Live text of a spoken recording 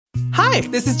Hi,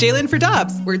 this is Jalen for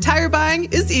Dobbs, where tire buying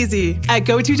is easy. At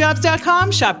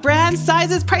GoToDobbs.com, shop brands,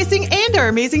 sizes, pricing, and our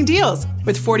amazing deals.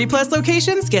 With 40-plus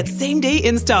locations, get same-day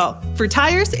install. For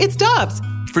tires, it's Dobbs.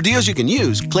 For deals you can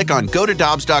use, click on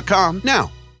GoToDobbs.com now.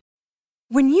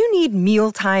 When you need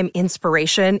mealtime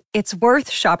inspiration, it's worth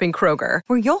shopping Kroger,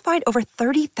 where you'll find over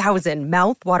 30,000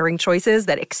 mouth-watering choices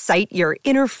that excite your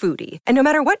inner foodie. And no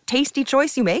matter what tasty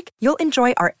choice you make, you'll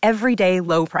enjoy our everyday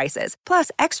low prices, plus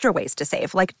extra ways to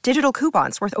save, like digital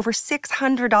coupons worth over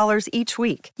 $600 each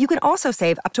week. You can also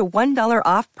save up to $1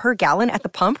 off per gallon at the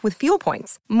pump with fuel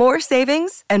points. More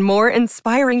savings and more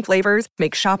inspiring flavors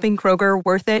make shopping Kroger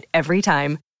worth it every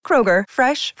time. Kroger,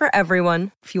 fresh for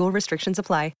everyone. Fuel restrictions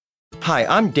apply. Hi,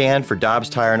 I'm Dan for Dobbs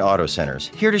Tire and Auto Centers,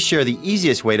 here to share the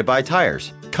easiest way to buy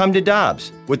tires. Come to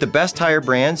Dobbs. With the best tire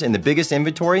brands and the biggest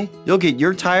inventory, you'll get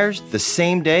your tires the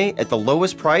same day at the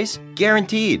lowest price,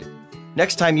 guaranteed.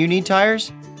 Next time you need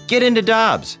tires, get into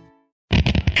Dobbs.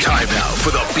 Time now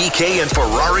for the BK and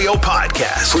Ferrario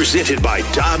podcast, presented by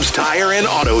Dobbs Tire and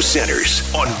Auto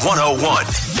Centers on 101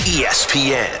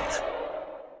 ESPN.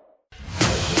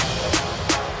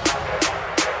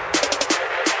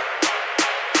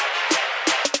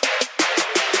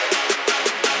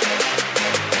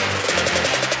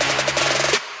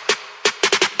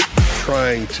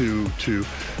 Trying to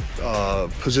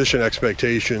position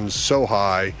expectations so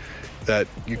high that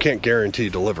you can't guarantee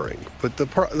delivering. But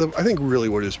I think really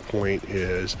what his point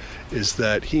is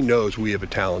that he knows we have a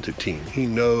talented team. He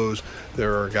knows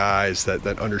there are guys that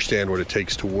understand what it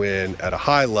takes to win at a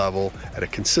high level, at a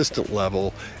consistent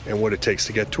level, and what it takes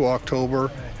to get to October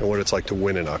and what it's like to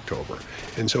win in October.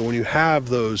 And so when you have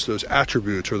those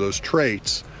attributes or those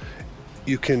traits,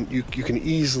 you can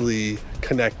easily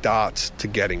connect dots to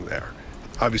getting there.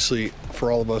 Obviously,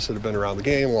 for all of us that have been around the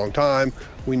game a long time,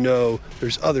 we know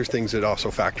there's other things that also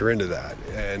factor into that,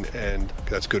 and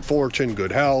that's good fortune,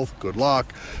 good health, good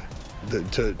luck,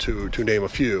 to name a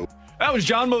few. That was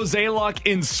John Mozeliak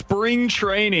in spring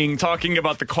training talking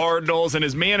about the Cardinals and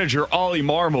his manager, Ollie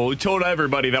Marmol, who told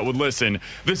everybody that would listen,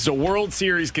 this is a World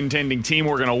Series contending team.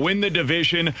 We're going to win the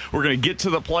division. We're going to get to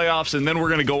the playoffs, and then we're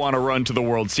going to go on a run to the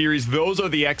World Series. Those are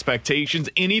the expectations.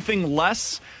 Anything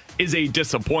less is a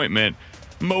disappointment.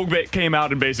 Mogbe came out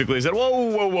and basically said,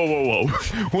 whoa.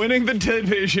 Winning the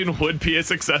division would be a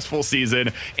successful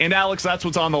season. And Alex, that's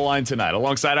what's on the line tonight.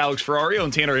 Alongside Alex Ferrario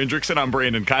and Tanner Hendrickson, I'm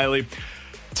Brandon Kiley.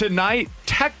 Tonight,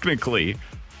 technically,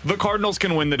 the Cardinals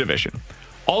can win the division.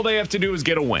 All they have to do is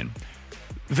get a win.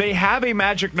 They have a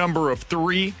magic number of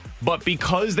 3, but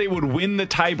because they would win the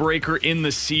tiebreaker in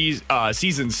the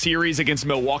season series against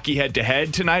Milwaukee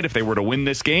head-to-head tonight, if they were to win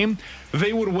this game,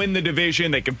 they would win the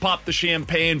division. They can pop the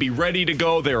champagne, be ready to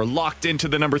go. They're locked into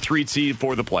the number 3 seed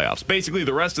for the playoffs. Basically,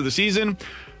 the rest of the season,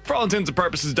 for all intents and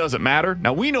purposes, doesn't matter.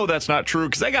 Now, we know that's not true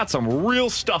because they got some real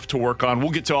stuff to work on.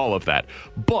 We'll get to all of that.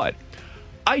 But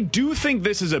I do think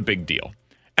this is a big deal.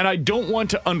 And I don't want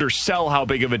to undersell how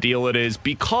big of a deal it is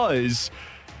because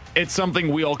it's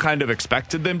something we all kind of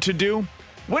expected them to do.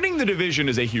 Winning the division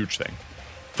is a huge thing.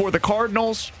 For the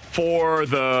Cardinals, for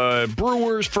the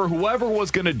Brewers, for whoever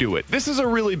was going to do it. This is a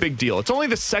really big deal. It's only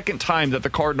the second time that the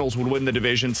Cardinals would win the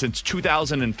division since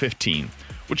 2015,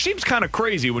 which seems kind of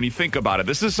crazy when you think about it.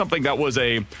 This is something that was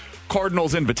a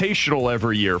Cardinals Invitational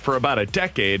every year for about a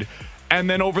decade. And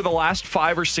then over the last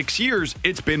 5 or 6 years,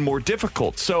 it's been more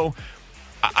difficult. So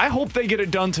I hope they get it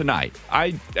done tonight.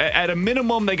 At a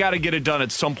minimum, they got to get it done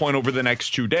at some point over the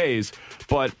next 2 days.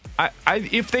 But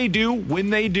if they do,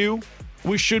 when they do,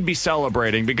 we should be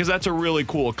celebrating because that's a really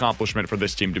cool accomplishment for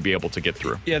this team to be able to get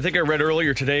through. Yeah, I think I read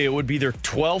earlier today it would be their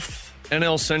 12th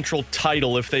NL Central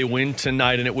title if they win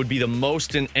tonight, and it would be the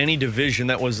most in any division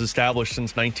that was established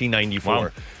since 1994.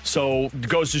 Wow. So it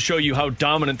goes to show you how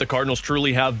dominant the Cardinals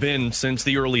truly have been since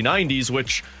the early 90s,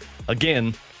 which,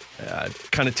 again,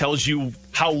 kind of tells you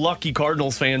how lucky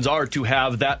Cardinals fans are to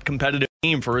have that competitive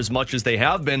team for as much as they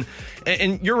have been.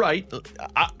 And you're right.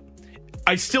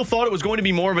 I still thought it was going to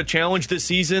be more of a challenge this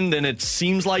season than it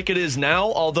seems like it is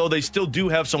now, although they still do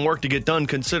have some work to get done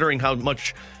considering how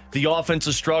much the offense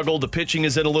has struggled. The pitching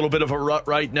is in a little bit of a rut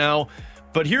right now.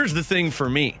 But here's the thing for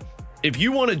me. If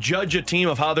you want to judge a team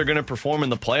of how they're going to perform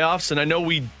in the playoffs, and I know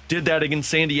we did that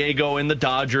against San Diego and the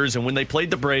Dodgers and when they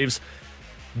played the Braves,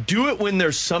 do it when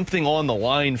there's something on the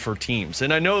line for teams.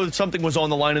 And I know that something was on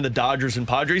the line in the Dodgers and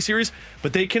Padres series,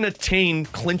 but they can attain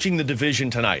clinching the division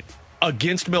tonight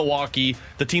against Milwaukee,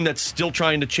 the team that's still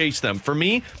trying to chase them. For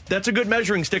me, that's a good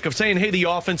measuring stick of saying, hey, the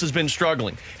offense has been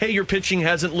struggling. Hey, your pitching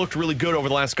hasn't looked really good over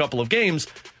the last couple of games,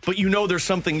 but you know there's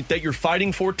something that you're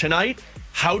fighting for tonight.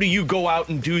 How do you go out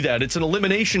and do that? It's an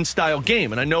elimination style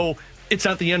game. And I know it's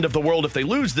not the end of the world if they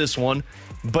lose this one.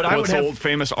 But I would have old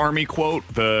famous Army quote: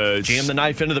 jam the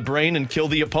knife into the brain and kill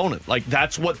the opponent. Like,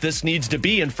 that's what this needs to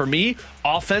be. And for me,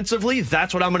 offensively,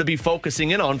 that's what I'm going to be focusing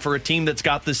in on for a team that's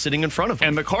got this sitting in front of them.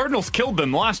 And the Cardinals killed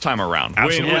them last time around.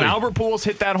 Absolutely. When Albert Pujols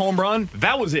hit that home run,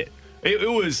 that was it. It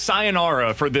was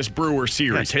sayonara for this Brewer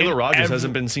series. Yeah, Taylor Rogers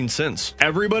hasn't been seen since.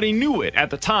 Everybody knew it at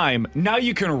the time. Now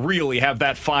you can really have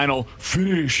that final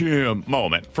finish him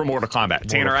moment for Mortal Kombat.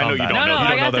 Tanner, I know you don't know.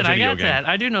 I got that.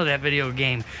 I do know that video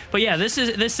game. But yeah, this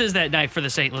is that night for the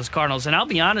St. Louis Cardinals. And I'll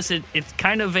be honest, it's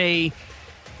kind of a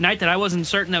night that I wasn't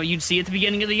certain that you'd see at the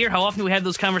beginning of the year. How often do we have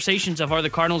those conversations of, are the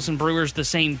Cardinals and Brewers the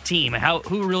same team?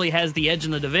 Who really has the edge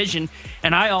in the division?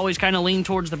 And I always kind of lean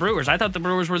towards the Brewers. I thought the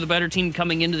Brewers were the better team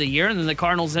coming into the year, and then the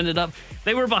Cardinals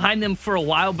they were behind them for a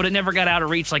while, but it never got out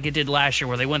of reach like it did last year,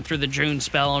 where they went through the June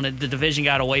spell and the division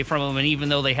got away from them, and even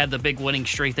though they had the big winning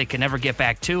streak, they could never get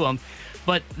back to them.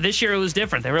 But this year it was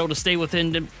different. They were able to stay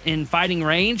within in fighting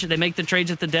range. They make the trades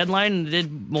at the deadline and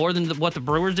did more than what the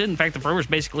Brewers did. In fact, the Brewers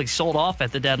basically sold off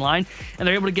at the deadline, and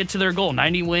they're able to get to their goal,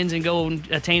 90 wins, and go and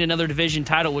attain another division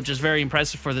title, which is very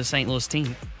impressive for the St. Louis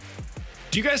team.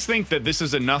 Do you guys think that this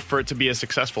is enough for it to be a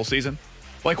successful season?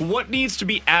 Like, what needs to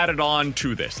be added on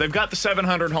to this? They've got the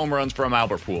 700 home runs from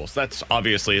Albert Pujols. That's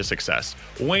obviously a success.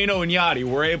 Waino and Yadi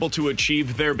were able to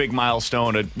achieve their big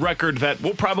milestone, a record that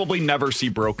we'll probably never see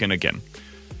broken again.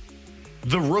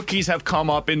 The rookies have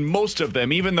come up in most of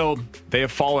them, even though they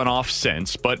have fallen off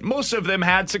since, but most of them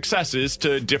had successes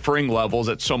to differing levels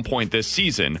at some point this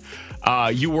season.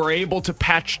 You were able to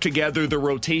patch together the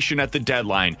rotation at the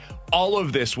deadline. All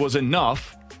of this was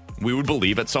enough, we would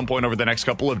believe, at some point over the next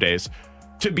couple of days,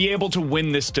 to be able to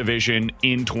win this division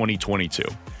in 2022.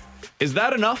 Is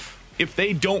that enough if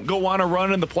they don't go on a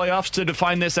run in the playoffs to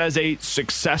define this as a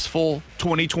successful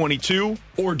 2022?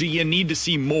 Or do you need to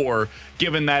see more,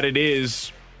 given that it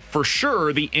is for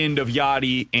sure the end of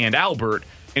Yadi and Albert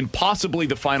and possibly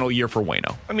the final year for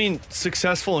Waino? I mean,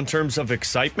 successful in terms of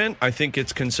excitement, I think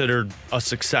it's considered a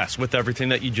success with everything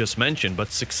that you just mentioned. But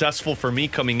successful for me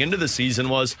coming into the season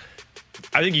was,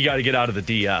 I think you got to get out of the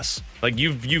DS. Like,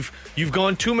 you've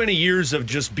gone too many years of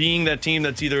just being that team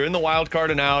that's either in the wild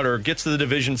card and out or gets to the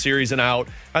division series and out.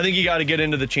 I think you got to get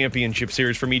into the championship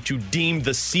series for me to deem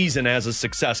the season as a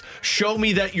success. Show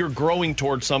me that you're growing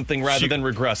towards something rather than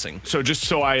regressing. So just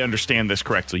so I understand this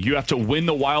correctly, you have to win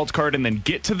the wild card and then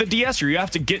get to the DS, or you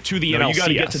have to get to the NLCS? You got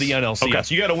to get to the NLCS.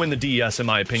 Okay. You got to win the DS, in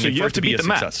my opinion. So you have to beat the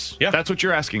success. Mets. Yeah, that's what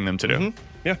you're asking them to do. Mm-hmm.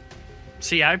 Yeah.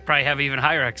 See, I probably have even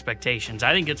higher expectations.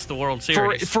 I think it's the World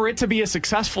Series. For it to be a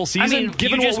successful season, I mean,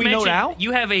 given what we know now?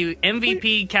 You have a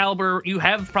MVP caliber. You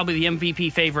have probably the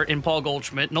MVP favorite in Paul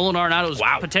Goldschmidt. Nolan Arenado is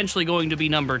potentially going to be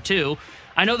number 2.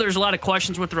 I know there's a lot of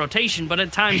questions with the rotation, but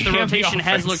at times the rotation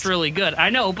has looked really good.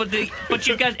 I know, but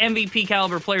you've got MVP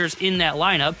caliber players in that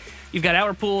lineup. You've got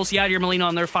Albert Pujols, Yadier Molina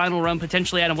on their final run,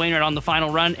 potentially Adam Wainwright on the final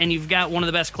run, and you've got one of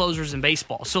the best closers in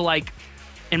baseball. So, like,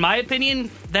 in my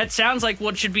opinion, that sounds like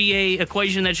what should be a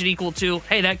equation that should equal to,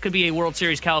 hey, that could be a World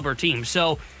Series caliber team.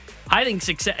 So I think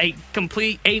a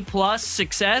complete A+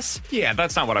 success. Yeah,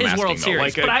 that's not what I'm asking, World Series.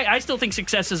 Like, but I still think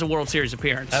success is a World Series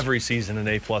appearance. Every season, an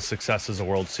A+ success is a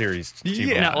World Series.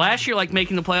 Yeah. Now, last year, like,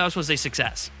 making the playoffs was a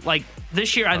success. Like,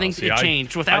 this year, I think it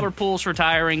changed. With Albert Pujols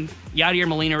retiring, Yadier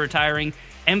Molina retiring,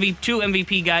 2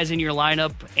 MVP guys in your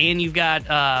lineup, and you've got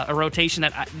a rotation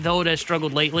that, though it has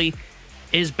struggled lately,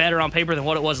 is better on paper than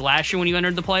what it was last year when you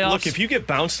entered the playoffs. Look, if you get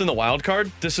bounced in the wild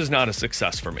card, this is not a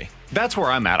success for me. That's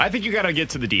where I'm at. I think you got to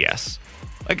get to the DS.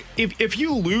 Like, if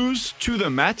you lose to the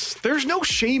Mets, there's no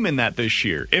shame in that this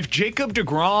year. If Jacob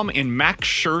deGrom and Max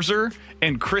Scherzer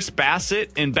and Chris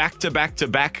Bassett in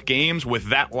back-to-back-to-back games with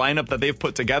that lineup that they've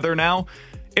put together now,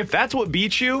 if that's what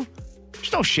beats you,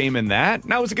 there's no shame in that.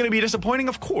 Now, is it going to be disappointing?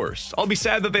 Of course. I'll be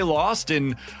sad that they lost,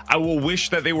 and I will wish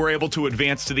that they were able to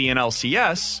advance to the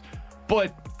NLCS.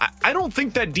 But I don't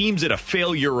think that deems it a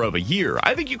failure of a year.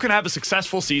 I think you can have a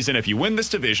successful season if you win this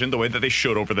division the way that they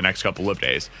should over the next couple of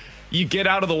days. You get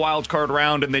out of the wild card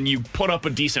round, and then you put up a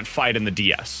decent fight in the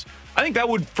DS. I think that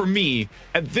would, for me,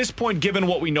 at this point, given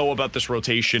what we know about this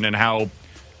rotation and how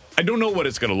I don't know what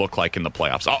it's going to look like in the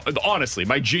playoffs. Honestly,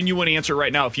 my genuine answer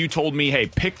right now, if you told me, hey,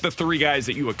 pick the 3 guys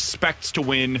that you expect to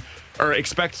win or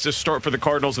expect to start for the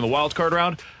Cardinals in the wild card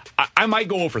round, I might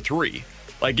go over 3.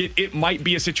 Like, it might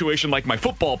be a situation like my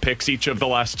football picks each of the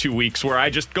last 2 weeks where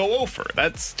I just go over.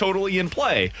 That's totally in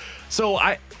play. So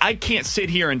I can't sit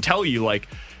here and tell you, like,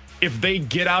 if they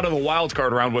get out of the wild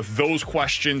card round with those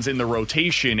questions in the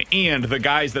rotation and the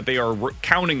guys that they are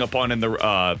counting upon in the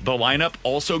lineup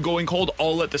also going cold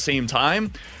all at the same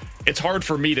time, it's hard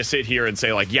for me to sit here and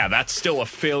say, like, yeah, that's still a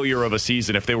failure of a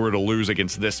season if they were to lose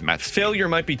against this Mets team. Failure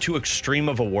might be too extreme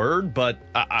of a word, but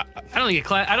I don't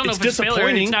think I don't know if it's failure.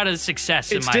 It's not a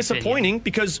success. It's disappointing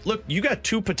because, look, you got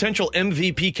two potential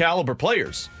MVP caliber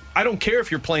players. I don't care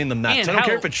if you're playing the Mets. I don't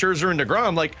care if it's Scherzer and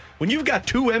DeGrom. Like, when you've got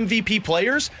two MVP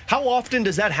players, how often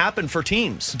does that happen for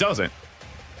teams? Doesn't.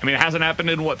 I mean, it hasn't happened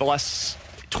in, the last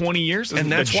 20 years?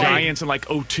 And that's the Giants in,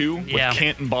 02 with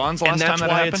Canton Bonds last time that happened?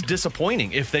 And that's why it's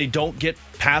disappointing if they don't get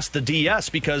past the DS,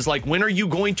 because, when are you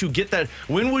going to get that?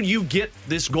 When would you get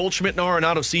this Goldschmidt and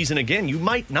Arenado season again? You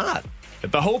might not.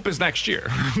 The hope is next year,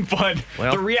 but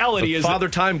the reality is Father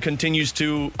Time continues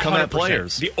to come at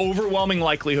players. The overwhelming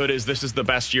likelihood is this is the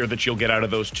best year that you'll get out of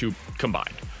those two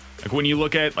combined. Like, when you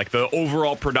look at the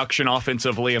overall production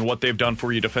offensively and what they've done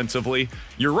for you defensively,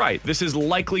 you're right. This is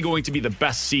likely going to be the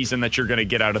best season that you're going to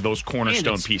get out of those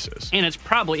cornerstone pieces. And it's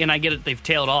probably, and I get it, they've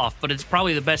tailed off, but it's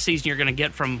probably the best season you're going to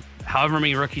get from however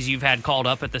many rookies you've had called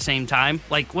up at the same time.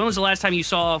 Like, when was the last time you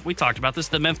saw, we talked about this,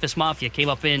 the Memphis Mafia came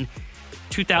up in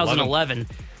 2011.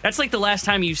 That's the last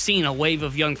time you've seen a wave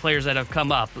of young players that have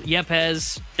come up.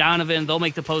 Yepes, Donovan, they'll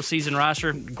make the postseason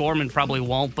roster. Gorman probably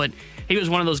won't, but he was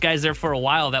one of those guys there for a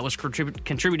while that was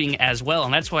contributing as well,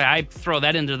 and that's why I throw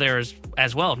that into there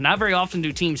as well. Not very often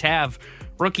do teams have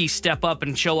rookies step up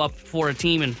and show up for a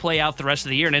team and play out the rest of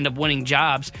the year and end up winning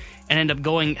jobs and end up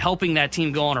helping that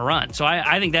team go on a run. So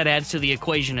I think that adds to the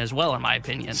equation as well, in my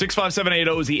opinion.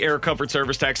 65780 is the Air Comfort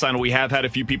Service text line. We have had a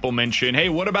few people mention, hey,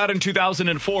 what about in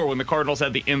 2004 when the Cardinals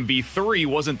had the MV3?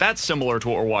 Wasn't that similar to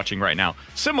what we're watching right now?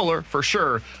 Similar, for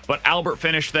sure, but Albert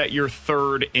finished that year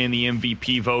third in the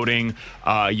MVP voting.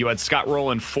 You had Scott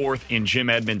Rowland fourth and Jim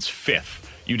Edmonds fifth.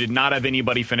 You did not have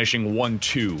anybody finishing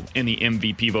 1-2 in the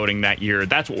MVP voting that year.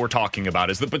 That's what we're talking about,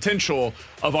 is the potential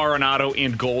of Arenado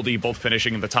and Goldie both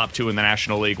finishing in the top two in the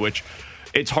National League, which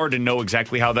it's hard to know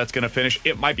exactly how that's going to finish.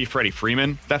 It might be Freddie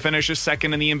Freeman that finishes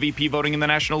second in the MVP voting in the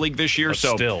National League this year. But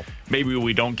so still, maybe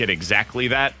we don't get exactly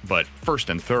that, but first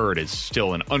and third is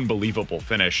still an unbelievable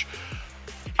finish.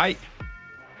 I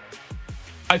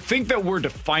think that we're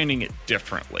defining it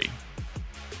differently.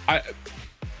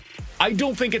 I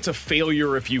don't think it's a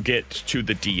failure if you get to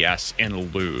the DS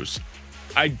and lose.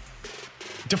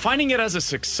 Defining it as a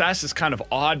success is kind of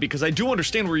odd because I do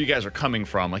understand where you guys are coming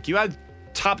from. Like, you had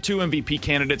top two MVP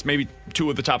candidates, maybe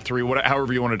two of the top three,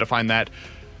 however you want to define that.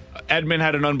 Edman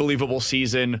had an unbelievable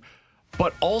season,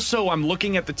 but also I'm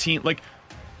looking at the team. Like,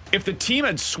 if the team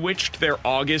had switched their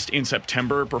August and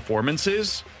September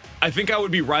performances, I think I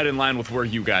would be right in line with where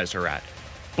you guys are at.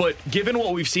 But given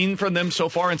what we've seen from them so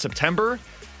far in September,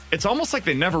 it's almost like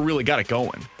they never really got it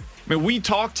going. I mean, we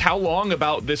talked how long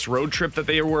about this road trip that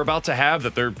they were about to have,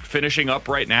 that they're finishing up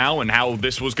right now, and how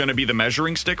this was going to be the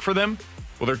measuring stick for them.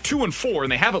 Well, they're 2-4,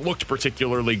 and they haven't looked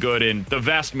particularly good in the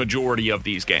vast majority of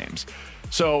these games.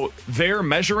 So their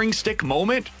measuring stick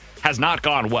moment has not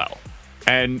gone well.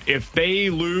 And if they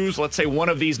lose, let's say one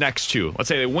of these next two, let's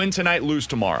say they win tonight, lose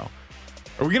tomorrow,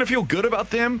 are we going to feel good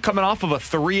about them coming off of a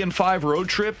 3-5 road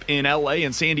trip in LA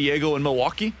and San Diego and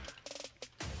Milwaukee?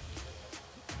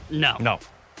 No,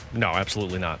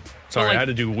 absolutely not. Sorry, I had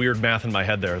to do weird math in my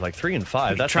head there.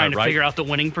 3-5, that's trying not right. to figure out the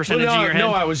winning percentage in your head.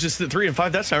 No, I was just at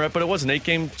 3-5. That's not right, but it was an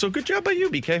 8-game. So good job by you,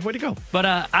 BK. Way to go. But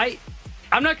I'm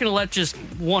not going to let just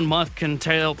 1 month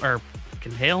curtail.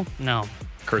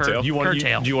 Curtail. Do you want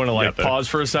to pause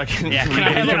for a second? Yeah, can I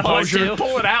have a pause too?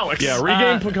 Pull it, Alex. Yeah,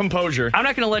 regain composure. I'm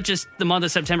not going to let just the month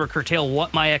of September curtail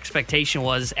what my expectation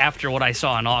was after what I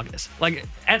saw in August. Like,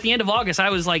 at the end of August,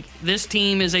 I was like, this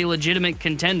team is a legitimate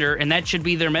contender, and that should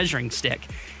be their measuring stick.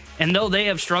 And though they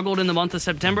have struggled in the month of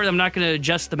September, I'm not going to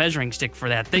adjust the measuring stick for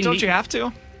that. Don't you have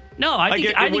to? No, I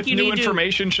think with you new need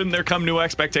information, shouldn't there come new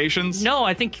expectations? No,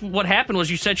 I think what happened was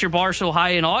you set your bar so high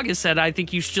in August that I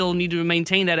think you still need to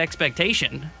maintain that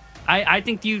expectation. I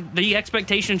think the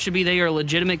expectation should be they are a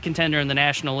legitimate contender in the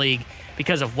National League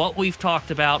because of what we've talked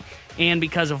about and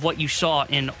because of what you saw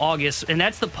in August. And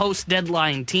that's the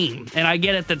post-deadline team. And I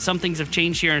get it that some things have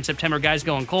changed here in September, guys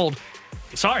going cold.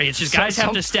 Sorry, it's just guys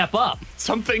have to step up.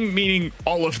 Something meaning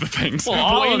all of the things. Well,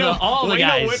 all the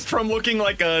guys. Went from looking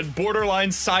like a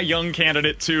borderline Cy Young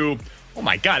candidate to, oh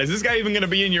my God, is this guy even going to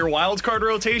be in your wild card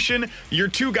rotation? Your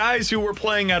two guys who were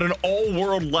playing at an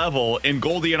all-world level in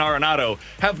Goldie and Arenado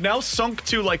have now sunk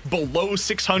to below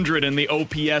 600 in the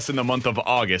OPS in the month of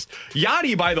August.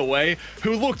 Yachty, by the way,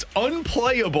 who looked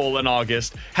unplayable in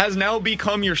August, has now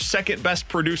become your second best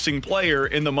producing player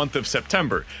in the month of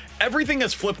September. Everything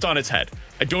has flipped on its head.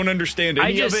 I don't understand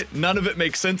any of it. None of it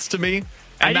makes sense to me.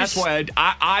 And that's why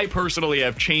I personally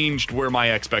have changed where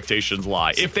my expectations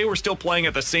lie. If they were still playing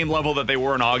at the same level that they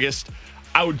were in August,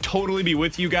 I would totally be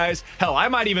with you guys. Hell, I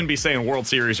might even be saying World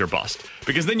Series or bust.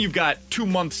 Because then you've got 2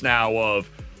 months now of,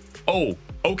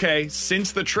 okay,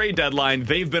 since the trade deadline,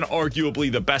 they've been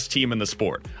arguably the best team in the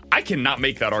sport. I cannot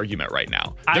make that argument right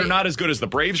now. They're not as good as the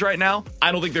Braves right now.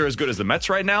 I don't think they're as good as the Mets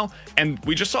right now. And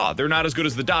we just saw they're not as good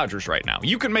as the Dodgers right now.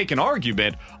 You can make an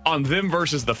argument on them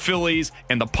versus the Phillies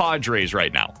and the Padres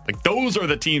right now. Like, those are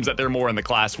the teams that they're more in the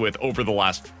class with over the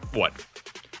last,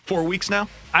 4 weeks now?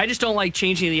 I just don't like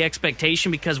changing the expectation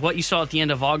because what you saw at the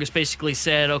end of August basically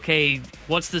said, okay,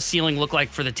 what's the ceiling look like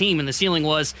for the team? And the ceiling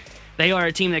was they are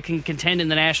a team that can contend in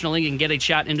the National League and get a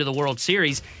shot into the World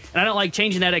Series. And I don't like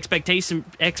changing that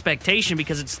expectation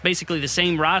because it's basically the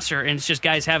same roster and it's just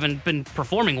guys haven't been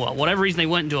performing well. Whatever reason they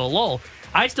went into a lull.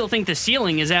 I still think the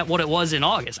ceiling is at what it was in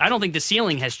August. I don't think the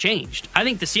ceiling has changed. I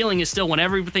think the ceiling is still when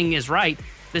everything is right,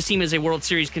 this team is a World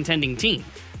Series contending team.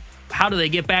 How do they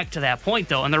get back to that point,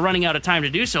 though? And they're running out of time to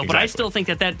do so. Exactly. But I still think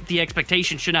that the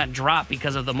expectation should not drop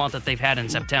because of the month that they've had in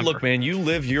September. Look, man, you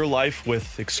live your life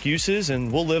with excuses,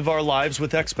 and we'll live our lives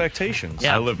with expectations.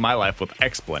 Yeah. I live my life with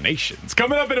explanations.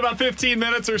 Coming up in about 15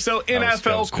 minutes or so,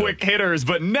 NFL quick hitters.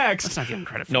 But next... Let's not give him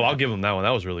credit for that. I'll give him that one. That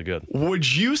was really good.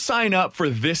 Would you sign up for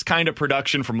this kind of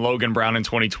production from Logan Brown in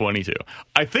 2022?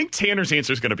 I think Tanner's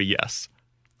answer is going to be yes.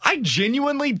 I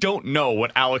genuinely don't know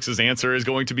what Alex's answer is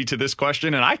going to be to this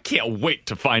question, and I can't wait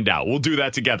to find out. We'll do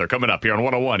that together coming up here on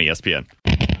 101 ESPN.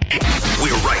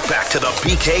 We're right back to the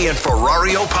BK and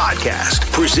Ferrario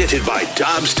podcast, presented by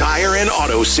Dobbs Tire and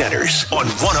Auto Centers on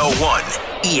 101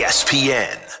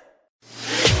 ESPN.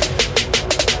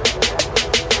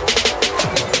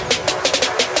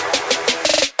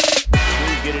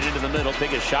 Get it into the middle,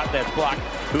 take a shot that's blocked.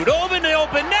 Hudobin in the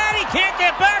open net, he can't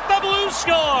get back, the Blues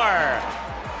score!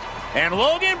 And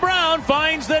Logan Brown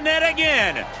finds the net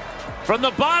again. From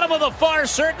the bottom of the far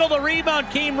circle, the rebound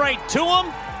came right to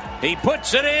him. He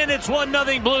puts it in. It's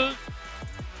 1-0 Blues.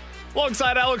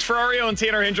 Alongside Alex Ferrario and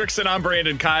Tanner Hendrickson, I'm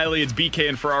Brandon Kiley. It's BK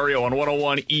and Ferrario on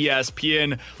 101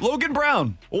 ESPN. Logan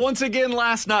Brown, once again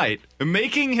last night,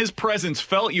 making his presence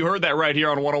felt. You heard that right here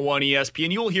on 101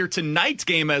 ESPN. You will hear tonight's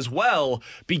game as well,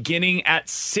 beginning at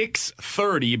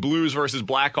 6:30, Blues versus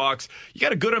Blackhawks. You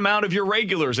got a good amount of your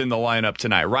regulars in the lineup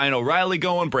tonight. Ryan O'Reilly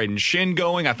going, Braden Shin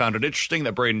going. I found it interesting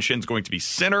that Braden Shin's going to be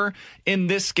center in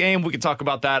this game. We can talk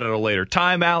about that at a later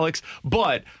time, Alex.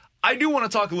 But I do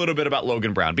want to talk a little bit about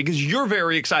Logan Brown because you're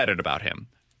very excited about him.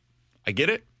 I get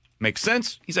it. Makes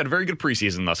sense. He's had a very good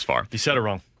preseason thus far. You said it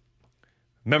wrong.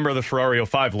 Member of the Ferrario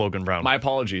 5, Logan Brown. My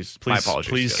apologies. Please, My apologies.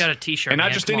 Please. He's got a t-shirt. And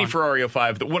not just any Ferrario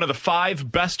 5. One of the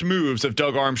 5 best moves of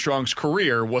Doug Armstrong's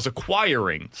career was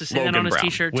acquiring Logan on his Brown.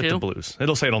 t-shirt with too? the Blues.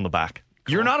 It'll say it on the back.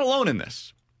 You're not alone in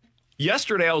this.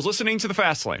 Yesterday, I was listening to the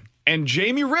Fast Lane, and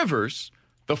Jamie Rivers,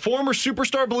 the former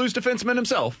superstar Blues defenseman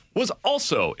himself, was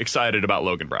also excited about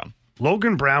Logan Brown.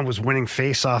 Logan Brown was winning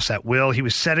faceoffs at will. He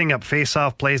was setting up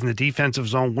faceoff plays in the defensive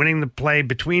zone, winning the play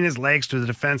between his legs to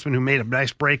the defenseman who made a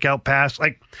nice breakout pass.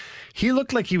 Like, he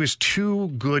looked like he was too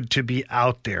good to be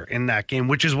out there in that game,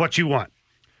 which is what you want.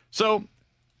 So,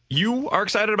 you are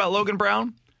excited about Logan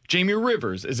Brown? Jamie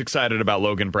Rivers is excited about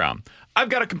Logan Brown. I've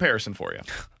got a comparison for you.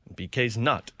 BK's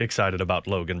not excited about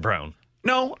Logan Brown.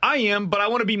 No, I am, but I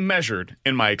want to be measured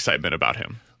in my excitement about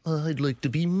him. I'd like to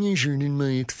be measured in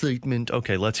my excitement.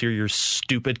 Okay, let's hear your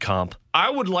stupid comp. I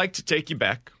would like to take you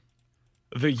back.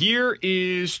 The year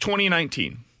is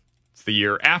 2019. It's the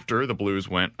year after the Blues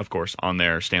went, of course, on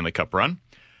their Stanley Cup run.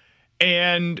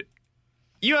 And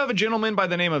you have a gentleman by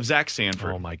the name of Zach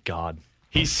Sanford. Oh, my God.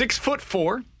 He's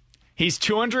 6'4". He's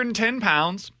 210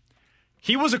 pounds.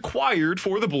 He was acquired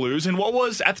for the Blues in what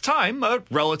was, at the time, a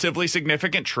relatively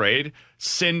significant trade,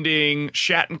 sending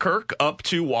Shattenkirk up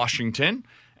to Washington.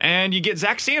 And you get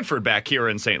Zach Sanford back here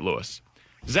in St. Louis.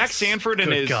 Zach Sanford in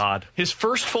his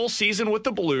first full season with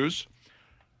the Blues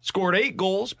scored 8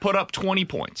 goals, put up 20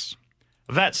 points.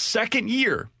 That second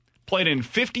year, played in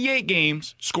 58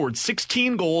 games, scored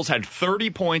 16 goals, had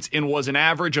 30 points, and was an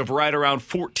average of right around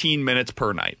 14 minutes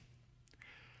per night.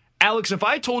 Alex, if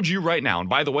I told you right now, and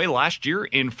by the way, last year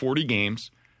in 40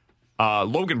 games,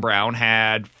 Logan Brown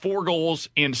had 4 goals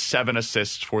and 7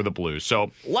 assists for the Blues.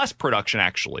 So less production,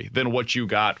 actually, than what you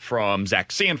got from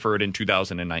Zach Sanford in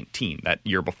 2019, that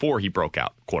year before he broke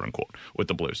out, quote unquote, with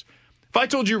the Blues. If I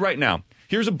told you right now,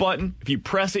 here's a button. If you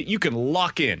press it, you can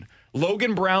lock in.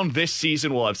 Logan Brown this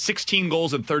season will have 16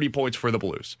 goals and 30 points for the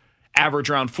Blues.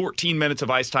 Average around 14 minutes of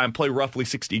ice time, play roughly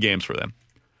 60 games for them.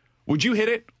 Would you hit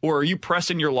it, or are you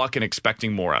pressing your luck and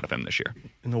expecting more out of him this year?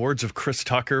 In the words of Chris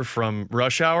Tucker from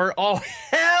Rush Hour, oh,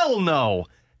 hell no.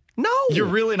 No. You're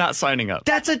really not signing up.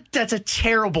 That's a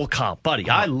terrible comp, buddy.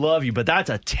 I love you, but that's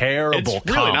a terrible It's comp.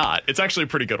 really not. It's actually a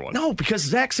pretty good one. No, because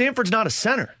Zach Sanford's not a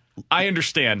center. I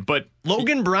understand, but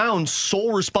Logan Brown's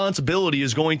sole responsibility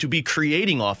is going to be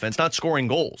creating offense, not scoring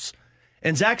goals.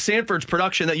 And Zach Sanford's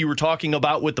production that you were talking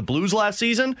about with the Blues last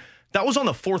season, that was on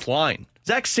the fourth line.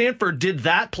 Zach Sanford did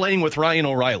that playing with Ryan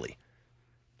O'Reilly.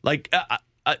 Like,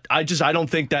 I don't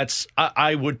think that's...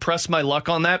 I would press my luck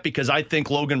on that because I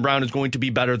think Logan Brown is going to be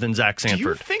better than Zach Sanford. Do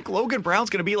you think Logan Brown's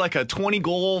going to be like a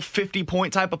 20-goal,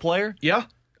 50-point type of player? Yeah.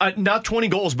 Not 20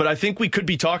 goals, but I think we could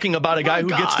be talking about a guy who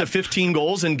gets to 15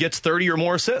 goals and gets 30 or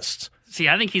more assists. See,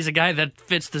 I think he's a guy that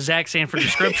fits the Zach Sanford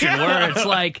description where it's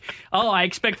like, oh, I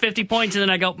expect 50 points, and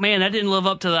then I go, man, that didn't live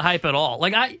up to the hype at all.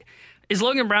 Like, is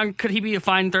Logan Brown, could he be a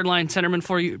fine third-line centerman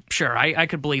for you? Sure, I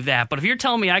could believe that. But if you're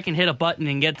telling me I can hit a button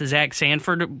and get the Zach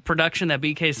Sanford production that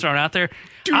BK's thrown out there,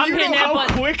 I'm hitting that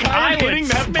button. Quick I am hitting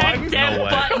that button?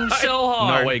 That button so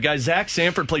hard. No way, guys. Zach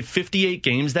Sanford played 58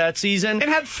 games that season.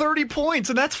 And had 30 points,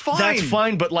 and that's fine. That's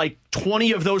fine, but like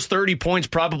 20 of those 30 points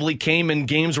probably came in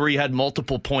games where he had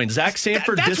multiple points. Zach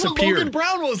Sanford disappeared. That's what Logan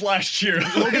Brown was last year.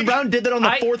 Logan Brown did that on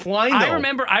the fourth line,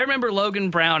 though. I remember Logan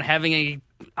Brown having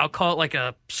I'll call it like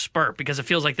a spurt because it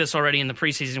feels like this already in the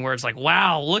preseason where it's like,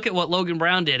 wow, look at what Logan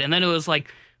Brown did. And then it was like,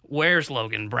 where's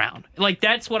Logan Brown? Like,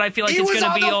 that's what I feel like it's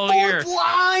going to be all year.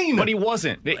 Line. But he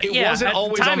wasn't. It wasn't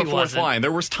always on the fourth line.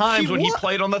 There was times when he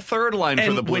played on the third line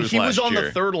for the Blues last year. When he was on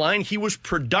the third line, he was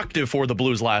productive for the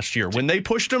Blues last year. When they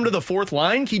pushed him to the fourth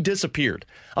line, he disappeared.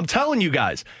 I'm telling you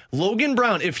guys, Logan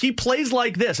Brown, if he plays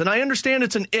like this, and I understand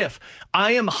it's an if,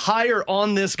 I am higher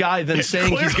on this guy than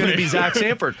saying he's going to be Zach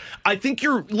Sanford. I think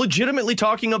you're legitimately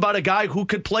talking about a guy who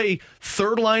could play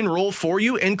third line role for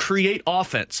you and create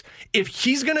offense. If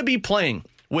he's going to be playing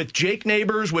with Jake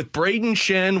Neighbors, with Braden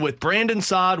Shen, with Brandon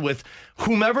Saad, with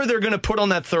whomever they're going to put on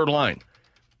that third line,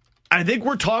 I think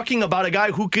we're talking about a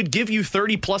guy who could give you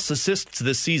 30-plus assists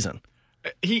this season.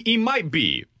 He might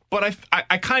be. But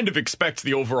I kind of expect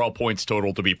the overall points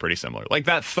total to be pretty similar. Like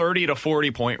that 30 to 40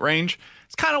 point range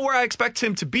is kind of where I expect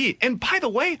him to be. And by the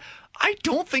way, I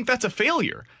don't think that's a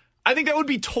failure. I think that would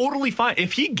be totally fine.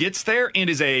 If he gets there and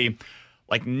is a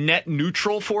like net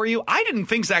neutral for you, I didn't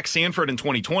think Zach Sanford in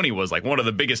 2020 was like one of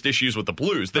the biggest issues with the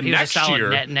Blues. The next year,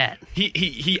 net.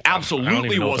 He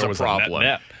absolutely was a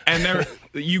problem. And there,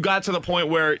 you got to the point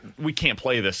where we can't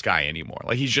play this guy anymore.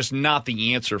 Like he's just not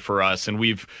the answer for us, and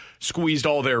we've squeezed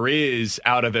all there is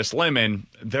out of this lemon.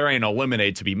 There ain't no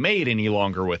lemonade to be made any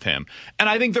longer with him. And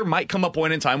I think there might come a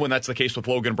point in time when that's the case with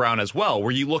Logan Brown as well,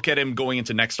 where you look at him going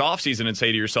into next offseason and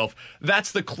say to yourself,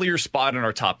 that's the clear spot in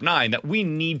our top 9 that we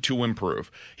need to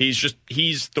improve. He's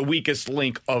the weakest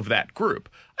link of that group.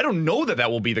 I don't know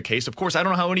that will be the case. Of course, I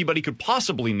don't know how anybody could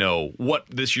possibly know what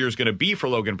this year is going to be for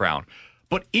Logan Brown.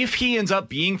 But if he ends up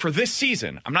being for this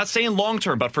season, I'm not saying long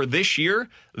term, but for this year,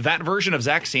 that version of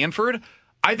Zach Sanford,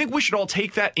 I think we should all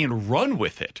take that and run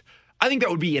with it. I think that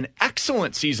would be an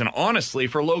excellent season, honestly,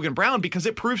 for Logan Brown because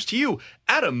it proves to you,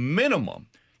 at a minimum,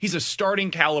 he's a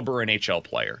starting caliber NHL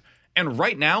player. And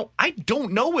right now, I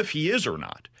don't know if he is or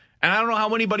not. And I don't know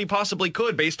how anybody possibly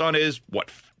could based on his,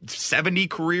 70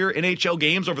 career NHL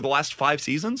games over the last 5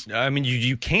 seasons? I mean,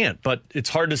 you can't, but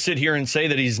it's hard to sit here and say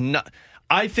that he's not.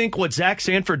 I think what Zach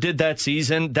Sanford did that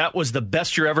season, that was the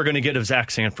best you're ever going to get of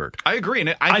Zach Sanford. I agree,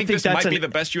 and I think this might be the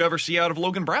best you ever see out of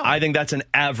Logan Brown. I think that's an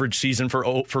average season for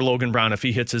Logan Brown if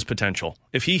he hits his potential.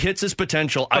 If he hits his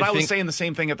potential, but I was saying the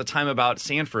same thing at the time about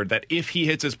Sanford, that if he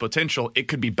hits his potential, it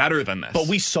could be better than this. But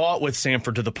we saw it with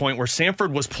Sanford to the point where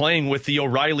Sanford was playing with the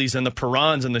O'Reillys and the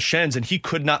Perrons and the Shens, and he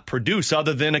could not produce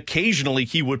other than occasionally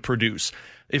he would produce.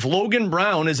 If Logan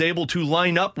Brown is able to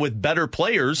line up with better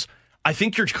players, I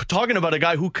think you're talking about a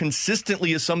guy who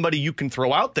consistently is somebody you can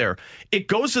throw out there. It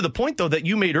goes to the point, though, that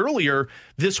you made earlier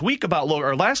this week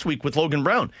or last week with Logan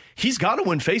Brown. He's got to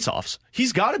win faceoffs.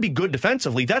 He's got to be good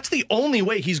defensively. That's the only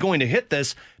way he's going to hit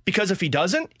this, because if he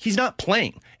doesn't, he's not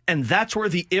playing. And that's where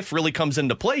the if really comes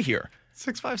into play here.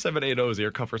 65780 is your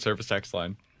Comfort Service text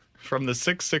line. From the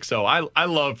 660. I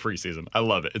love preseason. I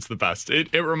love it. It's the best.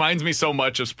 It reminds me so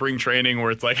much of spring training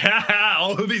where it's like,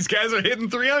 all of these guys are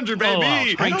hitting 300,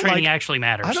 baby. Spring training actually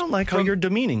matters. I don't like how you're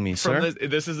demeaning me, sir.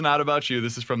 This is not about you.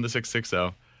 This is from the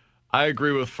 660. I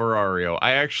agree with Ferrario.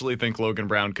 I actually think Logan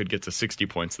Brown could get to 60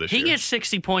 points this year. He gets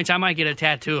 60 points, I might get a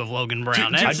tattoo of Logan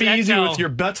Brown. I'd be easy with your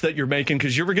bets that you're making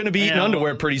because you're going to be eating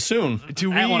underwear pretty soon.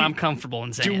 That one I'm comfortable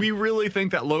in saying. Do we really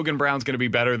think that Logan Brown's going to be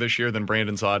better this year than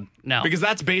Brandon Saad? No. Because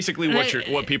that's basically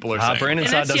what people are saying. Brandon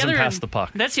Saad doesn't pass the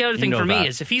puck. That's the other thing for me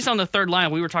is if he's on the third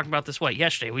line, we were talking about this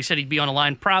yesterday. We said he'd be on a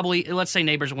line probably, let's say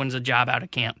Neighbors wins a job out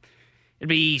of camp. It'd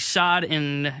be Saad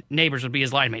and Neighbors would be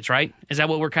his line mates, right? Is that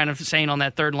what we're kind of saying on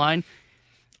that third line?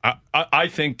 I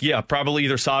think, yeah, probably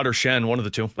either Saad or Shen, one of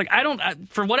the two. Like,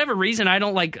 for whatever reason, I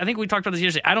think we talked about this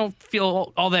yesterday. I don't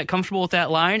feel all that comfortable with that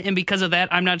line, and because of that,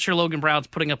 I'm not sure Logan Brown's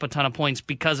putting up a ton of points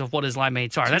because of what his line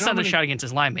mates are. That's not a shot against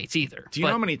his line mates either. Do you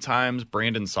know how many times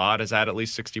Brandon Saad has had at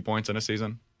least 60 points in a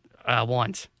season?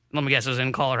 Once. Let me guess, it was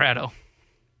in Colorado.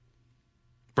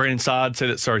 Brandon Saad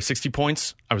said 60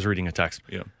 points? I was reading a text.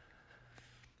 Yeah.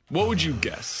 What would you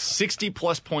guess?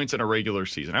 60-plus points in a regular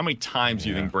season. How many times do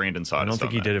you think Brandon Saad has done that? I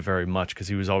don't think he did it very much because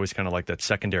he was always kind of like that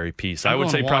secondary piece. I I'm would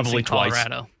say going probably once in twice.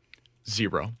 Colorado.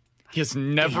 0. He has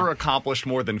never accomplished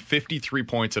more than 53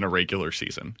 points in a regular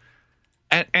season.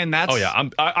 And that's... Oh, yeah.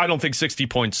 I don't think 60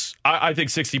 points... I think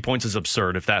 60 points is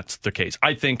absurd if that's the case.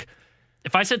 I think...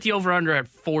 If I set the over-under at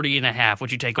 40.5,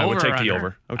 would you take over or under? I would take the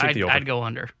over. I would take the over. I'd go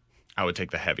under. I would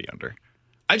take the heavy under.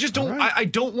 I just don't. Right. I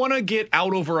don't want to get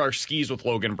out over our skis with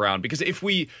Logan Brown because if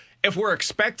we're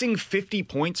expecting 50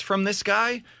 points from this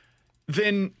guy,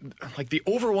 then like the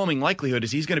overwhelming likelihood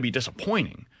is he's going to be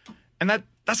disappointing, and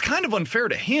that's kind of unfair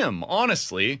to him,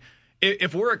 honestly.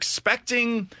 If we're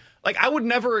expecting, like, I would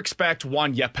never expect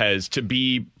Juan Yepes to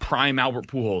be prime Albert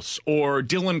Pujols or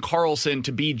Dylan Carlson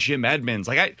to be Jim Edmonds.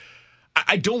 Like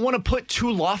I don't want to put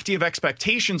too lofty of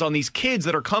expectations on these kids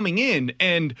that are coming in,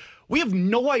 and we have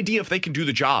no idea if they can do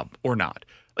the job or not.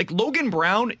 Like Logan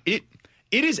Brown, it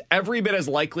is every bit as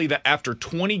likely that after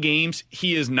 20 games,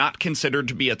 he is not considered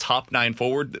to be a top 9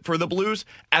 forward for the Blues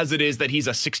as it is that he's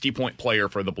a 60-point player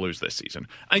for the Blues this season.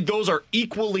 I think those are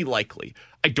equally likely.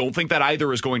 I don't think that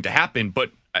either is going to happen,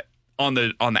 but on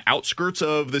the outskirts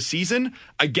of the season,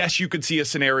 I guess you could see a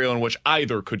scenario in which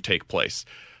either could take place.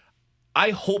 I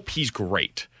hope he's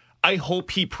great. I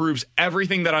hope he proves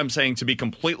everything that I'm saying to be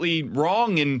completely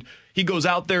wrong, and he goes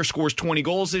out there, scores 20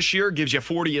 goals this year, gives you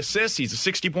 40 assists. He's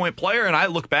a 60-point player, and I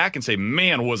look back and say,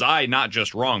 man, was I not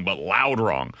just wrong, but loud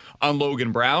wrong on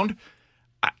Logan Brown.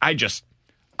 I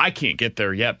can't get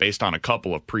there yet based on a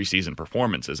couple of preseason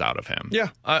performances out of him. Yeah,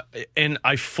 and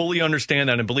I fully understand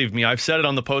that, and believe me, I've said it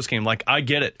on the postgame. Like, I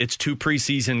get it. It's 2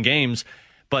 preseason games.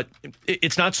 But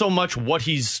it's not so much that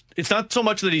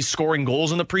he's scoring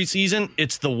goals in the preseason.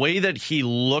 It's the way that he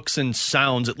looks and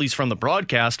sounds, at least from the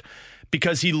broadcast,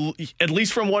 because he, at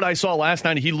least from what I saw last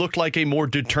night, he looked like a more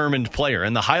determined player.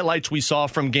 And the highlights we saw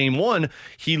from game 1,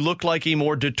 he looked like a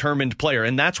more determined player.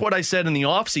 And that's what I said in the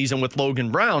offseason with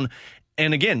Logan Brown.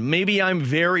 And again, maybe I'm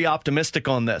very optimistic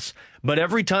on this, but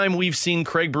every time we've seen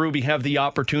Craig Berube have the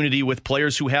opportunity with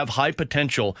players who have high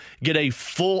potential get a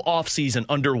full offseason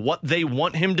under what they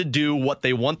want him to do, what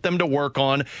they want them to work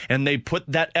on, and they put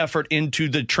that effort into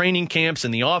the training camps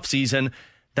and the offseason,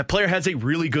 that player has a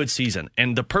really good season.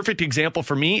 And the perfect example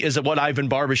for me is what Ivan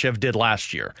Barbashev did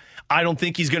last year. I don't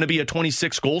think he's going to be a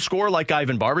 26-goal scorer like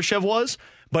Ivan Barbashev was,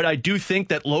 but I do think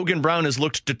that Logan Brown has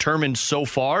looked determined so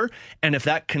far, and if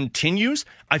that continues,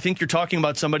 I think you're talking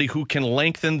about somebody who can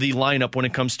lengthen the lineup when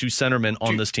it comes to centermen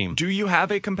on this team. Do you have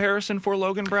a comparison for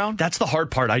Logan Brown? That's the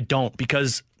hard part. I don't,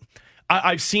 because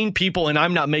I've seen people, and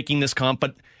I'm not making this comp,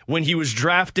 but when he was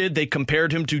drafted, they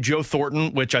compared him to Joe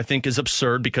Thornton, which I think is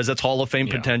absurd because that's Hall of Fame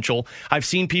potential. I've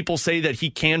seen people say that he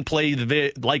can play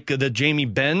like the Jamie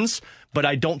Benz, but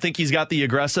I don't think he's got the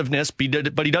aggressiveness,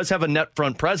 but he does have a net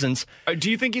front presence. Do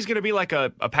you think he's going to be like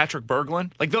a Patrick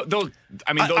Berglund? Like those,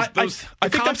 I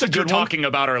think that's a good you're talking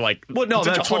about are like, well, no,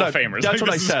 that's Hall of Famers. That's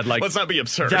what I said. Like, let's not be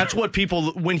absurd. That's what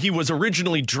people, when he was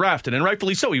originally drafted, and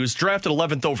rightfully so, he was drafted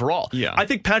 11th overall. Yeah. I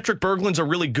think Patrick Berglund's a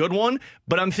really good one,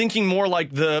 but I'm thinking more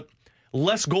like the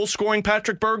less goal-scoring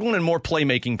Patrick Berglund and more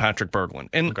playmaking Patrick Berglund.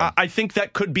 And okay. I think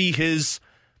that could be his,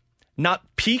 not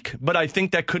peak, but I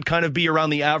think that could kind of be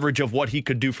around the average of what he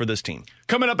could do for this team.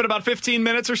 Coming up in about 15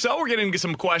 minutes or so, we're getting into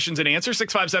some questions and answers.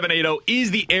 65780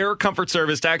 is the Air Comfort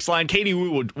Service text line. Katie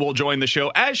Wu will join the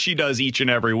show, as she does each and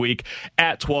every week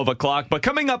at 12 o'clock. But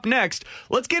coming up next,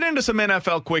 let's get into some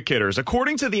NFL quick hitters.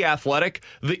 According to The Athletic,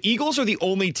 the Eagles are the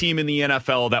only team in the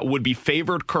NFL that would be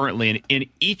favored currently in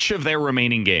each of their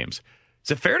remaining games. Is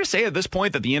it fair to say at this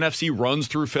point that the NFC runs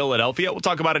through Philadelphia? We'll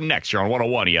talk about it next here on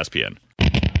 101 ESPN.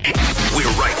 We're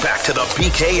right back to the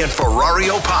BK and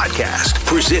Ferrario podcast,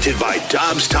 presented by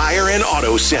Dobbs Tire and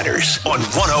Auto Centers on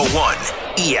 101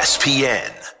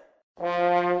 ESPN.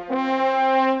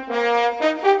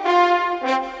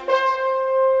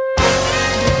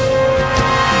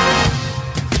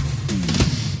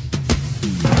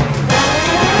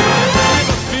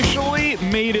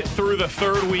 made it through the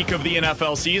third week of the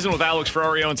NFL season with Alex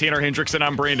Ferrario and Tanner Hendrickson.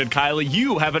 I'm Brandon Kiley.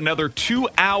 You have another 2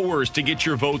 hours to get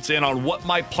your votes in on what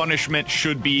my punishment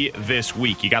should be this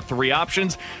week. You got 3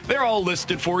 options. They're all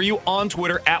listed for you on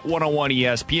Twitter at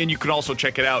 101ESPN. You can also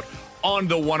check it out on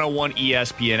the 101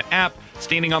 ESPN app.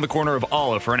 Standing on the corner of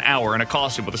Olive for an hour in a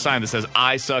costume with a sign that says,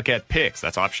 I suck at picks.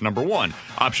 That's option number 1.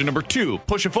 Option number 2,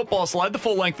 push a football slide the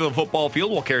full length of the football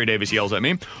field while Kerry Davis yells at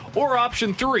me. Or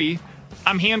option 3,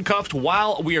 I'm handcuffed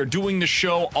while we are doing the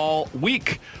show all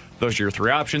week. Those are your 3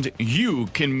 options. You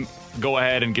can go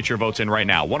ahead and get your votes in right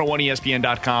now.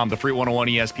 101ESPN.com, the free 101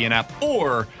 ESPN app,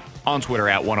 or on Twitter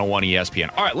at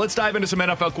 101ESPN. All right, let's dive into some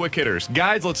NFL quick hitters.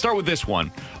 Guys, let's start with this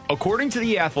one. According to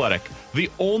The Athletic,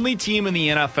 the only team in the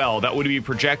NFL that would be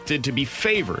projected to be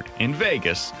favored in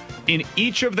Vegas in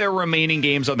each of their remaining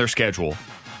games on their schedule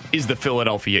is the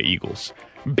Philadelphia Eagles.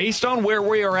 Based on where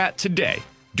we are at today,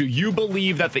 do you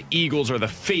believe that the Eagles are the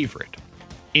favorite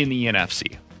in the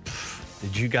NFC?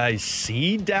 Did you guys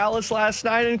see Dallas last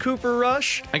night in Cooper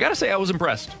Rush? I got to say I was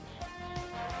impressed.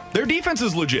 Their defense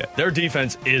is legit. Their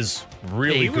defense is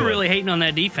really good. You were really hating on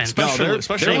that defense.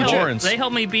 Especially Lawrence. They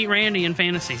helped me beat Randy in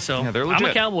fantasy, so I'm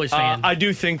a Cowboys fan. I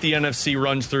do think the NFC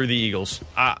runs through the Eagles.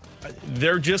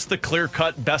 They're just the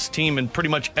clear-cut best team in pretty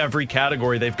much every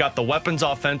category. They've got the weapons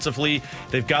offensively.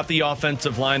 They've got the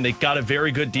offensive line. They've got a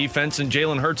very good defense, and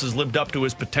Jalen Hurts has lived up to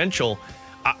his potential.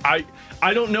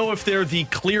 I don't know if they're the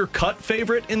clear-cut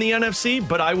favorite in the NFC,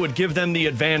 but I would give them the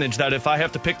advantage that if I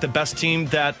have to pick the best team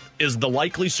that is the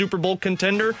likely Super Bowl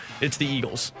contender, it's the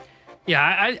Eagles. Yeah,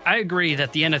 I agree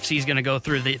that the NFC is going to go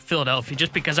through the Philadelphia,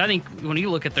 just because I think when you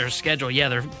look at their schedule, yeah,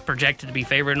 they're projected to be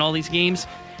favored in all these games.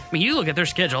 I mean, you look at their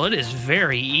schedule, it is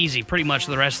very easy pretty much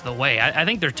the rest of the way. I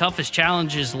think their toughest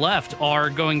challenges left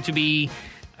are going to be,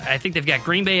 I think they've got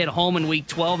Green Bay at home in Week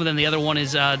 12, and then the other one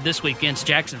is this week against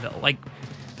Jacksonville.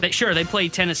 Sure, they play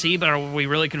Tennessee, but are we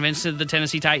really convinced that the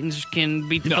Tennessee Titans can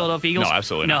beat the Philadelphia Eagles? No,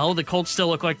 absolutely not. No, the Colts still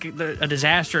look like a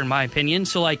disaster in my opinion.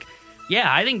 So,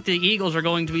 yeah, I think the Eagles are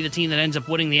going to be the team that ends up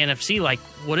winning the NFC.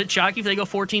 Would it shock you if they go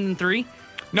 14-3?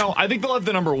 No, I think they'll have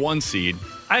the number 1 seed.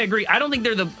 I agree. I don't think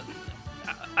they're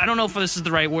I don't know if this is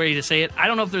the right way to say it. I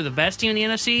don't know if they're the best team in the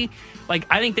NFC.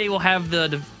 I think they will have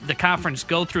the conference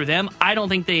go through them. I don't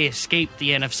think they escape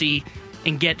the NFC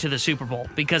and get to the Super Bowl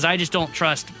because I just don't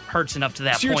trust Hurts enough to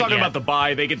that point. So you're talking about the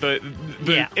bye. They get the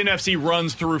NFC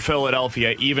runs through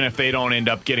Philadelphia even if they don't end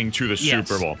up getting to the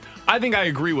Super Bowl. I think I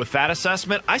agree with that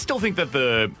assessment. I still think that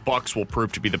the Bucs will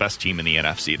prove to be the best team in the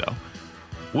NFC, though.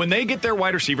 When they get their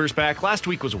wide receivers back, last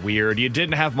week was weird. You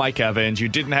didn't have Mike Evans. You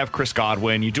didn't have Chris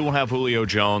Godwin. You don't have Julio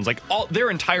Jones. Their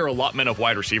entire allotment of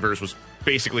wide receivers was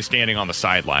basically standing on the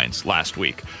sidelines last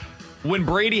week. When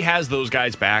Brady has those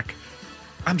guys back,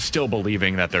 I'm still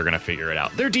believing that they're going to figure it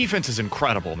out. Their defense is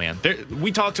incredible, man.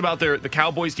 We talked about the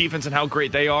Cowboys' defense and how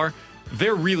great they are.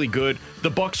 They're really good.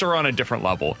 The Bucs are on a different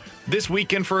level. This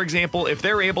weekend, for example, if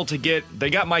they're able to they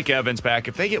got Mike Evans back.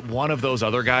 If they get one of those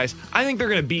other guys, I think they're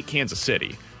going to beat Kansas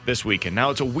City this weekend. Now,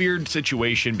 it's a weird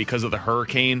situation because of the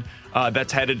hurricane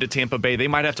that's headed to Tampa Bay. They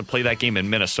might have to play that game in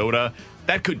Minnesota.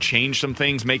 That could change some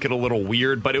things, make it a little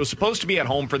weird, but it was supposed to be at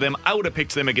home for them. I would have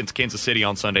picked them against Kansas City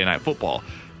on Sunday Night Football.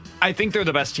 I think they're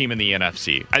the best team in the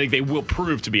NFC. I think they will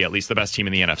prove to be at least the best team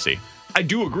in the NFC. I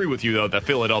do agree with you, though, that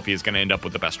Philadelphia is going to end up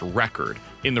with the best record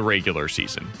in the regular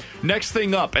season. Next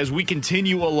thing up, as we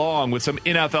continue along with some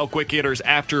NFL quick hitters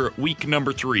after week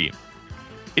number 3.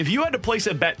 If you had to place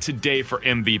a bet today for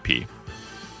MVP,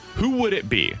 who would it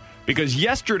be? Because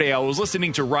yesterday I was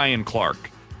listening to Ryan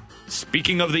Clark.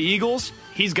 Speaking of the Eagles,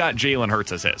 he's got Jalen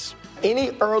Hurts as his.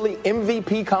 Any early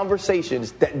MVP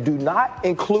conversations that do not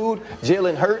include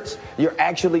Jalen Hurts, you're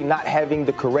actually not having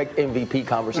the correct MVP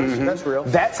conversation. Mm-hmm. That's real.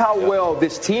 That's how well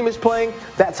this team is playing.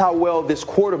 That's how well this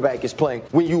quarterback is playing.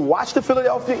 When you watch the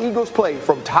Philadelphia Eagles play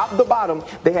from top to bottom,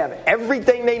 they have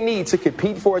everything they need to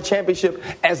compete for a championship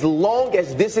as long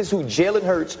as this is who Jalen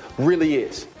Hurts really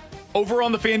is. Over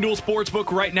on the FanDuel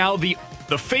Sportsbook right now, the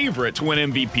favorite to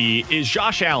win MVP is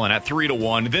Josh Allen at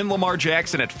 3-1, then Lamar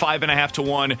Jackson at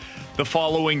 5.5-1. The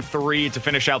following 3 to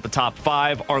finish out the top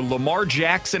 5 are Lamar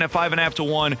Jackson at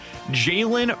 5.5-1,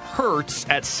 Jalen Hurts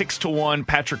at 6-1,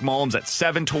 Patrick Mahomes at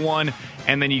 7-1,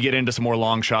 and then you get into some more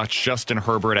long shots, Justin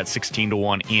Herbert at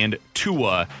 16-1, and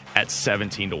Tua at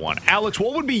 17-1. Alex,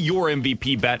 what would be your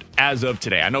MVP bet as of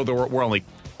today? I know that we're only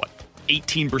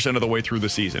 18% of the way through the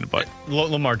season, but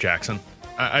Lamar Jackson.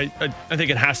 I think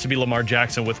it has to be Lamar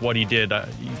Jackson with what he did.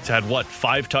 He's had,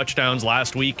 5 touchdowns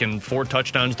last week and 4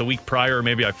 touchdowns the week prior.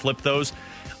 Maybe I flipped those.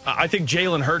 I think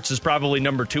Jalen Hurts is probably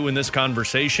number 2 in this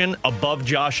conversation, above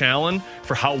Josh Allen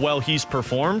for how well he's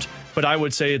performed. But I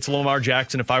would say it's Lamar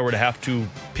Jackson if I were to have to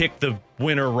pick the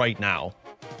winner right now.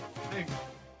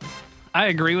 I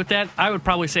agree with that. I would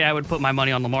probably say I would put my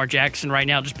money on Lamar Jackson right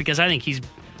now just because I think he's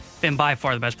been by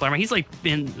far the best player. I mean, he's like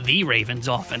been the Ravens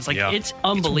offense. Like, it's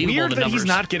unbelievable. It's weird the that numbers. he's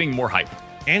not getting more hype.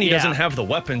 And he doesn't have the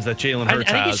weapons that Jalen Hurts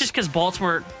has. I think it's just because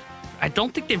Baltimore, I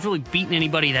don't think they've really beaten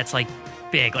anybody that's like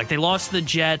big. Like, they lost to the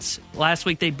Jets. Last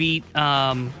week they beat,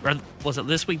 or was it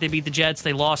this week they beat the Jets?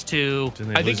 They lost to.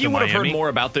 I think you would have heard more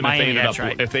about them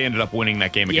if they ended up winning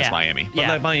that game against Miami. But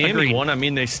that Miami one, I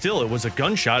mean, it was a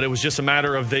gunshot. It was just a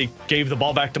matter of they gave the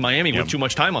ball back to Miami with too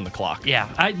much time on the clock.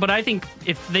 Yeah, but I think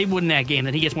if they win that game,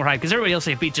 then he gets more hype because everybody else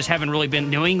they've beat just haven't really been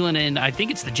New England, and I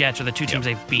think it's the Jets are the two teams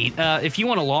they've beat. If you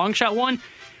want a long shot one,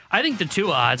 I think the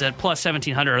Tua odds at plus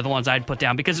 1,700 are the ones I'd put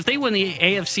down because if they win the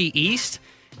AFC East,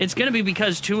 it's going to be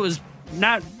because Tua's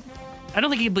not. I don't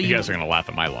think he'd be. You guys are going to laugh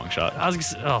at my long shot.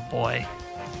 Oh boy,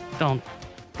 don't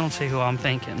say who I'm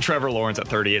thinking. Trevor Lawrence at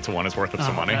 38-1 is worth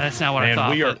some money. That's not what I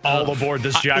thought. And we are all aboard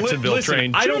this Jacksonville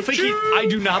train. I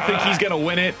do not think he's going to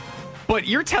win it. But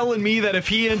you're telling me that if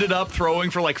he ended up throwing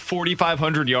for like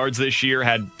 4,500 yards this year,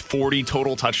 had 40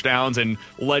 total touchdowns, and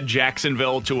led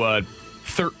Jacksonville to a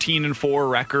 13-4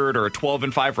 record or a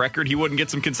 12-5 record, he wouldn't get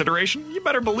some consideration? You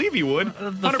better believe he would.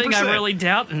 100%. The thing I really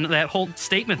doubt in that whole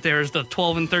statement there is the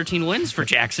 12-13 wins for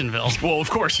Jacksonville. Well, of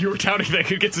course, you were doubting they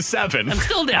could get to 7. I'm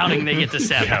still doubting they get to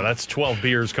 7. Yeah, that's 12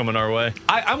 beers coming our way.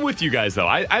 I'm with you guys, though.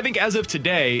 I think as of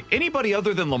today, anybody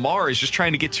other than Lamar is just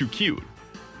trying to get too cute.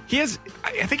 I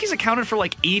think he's accounted for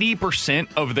like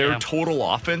 80% of their total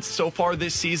offense so far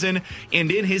this season.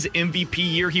 And in his MVP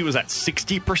year, he was at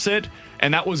 60%,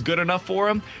 and that was good enough for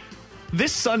him.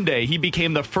 This Sunday, he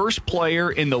became the first player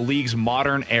in the league's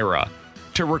modern era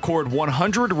to record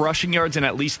 100 rushing yards and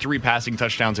at least 3 passing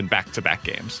touchdowns in back-to-back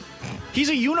games. He's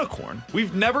a unicorn.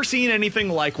 We've never seen anything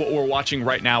like what we're watching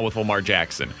right now with Lamar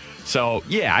Jackson. So,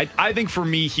 yeah, I think for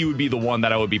me, he would be the one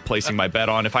that I would be placing my bet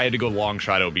on. If I had to go long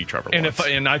shot, it would be Trevor Lawrence.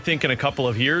 And I think in a couple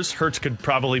of years, Hurts could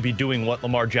probably be doing what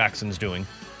Lamar Jackson's doing.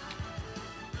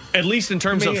 At least in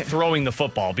terms of throwing the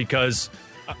football, because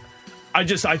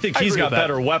I think he's got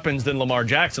better weapons than Lamar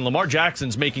Jackson. Lamar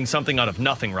Jackson's making something out of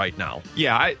nothing right now.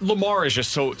 Yeah, Lamar is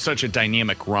just such a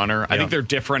dynamic runner. I think they're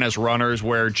different as runners,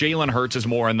 where Jalen Hurts is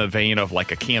more in the vein of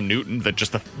like a Cam Newton, that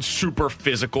just a super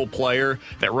physical player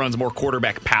that runs more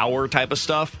quarterback power type of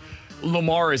stuff.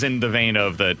 Lamar is in the vein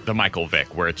of the Michael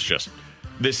Vick, where it's just,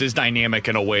 this is dynamic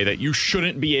in a way that you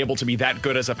shouldn't be able to be that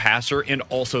good as a passer and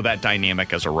also that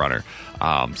dynamic as a runner.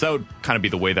 So that would kind of be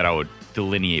the way that I would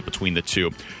delineate between the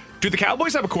two. Do the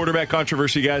Cowboys have a quarterback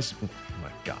controversy, guys? Oh, my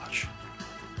gosh.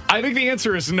 I think the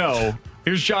answer is no.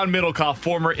 Here's John Middlecoff,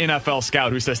 former NFL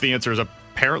scout, who says the answer is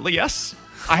apparently yes.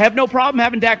 I have no problem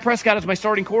having Dak Prescott as my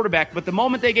starting quarterback, but the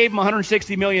moment they gave him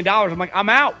 $160 million, I'm like, I'm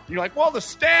out. You're like, well, the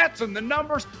stats and the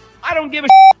numbers, I don't give a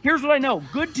shit. Here's what I know.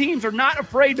 Good teams are not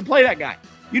afraid to play that guy.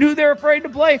 You know who they're afraid to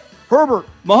play? Herbert,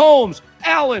 Mahomes,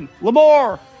 Allen,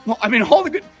 Lamar. I mean, all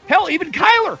the good. Hell, even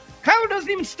Kyler. Kyler doesn't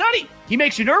even study. He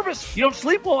makes you nervous. You don't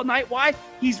sleep well at night. Why?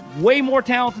 He's way more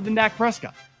talented than Dak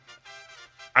Prescott.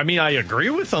 I mean, I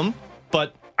agree with him,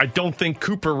 but I don't think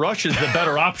Cooper Rush is the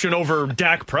better option over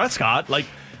Dak Prescott. Like,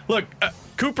 look,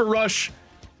 Cooper Rush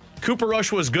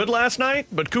was good last night,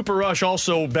 but Cooper Rush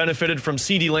also benefited from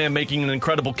CeeDee Lamb making an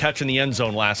incredible catch in the end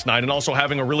zone last night and also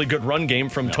having a really good run game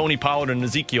from Tony Pollard and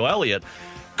Ezekiel Elliott.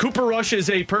 Cooper Rush is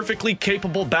a perfectly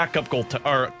capable backup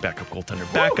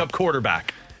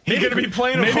quarterback. He's going to be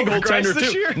playing a goaltender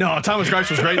this year? No, Thomas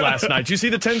Grice was great last night. Did you see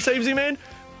the 10 saves he made?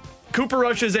 Cooper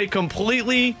Rush is a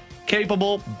completely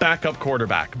capable backup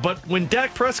quarterback. But when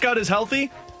Dak Prescott is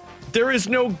healthy, there is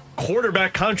no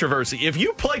quarterback controversy. If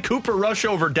you play Cooper Rush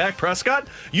over Dak Prescott,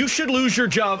 you should lose your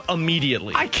job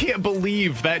immediately. I can't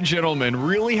believe that gentleman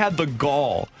really had the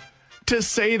gall to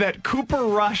say that Cooper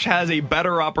Rush has a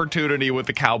better opportunity with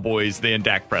the Cowboys than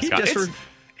Dak Prescott.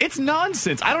 It's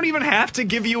nonsense. I don't even have to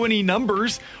give you any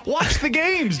numbers. Watch the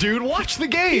games, dude. Watch the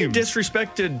games. He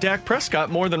disrespected Dak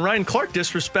Prescott more than Ryan Clark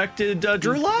disrespected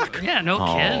Drew Lock. Yeah, no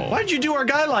kidding. Why'd you do our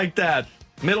guy like that?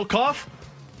 Middlecoff?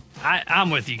 I'm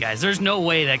with you guys. There's no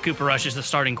way that Cooper Rush is the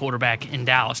starting quarterback in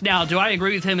Dallas. Now, do I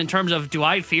agree with him in terms of, do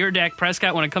I fear Dak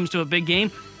Prescott when it comes to a big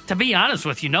game? To be honest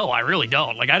with you, no, I really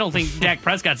don't. Like, I don't think Dak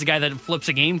Prescott's the guy that flips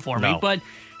a game for me, but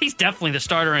he's definitely the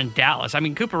starter in Dallas. I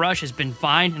mean, Cooper Rush has been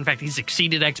fine. In fact, he's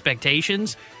exceeded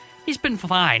expectations. He's been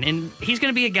fine, and he's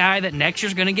going to be a guy that next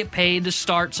year's going to get paid to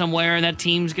start somewhere, and that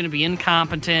team's going to be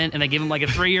incompetent, and they give him like a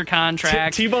 3-year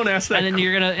contract. T-Bone asked that, and then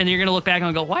you're gonna look back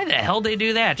and go, "Why the hell did they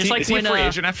do that?" Is he a free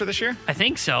agent after this year? I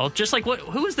think so. Just like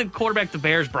who was the quarterback the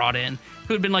Bears brought in,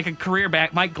 who had been like a career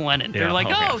back, Mike Glennon. They're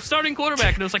like, starting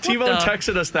quarterback, and it was like T-Bone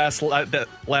texted us that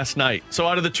last night. So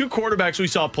out of the 2 quarterbacks we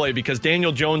saw play, because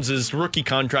Daniel Jones's rookie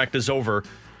contract is over,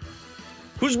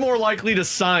 who's more likely to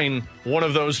sign one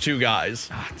of those 2 guys?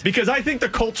 Because I think the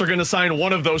Colts are going to sign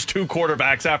one of those 2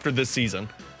 quarterbacks after this season.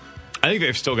 I think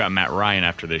they've still got Matt Ryan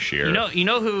after this year. You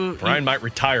know who Ryan might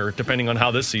retire depending on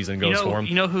how this season goes for him.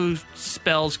 You know who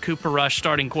spells Cooper Rush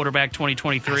starting quarterback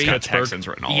 2023? It's got Texans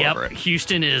written all over it.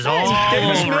 Houston is all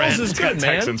over it. It's got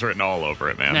Texans written all over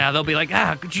it, man. Now they'll be like,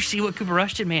 did you see what Cooper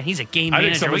Rush did? Man, he's a game manager. I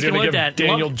think someone's going to give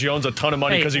Daniel Jones a ton of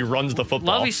money because he runs the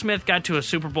football. Lovie Smith got to a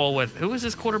Super Bowl with, who was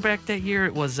his quarterback that year?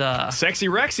 It was Sexy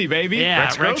Rexy, baby.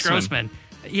 Yeah, Rex Grossman.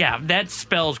 Yeah, that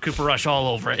spells Cooper Rush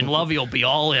all over it, and Lovey will be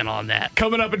all in on that.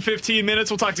 Coming up in 15 minutes,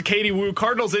 we'll talk to Katie Woo,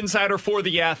 Cardinals insider for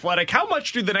The Athletic. How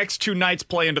much do the next 2 nights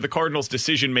play into the Cardinals'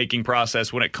 decision-making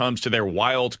process when it comes to their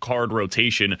wild card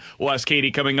rotation? We'll ask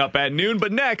Katie coming up at noon,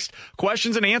 but next,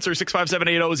 questions and answers.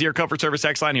 65780 is your Comfort Service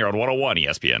X line here on 101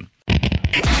 ESPN.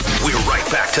 We're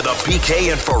right back to the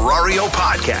BK and Ferrario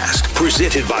podcast,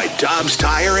 presented by Dobbs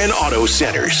Tire and Auto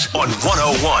Centers on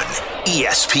 101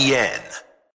 ESPN.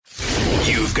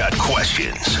 You've got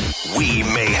questions. We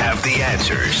may have the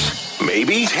answers.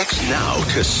 Maybe? Text now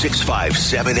to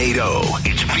 65780.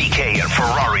 It's BK and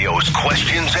Ferrario's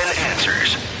questions and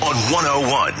answers on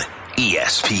 101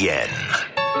 ESPN.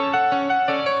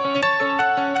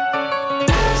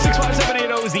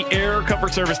 65780 is the Air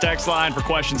Comfort Service text line for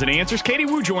questions and answers. Katie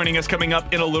Woo joining us coming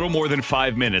up in a little more than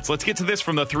 5 minutes. Let's get to this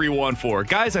from the 314.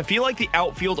 Guys, I feel like the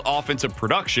outfield offensive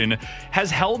production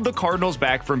has held the Cardinals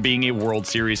back from being a World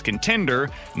Series contender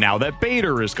now that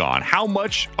Bader is gone. How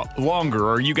much longer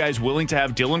are you guys willing to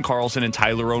have Dylan Carlson and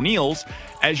Tyler O'Neill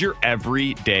as your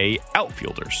everyday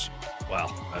outfielders?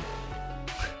 Wow.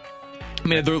 I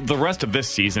mean, the rest of this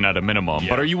season at a minimum,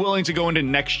 but are you willing to go into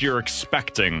next year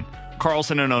expecting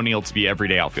Carlson and O'Neill to be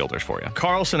everyday outfielders for you?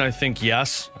 Carlson, I think,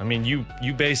 yes. I mean, you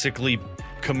basically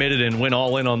committed and went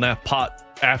all in on that pot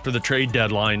after the trade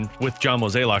deadline with John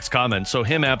Mozeliak's comments. So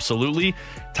him, absolutely.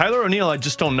 Tyler O'Neill, I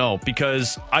just don't know,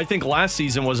 because I think last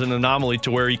season was an anomaly to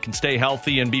where he can stay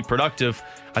healthy and be productive.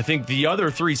 I think the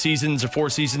other 3 seasons or 4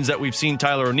 seasons that we've seen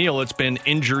Tyler O'Neill, it's been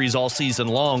injuries all season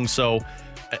long. So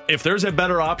if there's a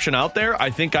better option out there, I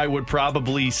think I would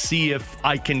probably see if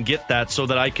I can get that so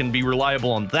that I can be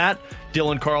reliable on that,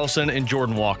 Dylan Carlson and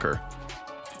Jordan Walker.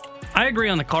 I agree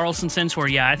on the Carlson sense where,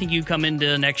 I think you come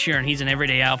into next year and he's an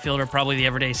everyday outfielder, probably the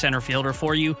everyday center fielder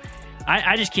for you.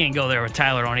 I just can't go there with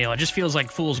Tyler O'Neill. It just feels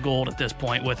like fool's gold at this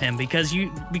point with him because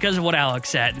of what Alex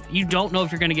said. You don't know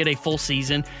if you're going to get a full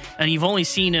season, and you've only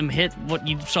seen him hit what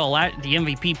you saw the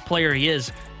MVP player he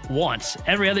is once.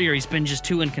 Every other year he's been just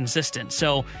too inconsistent.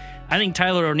 So I think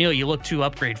Tyler O'Neill you look to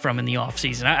upgrade from in the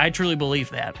offseason. I truly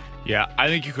believe that. Yeah, I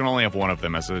think you can only have one of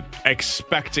them as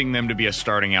expecting them to be a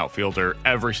starting outfielder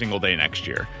every single day next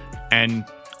year. And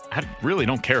I really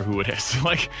don't care who it is.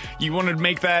 Like, you want to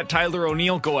make that Tyler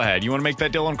O'Neill? Go ahead. You want to make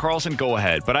that Dylan Carlson? Go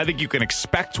ahead. But I think you can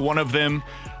expect one of them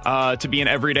to be an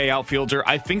everyday outfielder.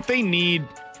 I think they need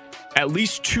at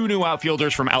least 2 new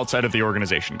outfielders from outside of the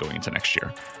organization going into next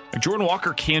year. Jordan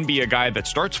Walker can be a guy that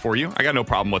starts for you. I got no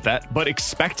problem with that. But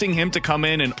expecting him to come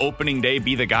in and opening day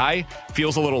be the guy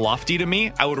feels a little lofty to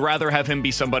me. I would rather have him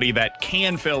be somebody that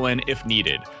can fill in if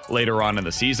needed later on in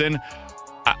the season.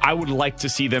 I would like to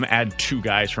see them add 2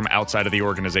 guys from outside of the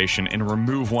organization and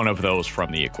remove one of those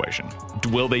from the equation.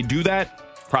 Will they do that?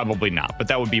 Probably not. But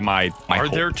that would be my Are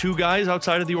hope. there 2 guys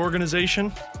outside of the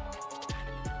organization?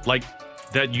 Like,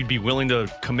 that you'd be willing to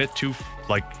commit to,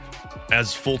 like,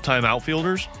 as full-time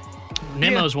outfielders?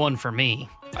 Nemo's one for me.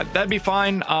 That'd be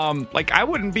fine. Like, I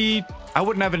wouldn't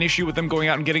have an issue with them going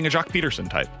out and getting a Jock Peterson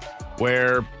type,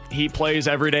 where he plays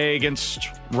every day against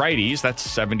righties. That's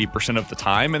 70% of the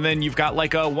time. And then you've got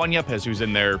like a Juan Yepes who's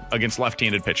in there against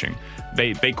left-handed pitching.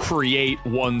 They create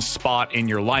one spot in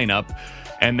your lineup.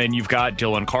 And then you've got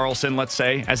Dylan Carlson, let's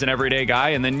say, as an everyday guy.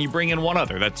 And then you bring in one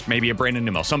other. That's maybe a Brandon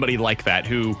Nimmo, somebody like that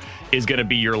who is going to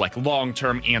be your like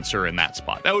long-term answer in that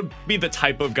spot. That would be the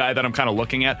type of guy that I'm kind of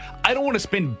looking at. I don't want to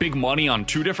spend big money on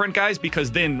 2 different guys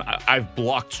because then I've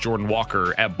blocked Jordan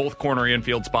Walker at both corner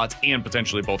infield spots and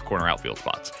potentially both corner outfield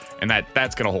spots. And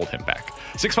that's going to hold him back.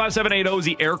 65780 is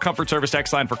the Air Comfort Service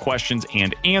text line for questions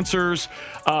and answers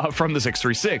from the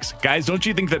 636. Guys, don't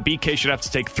you think that BK should have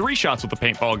to take 3 shots with the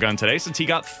paintball gun today since he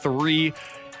got 3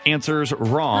 answers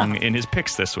wrong in his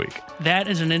picks this week? That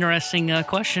is an interesting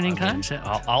questioning concept.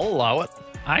 I'll allow it.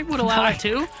 I would allow it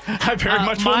too. I very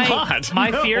much will not. My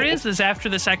No. fear is after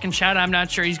the second shot, I'm not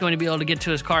sure he's going to be able to get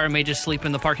to his car and may just sleep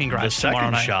in the parking garage The tomorrow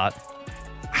second night. shot.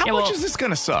 How much is this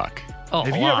going to suck? Oh,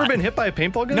 Have a you lot. ever been hit by a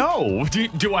paintball gun? No.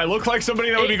 Do I look like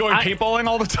somebody that would be going paintballing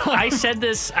all the time? I said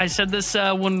this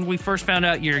when we first found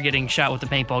out you're getting shot with the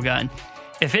paintball gun.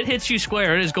 If it hits you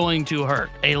square, it is going to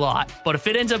hurt a lot. But if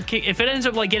it ends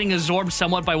up like getting absorbed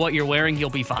somewhat by what you're wearing,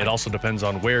 you'll be fine. It also depends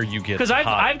on where you get. Because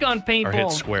I've gone paintball or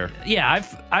hit square. Yeah,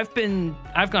 I've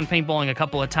gone paintballing a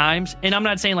couple of times, and I'm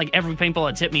not saying like every paintball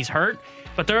that's hit me's hurt,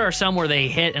 but there are some where they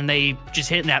hit and they just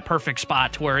hit in that perfect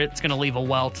spot to where it's going to leave a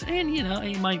welt, and you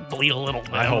might bleed a little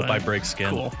bit. I hope I break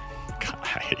skin. Cool. God,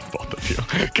 I hate both of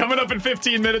you. Coming up in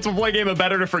 15 minutes, we'll play a game of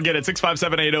Better to Forget It.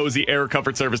 65780 is the Air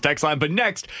Comfort Service text line. But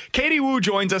next, Katie Woo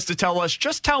joins us to tell us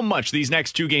just how much these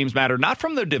next two games matter, not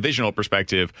from the divisional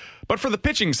perspective, but for the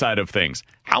pitching side of things.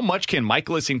 How much can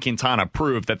Michaelis and Quintana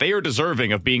prove that they are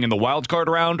deserving of being in the wild card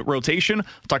round rotation?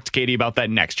 We'll talk to Katie about that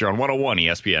next here on 101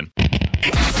 ESPN.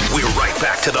 We're right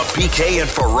back to the BK and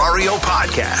Ferrario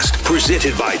podcast,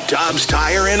 presented by Dobbs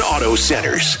Tire and Auto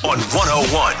Centers on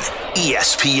 101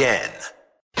 ESPN.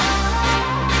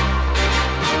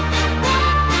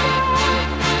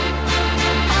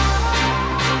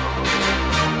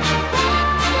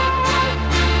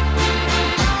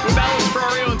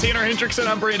 Tanner Hendrickson,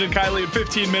 I'm Brandon Kiley. In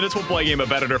 15 minutes, we'll play a game of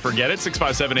Better to Forget It.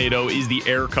 65780 is the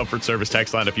Air Comfort Service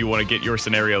text line if you want to get your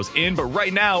scenarios in. But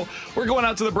right now, we're going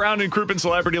out to the Brown and Crouppen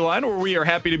Celebrity Line, where we are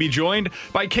happy to be joined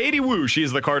by Katie Woo. She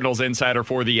is the Cardinals insider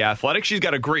for The Athletic. She's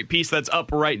got a great piece that's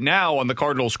up right now on the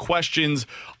Cardinals' questions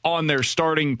on their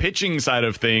starting pitching side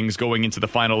of things going into the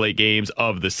final 8 games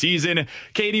of the season.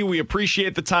 Katie, we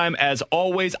appreciate the time as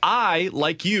always. I,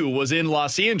 like you, was in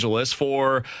Los Angeles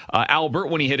for Albert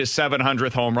when he hit his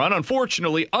 700th home run.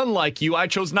 Unfortunately, unlike you, I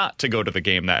chose not to go to the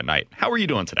game that night. How are you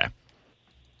doing today?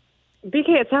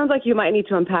 BK, it sounds like you might need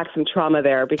to unpack some trauma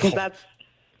there because that's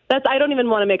I don't even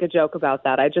want to make a joke about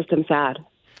that. I just am sad.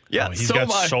 Yeah, he's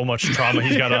got so much trauma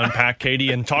he's got to unpack,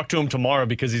 Katie, and talk to him tomorrow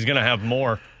because he's going to have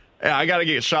more. Yeah, I got to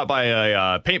get shot by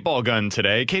a paintball gun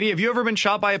today. Katie, have you ever been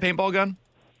shot by a paintball gun?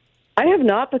 I have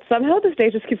not, but somehow this day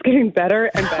just keeps getting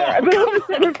better and better. I've been on the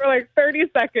center for like 30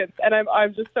 seconds, and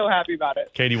I'm just so happy about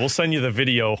it. Katie, we'll send you the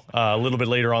video a little bit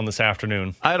later on this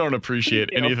afternoon. I don't appreciate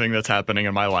anything that's happening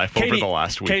in my life over the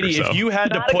last week Katie, or so. if you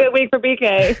had Not to put a good week for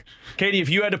BK. Katie, if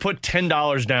you had to put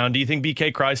 $10 down, do you think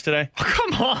BK cries today? Oh,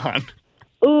 come on.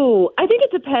 Ooh, I think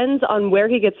it depends on where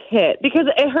he gets hit because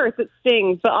it hurts, it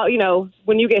stings. But,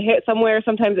 when you get hit somewhere,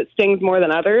 sometimes it stings more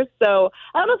than others. So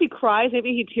I don't know if he cries.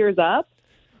 Maybe he tears up.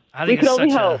 I think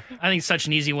it's such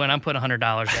an easy win. I'm putting $100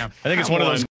 down. I think it's one of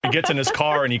those he gets in his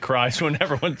car and he cries when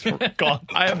everyone's gone.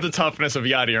 I have the toughness of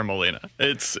Yadier Molina.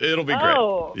 It'll be great.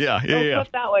 Oh, yeah.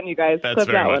 Clip that one, you guys. That's clip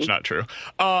very that much one. not true.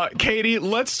 Katie,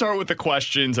 let's start with the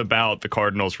questions about the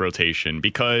Cardinals rotation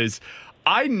because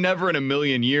I never in a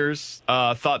million years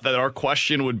thought that our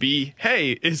question would be,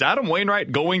 hey, is Adam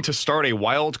Wainwright going to start a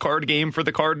wild card game for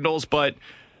the Cardinals? But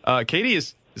Katie,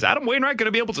 is Adam Wainwright going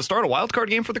to be able to start a wild card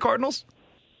game for the Cardinals?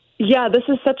 Yeah, this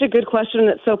is such a good question, and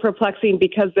it's so perplexing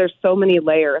because there's so many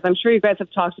layers. I'm sure you guys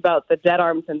have talked about the dead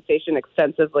arm sensation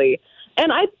extensively,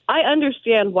 and I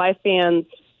understand why fans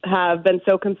have been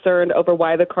so concerned over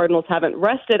why the Cardinals haven't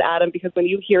rested Adam, because when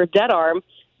you hear dead arm,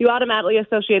 you automatically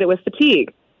associate it with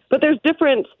fatigue. But there's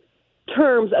different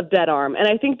terms of dead arm, and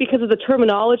I think because of the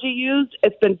terminology used,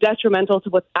 it's been detrimental to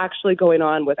what's actually going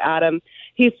on with Adam.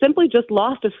 He's simply just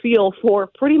lost a feel for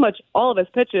pretty much all of his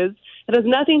pitches. It has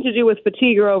nothing to do with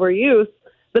fatigue or overuse.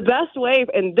 The best way,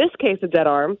 in this case of dead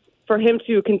arm, for him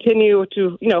to continue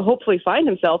to, hopefully find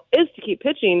himself is to keep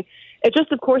pitching. It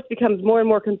just, of course, becomes more and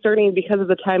more concerning because of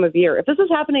the time of year. If this is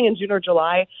happening in June or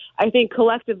July, I think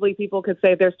collectively people could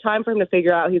say there's time for him to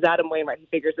figure out he's Adam Wainwright. He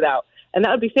figures it out. And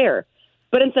that would be fair.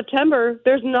 But in September,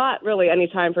 there's not really any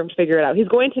time for him to figure it out. He's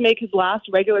going to make his last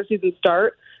regular season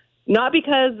start, not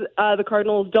because the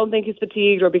Cardinals don't think he's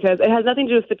fatigued or because it has nothing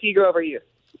to do with fatigue or overuse.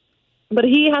 But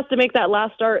he has to make that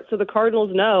last start so the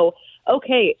Cardinals know,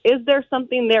 okay, is there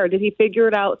something there? Did he figure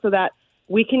it out so that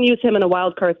we can use him in a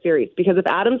wild card series? Because if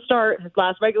Adam's start, his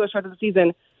last regular start of the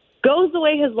season, goes the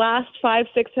way his last 5-6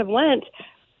 have went,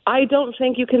 I don't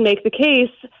think you can make the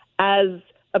case, as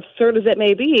absurd as it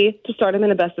may be, to start him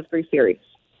in a best-of-3 series.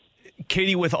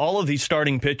 Katie, with all of these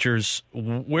starting pitchers,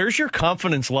 where's your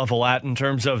confidence level at in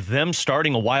terms of them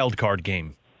starting a wild card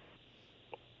game?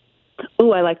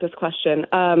 Oh, I like this question.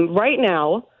 Right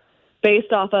now,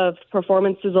 based off of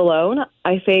performances alone,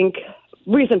 I think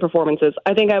recent performances,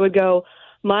 I think I would go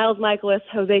Miles Michaelis,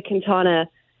 Jose Quintana,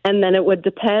 and then it would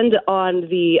depend on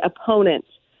the opponent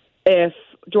if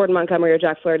Jordan Montgomery or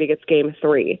Jack Flaherty gets game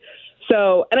 3.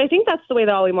 So, and I think that's the way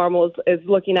that Ollie Marmol is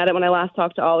looking at it. When I last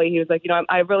talked to Ollie, he was like,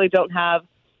 I really don't have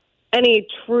any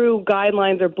true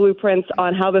guidelines or blueprints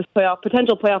on how this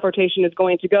potential playoff rotation is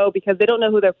going to go because they don't know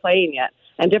who they're playing yet.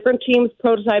 And different teams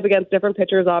prototype against different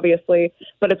pitchers, obviously.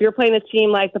 But if you're playing a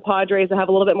team like the Padres that have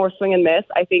a little bit more swing and miss,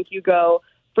 I think you go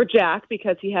for Jack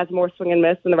because he has more swing and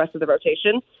miss than the rest of the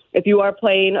rotation. If you are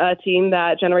playing a team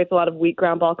that generates a lot of weak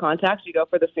ground ball contacts, you go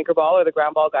for the sinker ball or the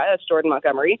ground ball guy. That's Jordan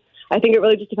Montgomery. I think it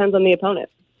really just depends on the opponent.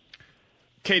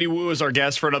 Katie Woo is our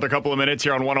guest for another couple of minutes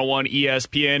here on 101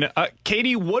 ESPN.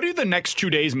 Katie, what do the next 2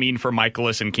 days mean for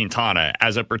Michaelis and Quintana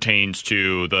as it pertains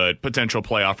to the potential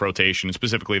playoff rotation,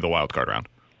 specifically the wild card round?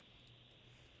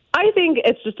 I think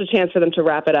it's just a chance for them to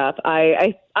wrap it up.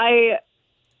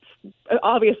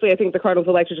 Obviously, I think the Cardinals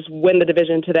would like to just win the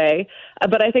division today.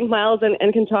 But I think Miles and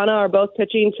Quintana are both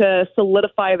pitching to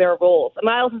solidify their roles.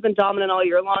 Miles has been dominant all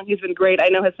year long. He's been great. I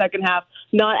know his second half,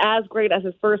 not as great as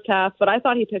his first half, but I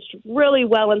thought he pitched really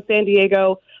well in San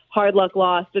Diego. Hard luck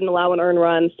lost, didn't allow an earned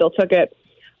run, still took it.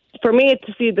 For me,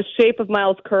 to see the shape of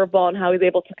Miles' curveball and how he's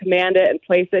able to command it and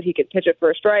place it, he can pitch it for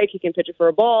a strike, he can pitch it for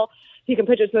a ball, he can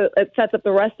pitch it so it sets up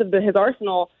the rest of his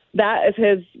arsenal. That is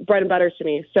his bread and butter to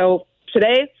me. So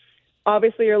today,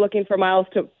 obviously, you're looking for Miles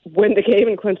to win the game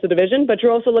and clinch the division, but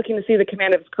you're also looking to see the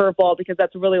command of his curveball because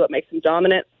that's really what makes him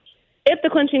dominant. If the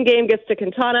clinching game gets to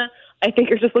Quintana, I think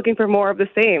you're just looking for more of the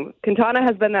same. Quintana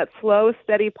has been that slow,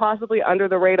 steady, possibly under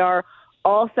the radar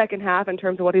all second half in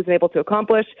terms of what he's been able to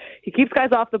accomplish. He keeps guys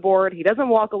off the board. He doesn't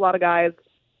walk a lot of guys.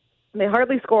 They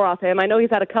hardly score off him. I know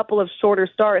he's had a couple of shorter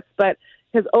starts, but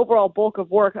his overall bulk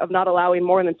of work of not allowing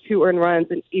more than 2 earned runs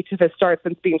in each of his starts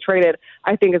since being traded,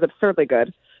 I think is absurdly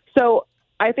good. So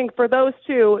I think for those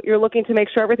two, you're looking to make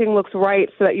sure everything looks right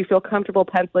so that you feel comfortable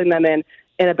penciling them in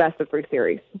a best-of-3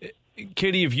 series.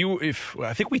 Katie, if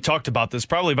I think we talked about this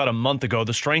probably about a month ago,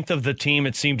 the strength of the team,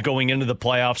 it seemed, going into the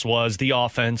playoffs was the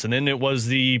offense, and then it was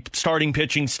the starting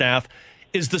pitching staff.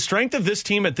 Is the strength of this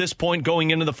team at this point going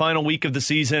into the final week of the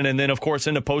season and then, of course,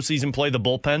 into postseason play, the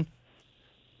bullpen?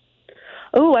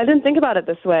 Oh, I didn't think about it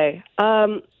this way.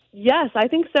 Yes, I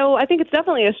think so. I think it's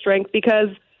definitely a strength because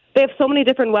they have so many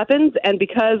different weapons, and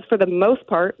because, for the most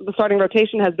part, the starting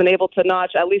rotation has been able to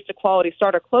notch at least a quality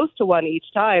starter close to one each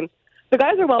time, the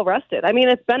guys are well-rested. I mean,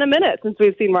 it's been a minute since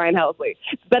we've seen Ryan Helsley.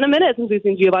 It's been a minute since we've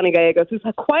seen Giovanni Gallegos, who's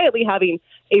quietly having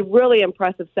a really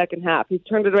impressive second half. He's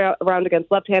turned it around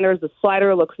against left-handers. The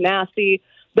slider looks nasty.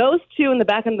 Those two in the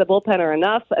back end of the bullpen are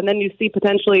enough, and then you see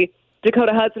potentially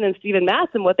Dakota Hudson and Steven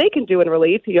Matson, what they can do in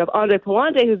relief. You have Andre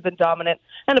Pallante, who's been dominant,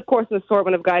 and, of course, an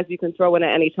assortment of guys you can throw in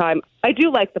at any time. I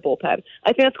do like the bullpen.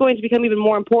 I think that's going to become even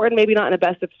more important, maybe not in a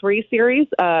best-of-3 series,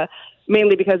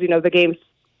 mainly because, the games,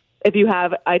 if you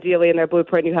have, ideally, in their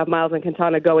blueprint, you have Miles and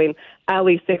Quintana going at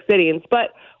least 6 innings.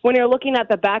 But when you're looking at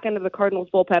the back end of the Cardinals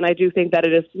bullpen, I do think that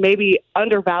it is maybe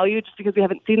undervalued just because we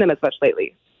haven't seen them as much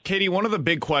lately. Katie, one of the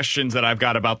big questions that I've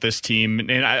got about this team,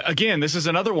 and again, this is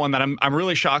another one that I'm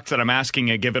really shocked that I'm asking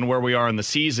it given where we are in the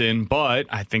season, but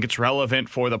I think it's relevant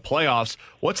for the playoffs.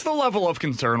 What's the level of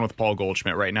concern with Paul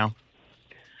Goldschmidt right now?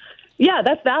 Yeah,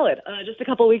 that's valid. Just a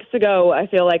couple weeks ago, I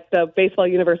feel like the baseball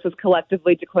universe was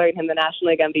collectively declaring him the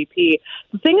National League MVP.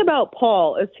 The thing about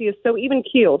Paul is he is so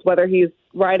even-keeled, whether he's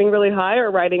riding really high or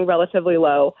riding relatively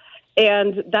low.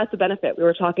 And that's a benefit. We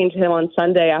were talking to him on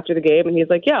Sunday after the game, and he's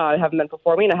like, yeah, I haven't been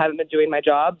performing. I haven't been doing my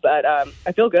job, but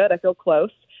I feel good. I feel close.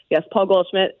 Yes, Paul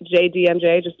Goldschmidt,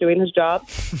 JDMJ, just doing his job.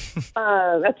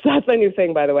 That's my new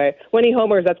thing, by the way. When he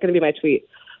homers, that's going to be my tweet.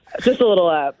 Just a little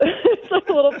it's like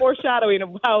a little foreshadowing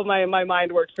of how my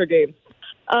mind works for games.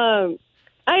 I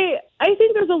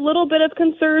think there's a little bit of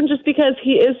concern just because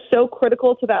he is so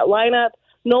critical to that lineup.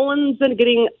 Nolan's been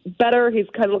getting better. He's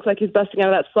kind of looks like he's busting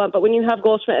out of that slump. But when you have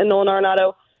Goldschmidt and Nolan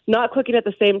Arenado not clicking at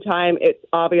the same time, it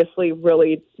obviously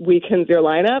really weakens your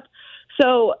lineup.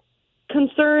 So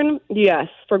concern, yes,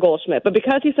 for Goldschmidt. But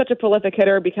because he's such a prolific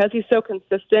hitter, because he's so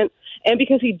consistent, and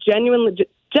because he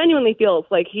genuinely feels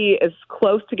like he is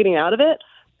close to getting out of it,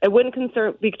 I wouldn't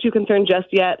be too concerned just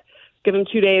yet. Give him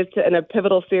 2 days in a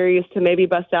pivotal series to maybe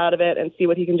bust out of it and see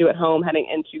what he can do at home heading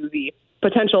into the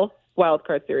potential wild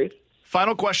card series.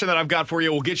 Final question that I've got for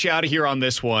you. We'll get you out of here on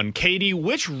this one. Katie,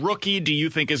 which rookie do you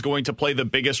think is going to play the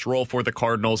biggest role for the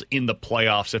Cardinals in the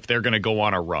playoffs if they're going to go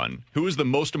on a run? Who is the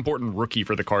most important rookie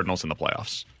for the Cardinals in the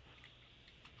playoffs?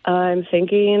 I'm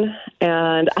thinking,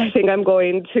 and I think I'm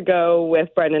going to go with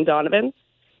Brendan Donovan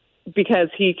because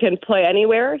he can play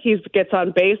anywhere. He gets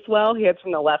on base well. He hits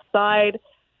from the left side.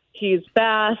 He's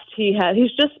fast. He's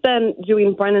just been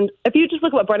doing Brendan. If you just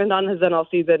look at what Brendan Donovan has done all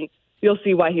season, you'll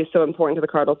see why he's so important to the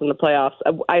Cardinals in the playoffs.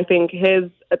 I think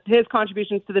his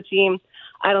contributions to the team,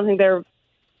 I don't think they're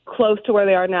close to where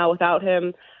they are now without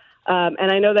him.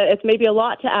 And I know that it's maybe a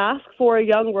lot to ask for a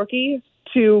young rookie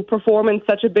to perform in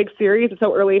such a big series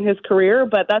so early in his career,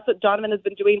 but that's what Donovan has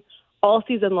been doing all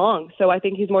season long. So I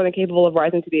think he's more than capable of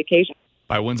rising to the occasion.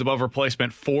 By wins above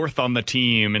replacement, 4th on the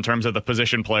team in terms of the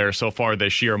position players so far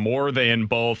this year, more than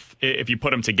both, if you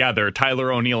put them together,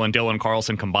 Tyler O'Neill and Dylan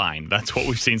Carlson combined. That's what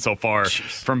we've seen so far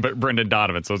from Brendan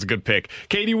Donovan, so it's a good pick.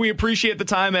 Katie, we appreciate the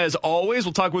time as always.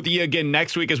 We'll talk with you again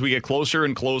next week as we get closer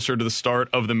and closer to the start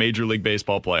of the Major League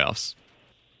Baseball playoffs.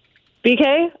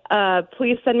 BK,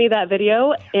 please send me that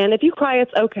video, and if you cry,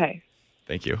 it's okay.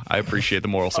 Thank you. I appreciate the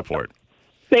moral support.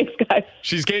 Thanks, guys.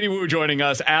 She's Katie Woo joining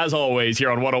us, as always,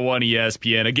 here on 101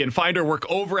 ESPN. Again, find her work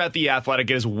over at The Athletic.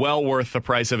 It is well worth the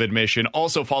price of admission.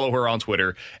 Also, follow her on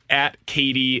Twitter, at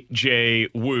Katie J.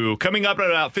 Woo. Coming up in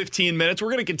about 15 minutes, we're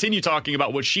going to continue talking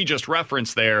about what she just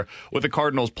referenced there with the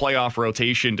Cardinals' playoff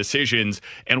rotation decisions,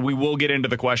 and we will get into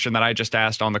the question that I just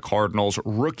asked on the Cardinals'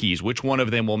 rookies. Which one of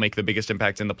them will make the biggest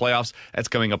impact in the playoffs? That's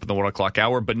coming up in the 1 o'clock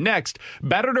hour. But next,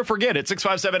 better to forget it.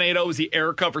 65780 is the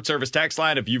Air Comfort Service text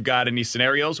line. If you've got any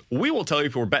scenarios, we will tell you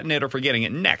if we're betting it or forgetting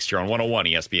it next year on 101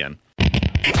 ESPN.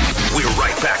 We're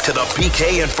right back to the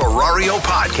BK and Ferrario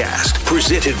podcast,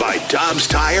 presented by Dobbs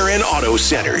Tire and Auto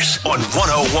Centers on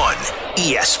 101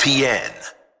 ESPN.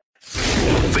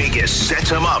 Vegas sets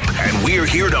them up, and we're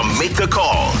here to make the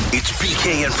call. It's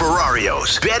BK and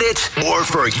Ferrario's Bet It or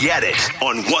Forget It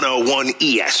on 101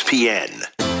 ESPN.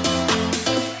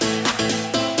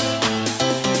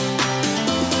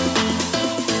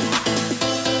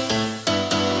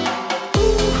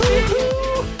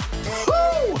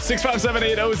 Woo!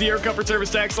 65780 is the Air Comfort Service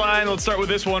text line. Let's start with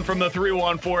this one from the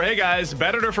 314. Hey guys,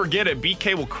 better to forget it.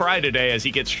 BK will cry today as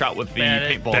he gets shot with the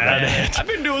paintball gun. I've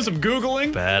been doing some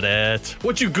Googling. Bet it.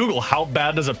 What you Google? How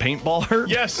bad does a paintball hurt?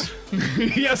 Yes.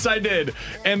 Yes, I did.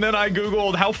 And then I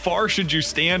Googled how far should you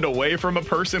stand away from a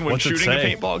person when shooting a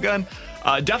paintball gun.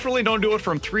 Definitely don't do it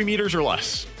from 3 meters or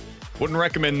less. Wouldn't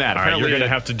recommend that. All right, you're going to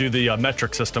have to do the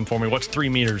metric system for me. What's 3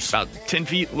 meters? About 10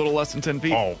 feet, a little less than 10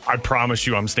 feet. Oh, I promise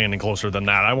you I'm standing closer than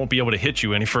that. I won't be able to hit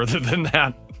you any further than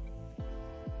that.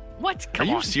 What? Are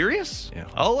you serious? Yeah.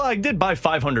 Oh, I did buy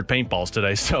 500 paintballs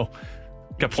today, so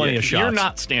got plenty of shots. You're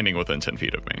not standing within 10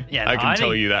 feet of me. Yeah, no, I can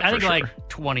tell you that for sure. I think like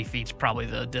 20 feet's probably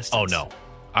the distance. Oh, no.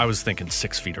 I was thinking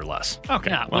 6 feet or less. Okay.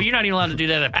 Yeah, well, you're not even allowed to do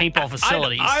that at paintball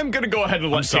facilities. I'm going to go ahead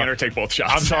and let Tanner take both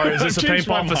shots. I'm sorry. Is this a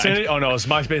paintball facility? Oh, no. It's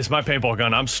my paintball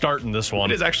gun. I'm starting this one.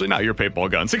 It is actually not your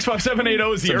paintball gun.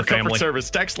 65780 is the Air Comfort Service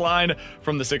text line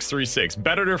from the 636.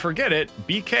 Better to forget it.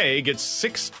 BK gets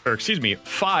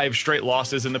 5 straight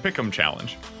losses in the Pick'em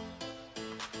Challenge.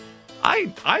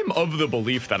 I'm of the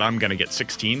belief that I'm going to get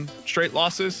 16 straight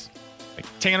losses. Like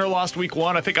Tanner lost week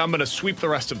 1. I think I'm going to sweep the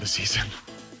rest of the season.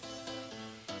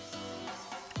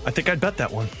 I think I'd bet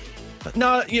that one.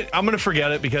 No, I'm going to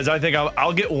forget it because I think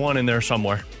I'll get one in there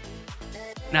somewhere.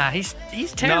 Nah, he's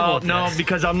terrible. No,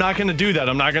 because I'm not going to do that.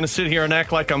 I'm not going to sit here and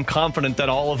act like I'm confident that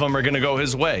all of them are going to go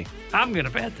his way. I'm going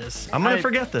to bet this. I'm going to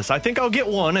forget this. I think I'll get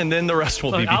one, and then the rest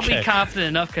will be BK. I'll be confident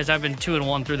enough because I've been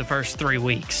 2-1 through the first 3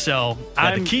 weeks. So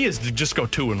the key is to just go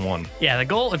 2-1. Yeah, the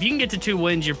goal, if you can get to 2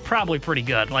 wins, you're probably pretty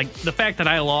good. Like the fact that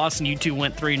I lost and you two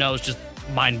went 3-0 is just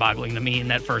mind-boggling to me in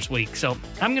that first week. So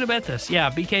I'm going to bet this. Yeah,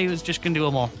 BK was just going to do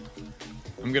them all.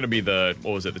 I'm going to be the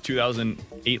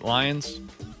 2008 Lions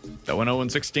that went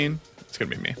 0-16. It's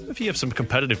going to be me. If you have some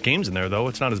competitive games in there, though,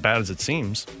 it's not as bad as it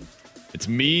seems. It's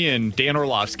me and Dan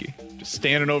Orlovsky just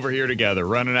standing over here together,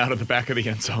 running out of the back of the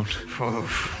end zone.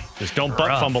 Just don't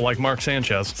butt fumble like Mark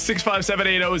Sanchez.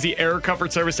 65780 is the Air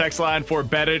Comfort Service text line for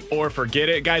Bet It or Forget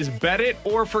It. Guys, bet it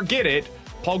or forget it.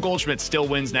 Paul Goldschmidt still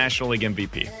wins National League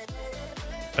MVP.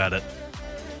 Bet it.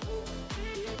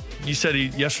 You said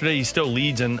yesterday he still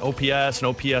leads in OPS and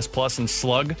OPS plus and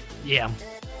slug. Yeah.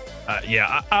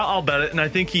 I'll bet it. And I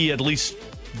think he at least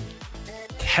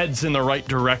heads in the right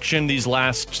direction these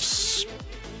last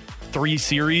 3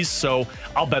 series. So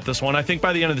I'll bet this one. I think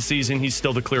by the end of the season, he's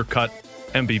still the clear-cut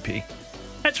MVP.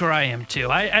 That's where I am,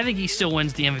 too. I think he still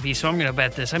wins the MVP, so I'm going to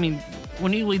bet this. I mean,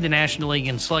 when you lead the National League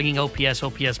in slugging, OPS,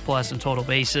 OPS plus, and total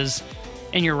bases,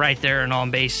 and you're right there and on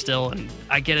base still, and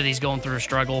I get it, he's going through a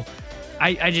struggle.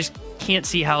 I just can't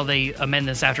see how they amend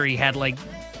this after he had,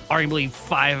 arguably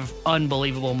 5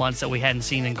 unbelievable months that we hadn't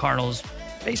seen in Cardinals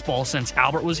baseball since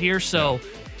Albert was here. So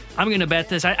I'm going to bet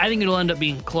this. I think it'll end up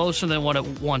being closer than what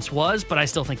it once was, but I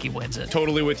still think he wins it.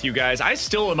 Totally with you guys. I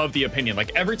still am of the opinion,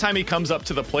 every time he comes up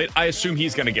to the plate, I assume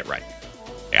he's going to get right.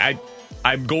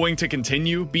 I'm going to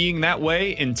continue being that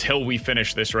way until we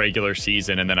finish this regular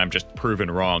season, and then I'm just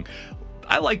proven wrong.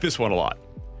 I like this one a lot.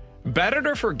 Bet it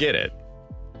or forget it.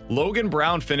 Logan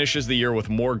Brown finishes the year with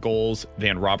more goals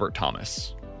than Robert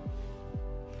Thomas.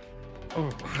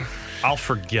 I'll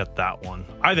forget that one.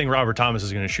 I think Robert Thomas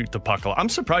is going to shoot the puck a lot. I'm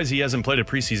surprised he hasn't played a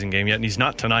preseason game yet, and he's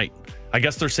not tonight. I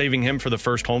guess they're saving him for the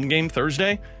first home game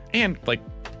Thursday. And,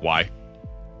 why?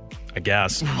 I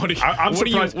guess. What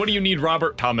do you need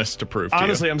Robert Thomas to prove to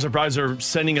Honestly, you? I'm surprised they're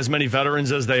sending as many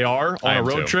veterans as they are on a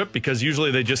road trip, because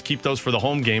usually they just keep those for the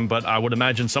home game, but I would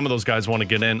imagine some of those guys want to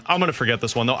get in. I'm going to forget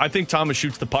this one, though. I think Thomas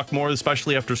shoots the puck more,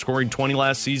 especially after scoring 20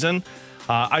 last season.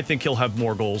 I think he'll have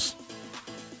more goals.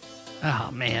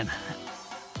 Oh, man.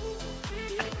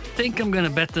 I think I'm going to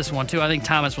bet this one, too. I think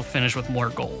Thomas will finish with more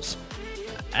goals.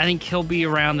 I think he'll be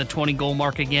around the 20-goal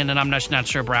mark again, and I'm not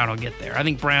sure Brown will get there. I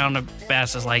think Brown at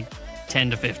best is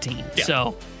 10 to 15. Yeah.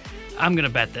 So I'm going to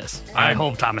bet this. I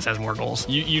hope Thomas has more goals.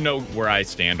 You know where I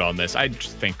stand on this. I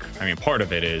just think, part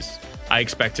of it is I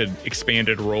expected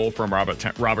expanded role from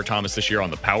Robert Thomas this year on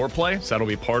the power play, so that'll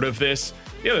be part of this.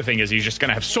 The other thing is he's just going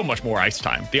to have so much more ice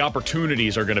time. The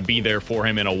opportunities are going to be there for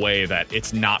him in a way that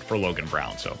it's not for Logan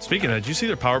Brown. So, speaking of, did you see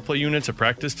their power play units at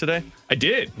practice today? I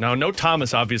did. Now, no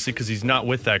Thomas, obviously, because he's not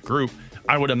with that group.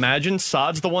 I would imagine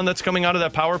Saad's the one that's coming out of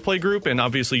that power play group, and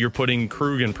obviously you're putting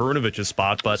Krug in Perunovic's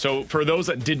spot. But so for those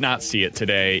that did not see it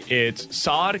today, it's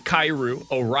Saad, Kyrou,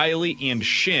 O'Reilly, and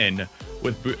Shin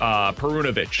with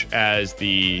Perunovic as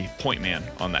the point man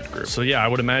on that group. So yeah, I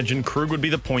would imagine Krug would be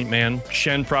the point man.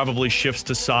 Shen probably shifts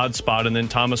to Saad's spot, and then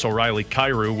Thomas, O'Reilly,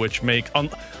 Kyrou, which make... I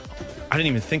didn't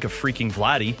even think of freaking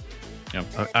Vladdy.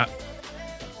 Yeah.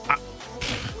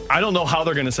 I don't know how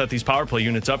they're going to set these power play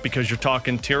units up, because you're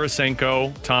talking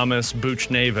Tarasenko, Thomas,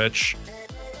 Buchnevich,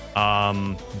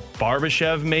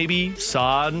 Barbashev maybe,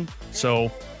 Saad.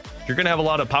 So you're going to have a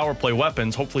lot of power play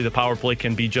weapons. Hopefully the power play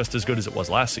can be just as good as it was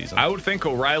last season. I would think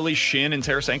O'Reilly, Shin, and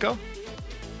Tarasenko.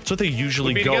 That's what they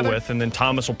usually go with, and then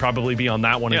Thomas will probably be on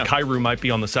that one, and Kyrou might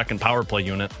be on the second power play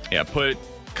unit. Yeah, put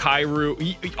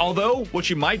Kyrou, although what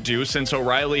you might do, since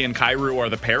O'Reilly and Kyrou are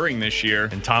the pairing this year,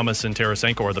 and Thomas and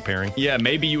Tarasenko are the pairing,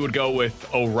 maybe you would go with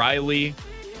O'Reilly,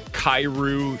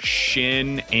 Kyrou,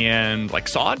 Shin, and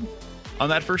Saad on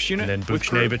that first unit, and then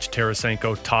Buchnevich,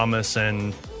 Tarasenko, Thomas,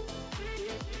 and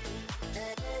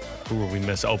who were we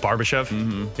missing? Oh, Barbashev.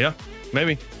 Mm-hmm. Yeah,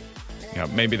 maybe. Yeah,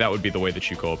 maybe that would be the way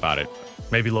that you go about it.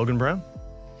 Maybe Logan Brown.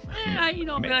 I'm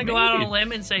going to go out on a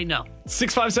limb and say no.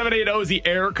 65780 is the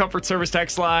Air Comfort Service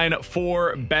text line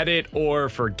for Bet It or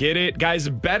Forget It. Guys,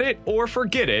 bet it or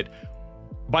forget it.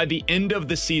 By the end of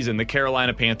the season, the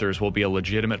Carolina Panthers will be a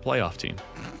legitimate playoff team.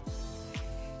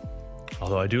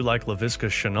 Although I do like Laviska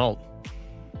Shenault.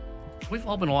 We've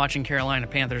all been watching Carolina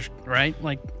Panthers, right?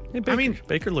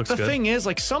 Baker looks good. The thing is,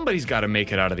 somebody's got to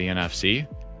make it out of the NFC.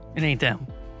 It ain't them.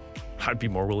 I'd be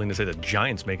more willing to say the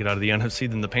Giants make it out of the NFC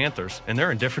than the Panthers, and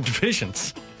they're in different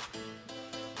divisions.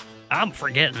 I'm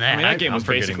forgetting that. That game was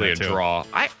basically a draw.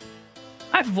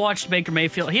 I've watched Baker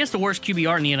Mayfield. He has the worst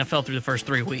QBR in the NFL through the first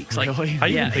 3 weeks. Really?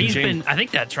 He's been. I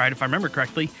think that's right, if I remember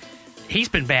correctly. He's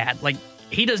been bad.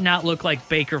 He does not look like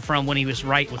Baker from when he was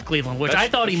right with Cleveland, which I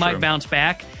thought he might bounce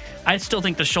back. I still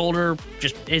think the shoulder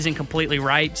just isn't completely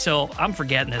right, so I'm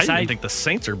forgetting this. I think the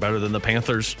Saints are better than the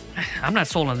Panthers. I'm not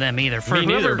sold on them either. Me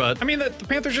neither, but... the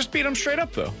Panthers just beat them straight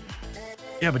up, though.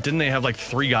 Yeah, but didn't they have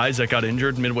 3 guys that got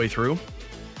injured midway through?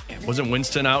 Wasn't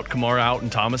Winston out, Kamara out,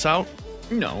 and Thomas out?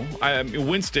 No.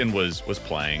 Winston was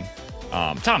playing.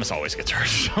 Thomas always gets hurt,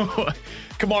 so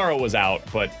Kamara was out,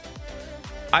 but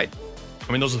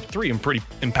those are 3 pretty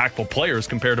impactful players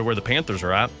compared to where the Panthers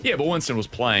are at. Yeah, but Winston was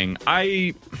playing.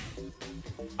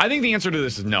 I think the answer to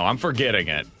this is no. I'm forgetting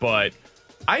it, but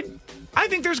I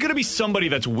think there's going to be somebody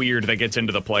that's weird that gets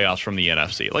into the playoffs from the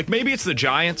NFC. Maybe it's the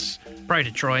Giants. Probably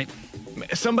Detroit.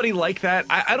 Somebody like that.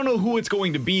 I don't know who it's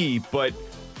going to be, but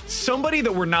somebody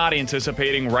that we're not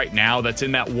anticipating right now that's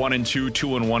in that 1-2,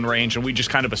 2-1 range, and we just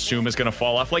kind of assume is going to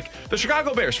fall off. The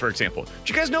Chicago Bears, for example.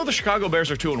 Do you guys know the Chicago Bears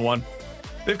are 2-1?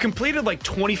 They've completed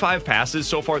 25 passes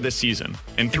so far this season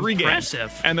in 3 games.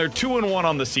 And they're 2-1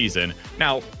 on the season.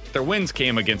 Now, their wins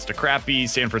came against a crappy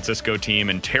San Francisco team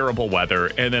in terrible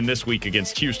weather, and then this week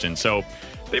against Houston. So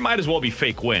they might as well be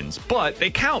fake wins. But they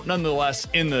count nonetheless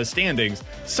in the standings.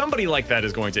 Somebody like that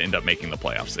is going to end up making the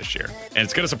playoffs this year. And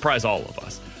it's going to surprise all of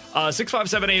us.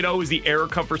 65780 is the Air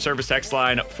Comfort Service text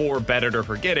line for Bet It or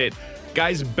Forget It.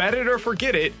 Guys, bet it or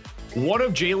forget it. One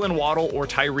of Jalen Waddle or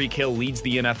Tyreek Hill leads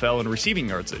the NFL in receiving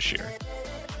yards this year.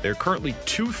 They're currently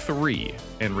 2-3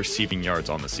 in receiving yards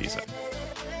on the season.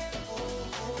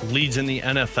 Leads in the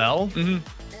NFL?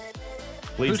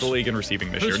 Mm-hmm. Leads the league in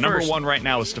receiving this year. Number 1 right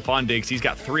now is Stephon Diggs. He's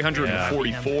got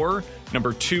 344.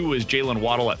 Number 2 is Jalen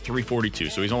Waddle at 342,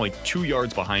 so he's only 2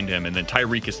 yards behind him, and then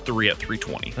Tyreek is 3 at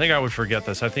 320. I think I would forget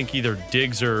this. I think either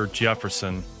Diggs or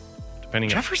Jefferson.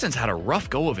 Jefferson's had a rough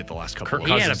go of it the last couple of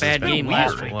weeks. He had a bad game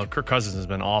last week. Well, Kirk Cousins has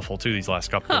been awful, too, these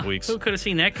last couple of weeks. Who could have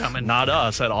seen that coming? Not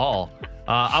us at all.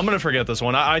 I'm going to forget this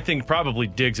one. I think probably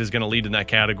Diggs is going to lead in that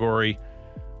category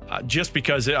just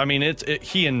because,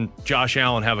 he and Josh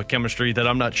Allen have a chemistry that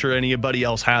I'm not sure anybody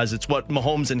else has. It's what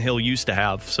Mahomes and Hill used to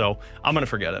have, so I'm going to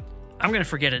forget it. I'm going to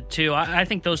forget it, too. I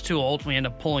think those two will ultimately end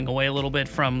up pulling away a little bit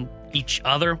from each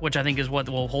other, which I think is what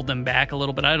will hold them back a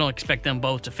little bit. I don't expect them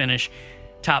both to finish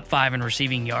top 5 in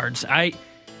receiving yards.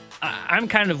 I'm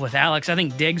kind of with Alex. I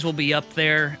think Diggs will be up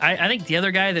there. I think the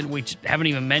other guy that we haven't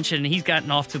even mentioned, he's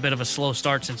gotten off to a bit of a slow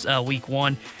start since week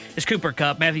 1, is Cooper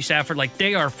Kupp. Matthew Stafford,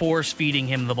 they are force-feeding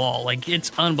him the ball.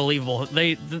 It's unbelievable.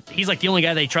 He's the only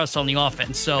guy they trust on the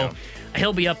offense, so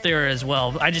he'll be up there as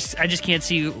well. I just can't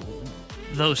see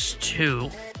those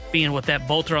two being with that.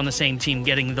 Both are on the same team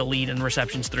getting the lead in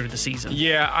receptions through the season.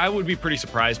 Yeah, I would be pretty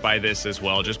surprised by this as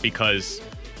well, just because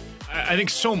I think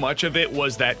so much of it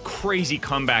was that crazy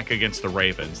comeback against the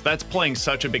Ravens. That's playing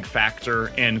such a big factor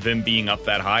in them being up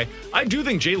that high. I do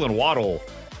think Jalen Waddle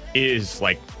is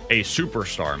a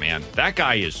superstar, man. That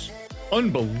guy is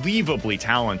unbelievably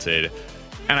talented.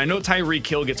 And I know Tyreek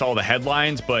Hill gets all the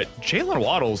headlines, but Jalen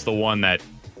Waddle's the one that,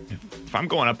 if I'm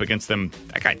going up against them,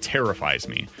 that guy terrifies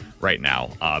me right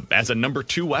now. As a number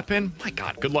 2 weapon, my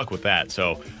God, good luck with that.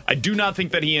 So I do not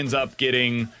think that he ends up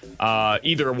getting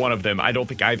either one of them. I don't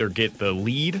think either get the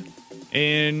lead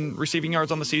in receiving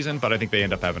yards on the season, but I think they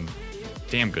end up having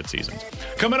damn good seasons.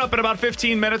 Coming up in about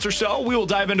 15 minutes or so, we will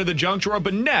dive into the junk drawer.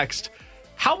 But next,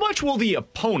 how much will the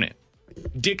opponent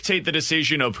dictate the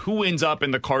decision of who ends up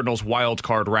in the Cardinals' wild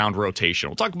card round rotation?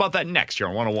 We'll talk about that next here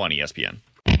on 101 ESPN.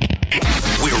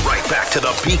 We're right back to the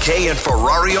BK and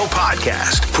Ferrario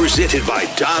podcast, presented by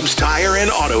Dobbs Tire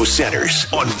and Auto Centers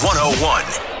on 101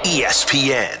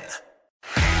 ESPN.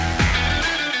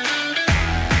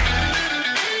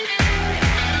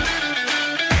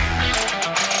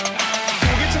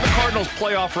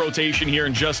 Playoff rotation here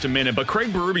in just a minute, but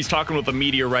Craig Berube's talking with the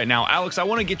media right now. Alex, I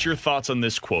want to get your thoughts on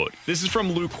this quote. This is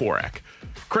from Lou Korac.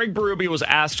 Craig Berube was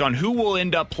asked on who will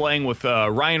end up playing with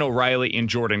Ryan O'Reilly and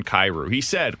Jordan Kyrou. He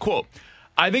said, quote,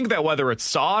 "I think that whether it's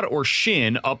Saad or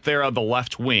Shin up there on the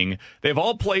left wing, they've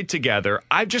all played together.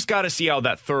 I've just got to see how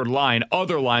that third line,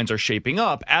 other lines are shaping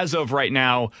up. As of right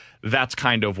now, that's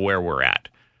kind of where we're at."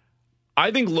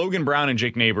 I think Logan Brown and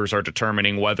Jake Neighbors are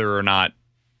determining whether or not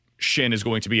Shin is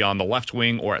going to be on the left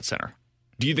wing or at center.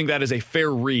 Do you think that is a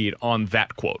fair read on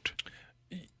that quote?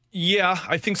 Yeah,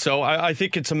 I think so. I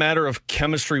think it's a matter of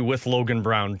chemistry with Logan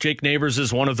Brown. Jake Neighbors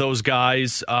is one of those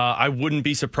guys. I wouldn't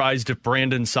be surprised if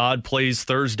Brandon Saad plays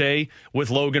Thursday with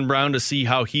Logan Brown to see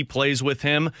how he plays with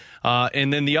him.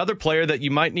 And then the other player that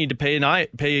you might need to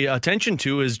pay attention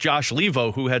to is Josh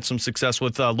Levo, who had some success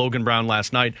with Logan Brown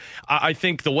last night. I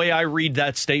think the way I read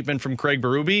that statement from Craig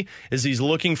Berube is he's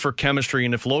looking for chemistry.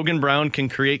 And if Logan Brown can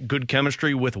create good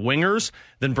chemistry with wingers,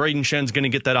 then Braden Shen's going to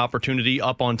get that opportunity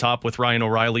up on top with Ryan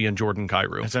O'Reilly and Jordan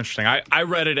Kyrou. That's interesting. I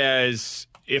read it as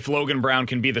if Logan Brown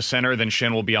can be the center, then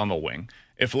Shen will be on the wing.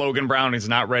 If Logan Brown is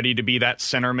not ready to be that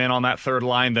centerman on that third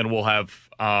line, then we'll have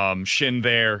Shen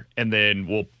there, and then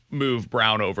we'll move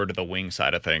Brown over to the wing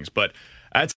side of things. But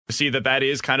that's to see that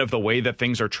is kind of the way that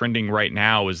things are trending right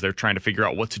now, is they're trying to figure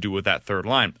out what to do with that third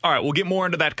line. All right, we'll get more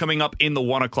into that coming up in the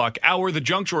 1 o'clock hour. The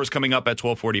junk drawer is coming up at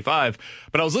 12:45.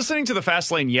 But I was listening to the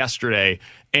Fast Lane yesterday,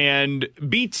 and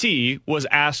BT was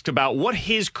asked about what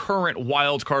his current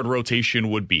wild card rotation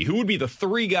would be. Who would be the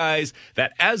 3 guys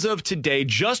that, as of today,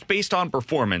 just based on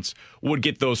performance, would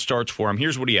get those starts for him?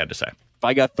 Here's what he had to say. If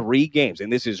I got 3 games,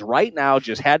 and this is right now,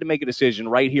 just had to make a decision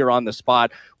right here on the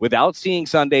spot without seeing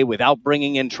Sunday, without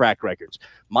bringing in track records.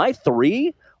 My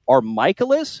 3 are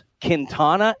Michaelis,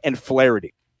 Quintana, and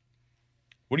Flaherty.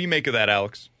 What do you make of that,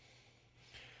 Alex?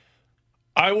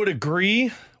 I would agree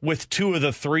with 2 of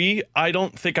the 3. I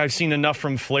don't think I've seen enough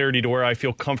from Flaherty to where I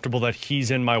feel comfortable that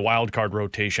he's in my wild card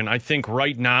rotation. I think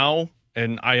right now,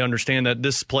 and I understand that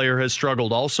this player has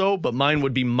struggled also, but mine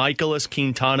would be Michaelis,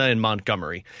 Quintana, and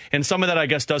Montgomery. And some of that, I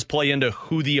guess, does play into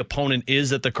who the opponent is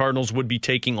that the Cardinals would be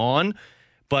taking on.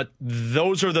 But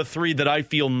those are the 3 that I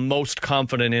feel most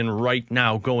confident in right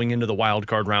now going into the wild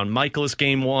card round. Michaelis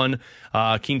game 1,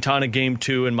 Quintana game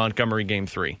 2, and Montgomery game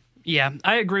 3. Yeah,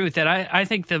 I agree with that. I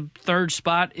think the third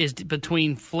spot is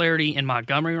between Flaherty and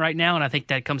Montgomery right now, and I think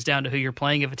that comes down to who you're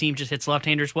playing. If a team just hits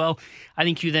left-handers well, I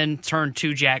think you then turn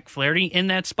to Jack Flaherty in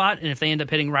that spot, and if they end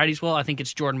up hitting righties well, I think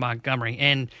it's Jordan Montgomery.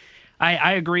 And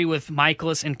I agree with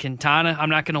Michaelis and Quintana. I'm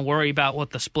not going to worry about what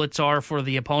the splits are for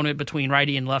the opponent between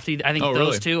righty and lefty. I think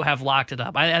those two have locked it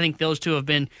up. I think those two have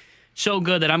been so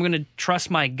good that I'm going to trust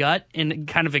my gut and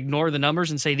kind of ignore the numbers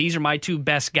and say these are my two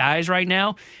best guys right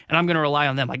now, and I'm going to rely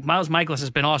on them. Like Miles Michaelis has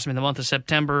been awesome in the month of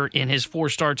September. In his 4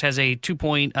 starts, has a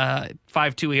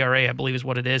 2.52 ERA, I believe is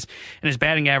what it is, and his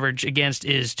batting average against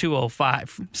is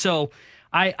 205. So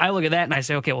I look at that and I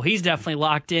say, okay, well, he's definitely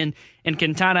locked in. And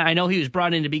Quintana, I know he was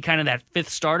brought in to be kind of that 5th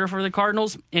starter for the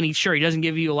Cardinals, and he doesn't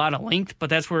give you a lot of length, but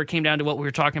that's where it came down to what we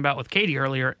were talking about with Katie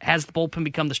earlier. Has the bullpen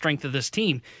become the strength of this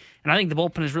team? And I think the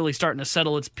bullpen is really starting to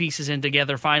settle its pieces in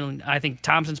together finally. I think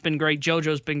Thompson's been great.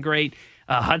 JoJo's been great.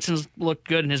 Hudson's looked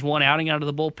good in his one outing out of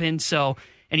the bullpen. So,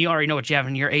 and you already know what you have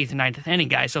in your 8th and 9th inning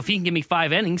guys. So if he can give me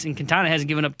 5 innings, and Quintana hasn't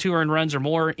given up 2 earned runs or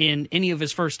more in any of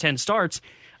his first 10 starts,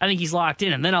 I think he's locked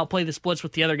in. And then I'll play the splits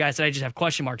with the other guys that I just have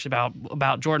question marks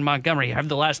about Jordan Montgomery. Have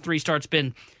the last 3 starts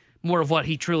been more of what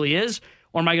he truly is?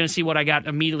 Or am I going to see what I got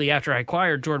immediately after I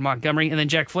acquired Jordan Montgomery? And then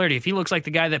Jack Flaherty, if he looks like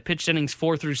the guy that pitched innings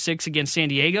 4 through 6 against San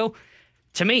Diego,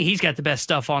 to me, he's got the best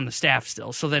stuff on the staff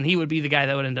still. So then he would be the guy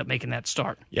that would end up making that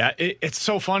start. Yeah, it's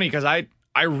so funny because I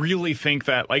really think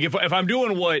that, like, if I'm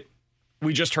doing what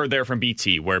we just heard there from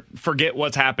BT, where forget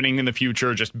what's happening in the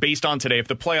future, just based on today, if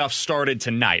the playoffs started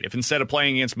tonight, if instead of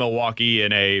playing against Milwaukee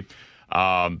in a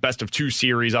best of 2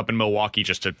 series up in Milwaukee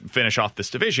just to finish off this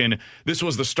division, this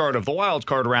was the start of the wild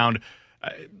card round,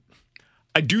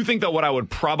 I do think that what I would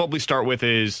probably start with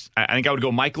is, I think I would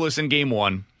go Michaelis in game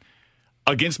 1.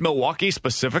 Against Milwaukee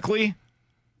specifically,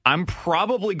 I'm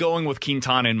probably going with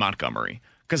Quintana and Montgomery,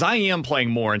 because I am playing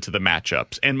more into the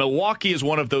matchups. And Milwaukee is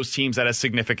one of those teams that has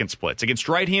significant splits. Against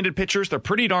right-handed pitchers, they're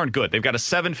pretty darn good. They've got a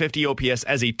 750 OPS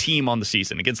as a team on the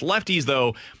season. Against lefties,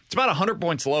 though, it's about 100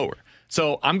 points lower.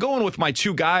 So I'm going with my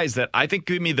 2 guys that I think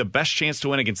give me the best chance to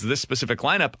win against this specific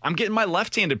lineup. I'm getting my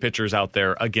left-handed pitchers out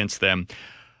there against them.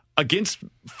 Against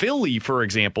Philly, for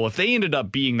example, if they ended up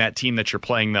being that team that you're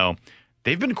playing, though,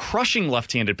 they've been crushing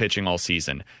left-handed pitching all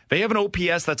season. They have an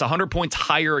OPS that's 100 points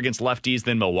higher against lefties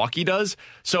than Milwaukee does.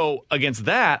 So against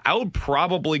that, I would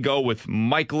probably go with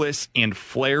Michaelis and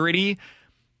Flaherty.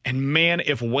 And man,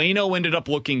 if Waino ended up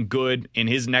looking good in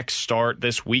his next start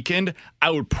this weekend,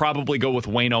 I would probably go with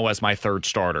Waino as my 3rd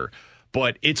starter.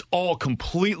 But it's all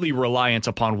completely reliant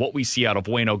upon what we see out of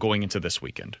Waino going into this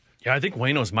weekend. Yeah, I think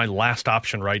Waino's my last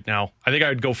option right now. I think I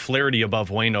would go Flaherty above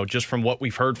Waino just from what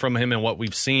we've heard from him and what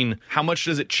we've seen. How much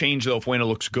does it change, though, if Waino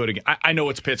looks good again? I know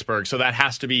it's Pittsburgh, so that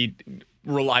has to be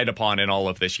relied upon in all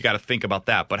of this. You got to think about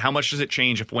that. But how much does it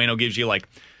change if Waino gives you, like,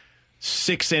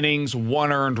 6 innings,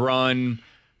 1 earned run,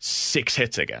 6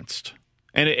 hits against?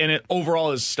 And it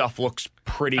overall, his stuff looks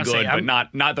pretty good, but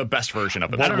not the best version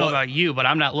of it. I don't know about you, but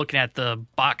I'm not looking at the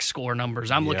box score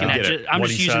numbers. I'm looking at I'm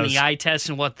just using the eye test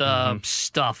and what the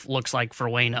stuff looks like for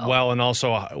Waino. Well, and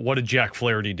also, what did Jack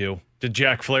Flaherty do? Did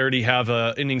Jack Flaherty have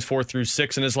innings 4 through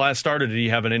 6 in his last start, or did he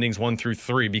have an innings 1 through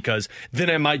 3? Because then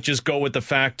I might just go with the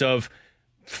fact of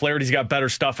Flaherty's got better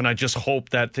stuff, and I just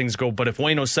hope that things go. But if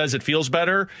Waino says it feels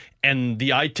better and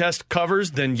the eye test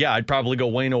covers, then yeah, I'd probably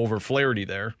go Waino over Flaherty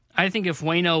there. I think if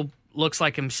Waino looks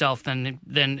like himself, then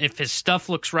if his stuff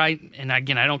looks right, and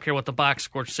again, I don't care what the box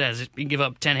score says, he can give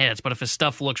up 10 hits, but if his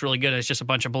stuff looks really good and it's just a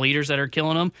bunch of bleeders that are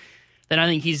killing him, then I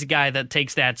think he's the guy that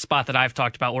takes that spot that I've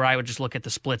talked about where I would just look at the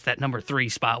splits, that number 3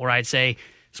 spot, where I'd say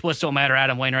splits don't matter,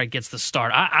 Adam Wainwright gets the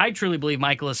start. I truly believe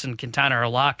Michaelis and Quintana are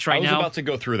locks right now. I was about to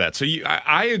go through that. So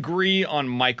I agree on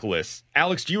Michaelis.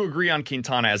 Alex, do you agree on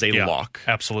Quintana as a lock?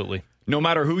 Absolutely. No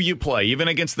matter who you play, even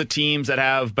against the teams that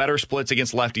have better splits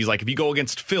against lefties, like if you go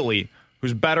against Philly,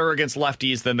 who's better against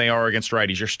lefties than they are against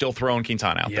righties, you're still throwing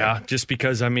Quintana out there. Yeah, just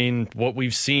because, I mean, what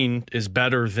we've seen is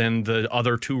better than the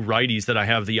other 2 righties that I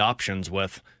have the options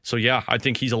with. So, yeah, I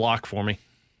think he's a lock for me.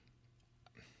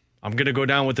 I'm going to go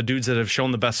down with the dudes that have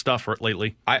shown the best stuff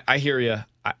lately. I hear you.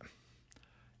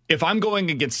 If I'm going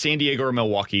against San Diego or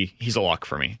Milwaukee, he's a lock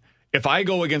for me. If I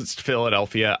go against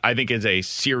Philadelphia, I think it's a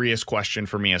serious question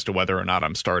for me as to whether or not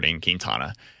I'm starting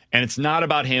Quintana. And it's not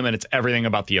about him, and it's everything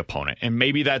about the opponent. And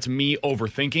maybe that's me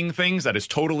overthinking things. That is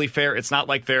totally fair. It's not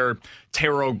like they're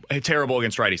terrible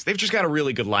against righties. They've just got a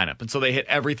really good lineup, and so they hit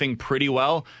everything pretty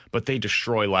well, but they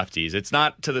destroy lefties. It's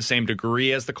not to the same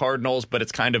degree as the Cardinals, but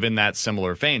it's kind of in that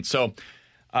similar vein. So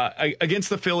against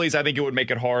the Phillies, I think it would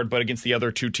make it hard, but against the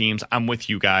other 2 teams, I'm with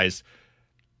you guys.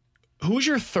 Who's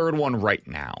your 3rd one right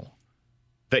now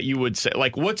that you would say,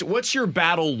 like, what's your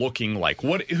battle looking like?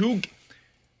 Let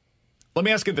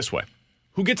me ask it this way.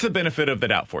 Who gets the benefit of the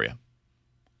doubt for you?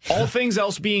 All things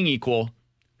else being equal,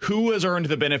 Who has earned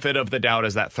the benefit of the doubt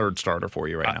as that third starter for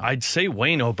you right now? I'd say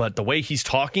Waino, but the way he's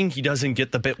talking, he doesn't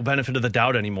get the benefit of the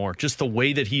doubt anymore. Just the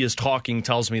way that he is talking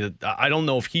tells me that I don't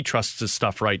know if he trusts his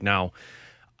stuff right now.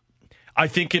 I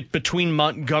think between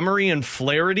Montgomery and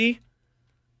Flaherty,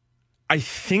 I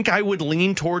think I would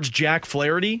lean towards Jack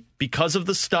Flaherty because of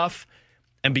the stuff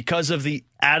and because of the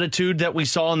attitude that we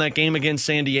saw in that game against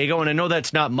San Diego. And I know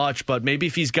that's not much, but maybe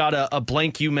if he's got a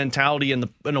blank you mentality in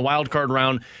a wild card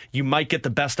round, you might get the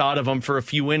best out of him for a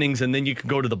few innings, and then you can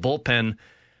go to the bullpen.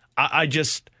 I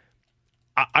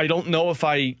don't know if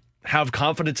I have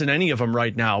confidence in any of them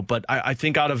right now, but I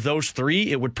think out of those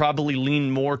three, it would probably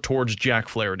lean more towards Jack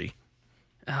Flaherty.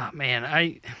 Oh,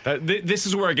 man, this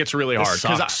is where it gets really hard.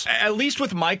 Because at least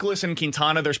with Michaelis and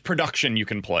Quintana, there's production you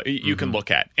can play. You can look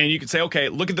at. And you can say, okay,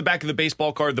 look at the back of the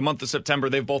baseball card. The month of September,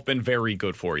 they've both been very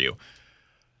good for you.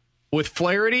 With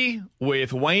Flaherty,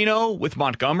 with Waino, with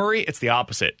Montgomery, it's the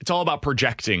opposite. It's all about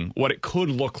projecting what it could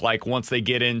look like once they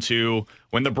get into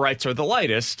when the brights are the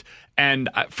lightest. And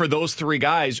for those three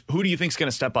guys, who do you think is going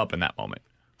to step up in that moment?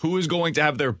 Who is going to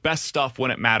have their best stuff when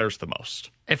it matters the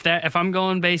most? If I'm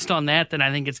going based on that, then I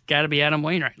think it's got to be Adam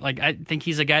Wainwright. Like, I think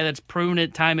he's a guy that's proven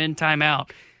it time in, time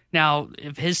out. Now,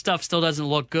 if his stuff still doesn't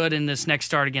look good in this next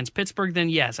start against Pittsburgh, then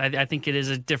yes, I think it is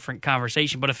a different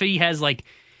conversation. But if he has like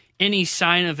any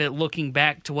sign of it looking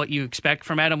back to what you expect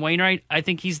from Adam Wainwright, I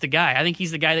think he's the guy. I think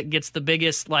he's the guy that gets the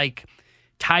biggest like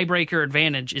tiebreaker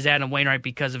advantage is Adam Wainwright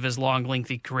because of his long,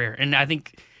 lengthy career. And I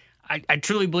think I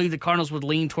truly believe the Cardinals would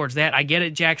lean towards that. I get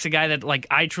it. Jack's a guy that, like,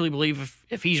 I truly believe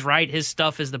if he's right, his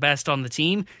stuff is the best on the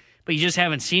team, but you just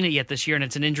haven't seen it yet this year, and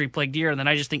it's an injury-plagued year. And then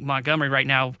I just think Montgomery right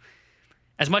now,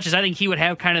 as much as I think he would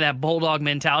have kind of that bulldog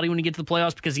mentality when you get to the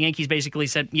playoffs because the Yankees basically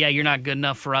said, yeah, you're not good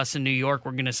enough for us in New York.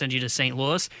 We're going to send you to St.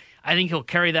 Louis. I think he'll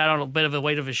carry that on a bit of a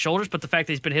weight of his shoulders, but the fact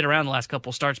that he's been hit around the last couple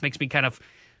of starts makes me kind of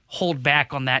hold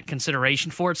back on that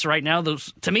consideration for it. So right now,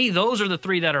 those are the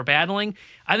three that are battling.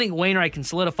 I think Wainwright can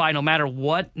solidify no matter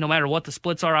what the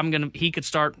splits are. He could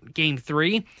start game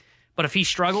 3, but if he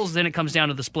struggles, then it comes down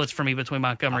to the splits for me between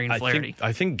Montgomery and Flaherty.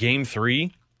 I think game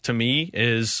 3 to me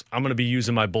is I'm going to be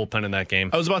using my bullpen in that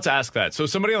game. I was about to ask that. So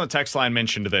somebody on the text line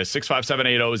mentioned this.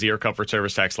 65780 is the Air Comfort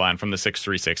Service text line from the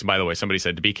 636. And by the way, somebody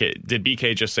said, did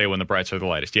BK just say when the brights are the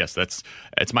lightest? Yes,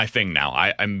 it's my thing now.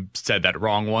 I said that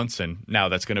wrong once, and now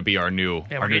that's going to be our new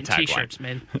tagline. T-shirts,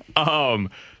 man.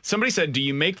 Somebody said, do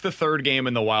you make the third game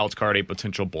in the wild card a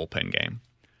potential bullpen game?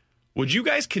 Would you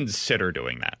guys consider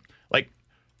doing that? Like,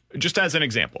 just as an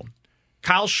example,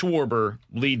 Kyle Schwarber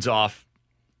leads off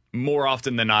more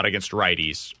often than not against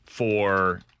righties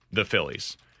for the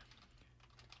Phillies.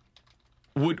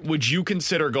 Would you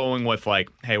consider going with, like,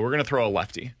 hey, we're going to throw a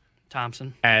lefty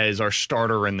Thompson as our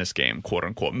starter in this game, quote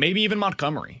unquote? Maybe even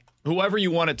Montgomery, whoever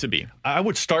you want it to be. I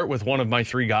would start with one of my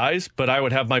three guys, but I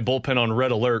would have my bullpen on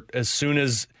red alert as soon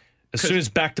as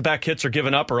back-to-back hits are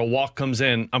given up or a walk comes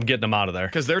in. I'm getting them out of there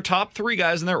because their top three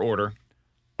guys in their order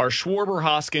are Schwarber,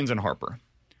 Hoskins, and Harper.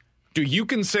 Do you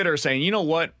consider saying, you know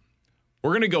what?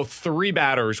 We're going to go 3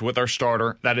 batters with our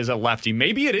starter that is a lefty.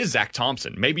 Maybe it is Zach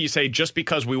Thompson. Maybe you say just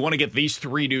because we want to get these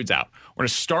 3 dudes out. We're going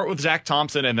to start with Zach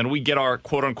Thompson, and then we get our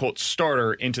quote-unquote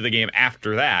starter into the game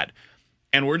after that.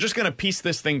 And we're just going to piece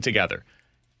this thing together.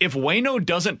 If Waino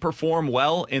doesn't perform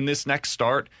well in this next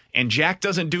start, and Jack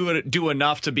doesn't do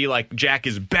enough to be like, Jack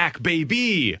is back,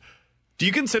 baby, do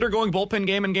you consider going bullpen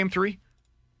game in game 3?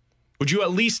 Would you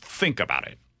at least think about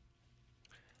it?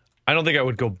 I don't think I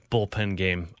would go bullpen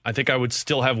game. I think I would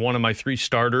still have one of my 3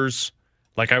 starters.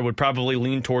 Like, I would probably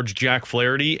lean towards Jack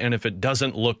Flaherty, and if it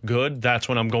doesn't look good, that's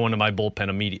when I'm going to my bullpen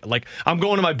immediately. Like, I'm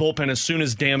going to my bullpen as soon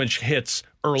as damage hits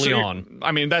early on.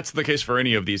 I mean, that's the case for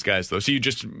any of these guys, though. So you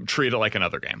just treat it like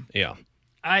another game. Yeah.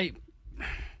 I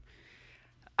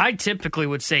typically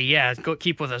would say, yeah, go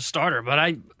keep with a starter, but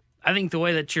I think the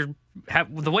way that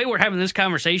the way we're having this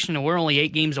conversation and we're only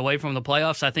 8 games away from the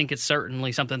playoffs, I think it's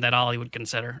certainly something that Ollie would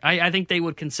consider. I think they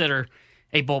would consider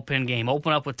a bullpen game.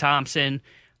 Open up with Thompson.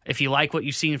 If you like what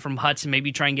you've seen from Hudson,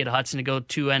 maybe try and get Hudson to go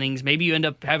 2 innings. Maybe you end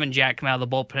up having Jack come out of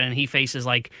the bullpen and he faces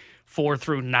like 4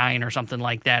 through 9 or something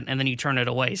like that, and then you turn it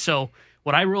away. So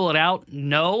would I rule it out?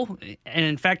 No. And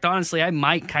in fact, honestly, I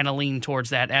might kind of lean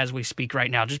towards that as we speak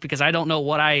right now, just because I don't know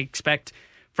what I expect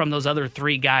from those other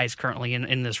 3 guys currently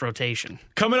in this rotation.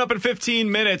 Coming up in 15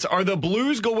 minutes, are the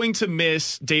Blues going to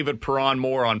miss David Perron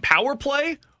more on power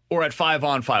play or at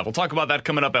 5-on-5? We'll talk about that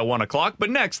coming up at 1 o'clock. But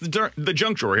next, the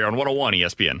Junk Drawer here on 101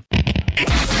 ESPN.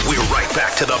 We're right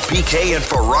back to the BK and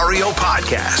Ferrario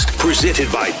podcast, presented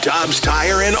by Dobbs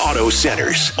Tire and Auto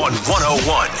Centers on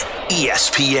 101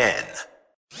 ESPN.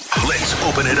 Let's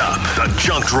open it up. The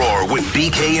Junk Drawer with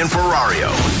BK and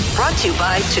Ferrario. Brought to you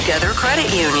by Together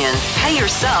Credit Union. Pay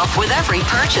yourself with every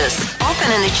purchase. Open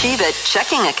an Achieve It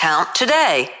checking account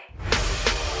today.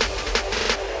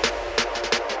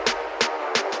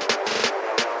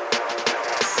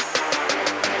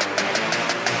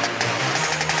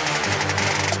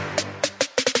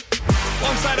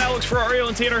 Alongside Alex Ferrario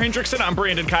and Tanner Hendrickson, I'm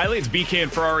Brandon Kiley. It's BK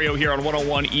and Ferrario here on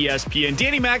 101 ESPN.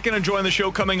 Danny Mac going to join the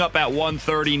show coming up at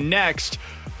 1:30 next.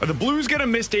 Are the Blues going to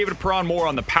miss David Perron more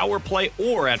on the power play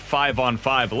or at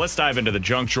 5-on-5? But let's dive into the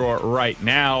junk drawer right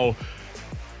now.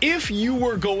 If you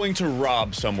were going to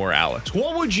rob somewhere, Alex,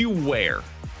 what would you wear?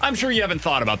 I'm sure you haven't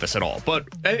thought about this at all, but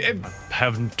I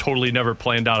have totally never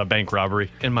planned out a bank robbery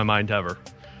in my mind ever.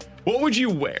 What would you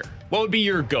wear? What would be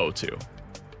your go-to?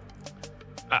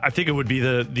 I think it would be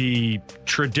the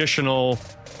traditional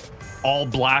all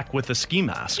black with a ski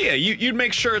mask. Yeah, you'd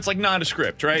make sure it's like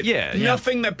nondescript, right? Yeah.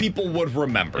 Nothing that people would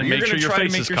remember. And You're make going to sure your try to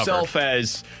face make is yourself covered.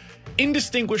 as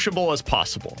indistinguishable as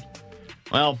possible.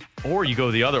 Well, or you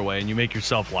go the other way and you make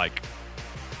yourself like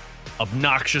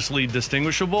obnoxiously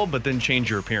distinguishable, but then change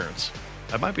your appearance.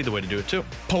 That might be the way to do it too.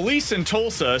 Police in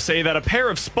Tulsa say that a pair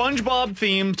of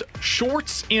SpongeBob-themed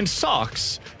shorts and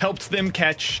socks helped them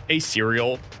catch a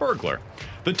serial burglar.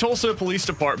 The Tulsa Police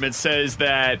Department says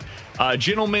that a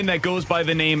gentleman that goes by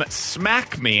the name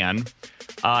Smackman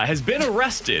has been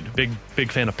arrested.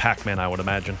 Big fan of Pac-Man, I would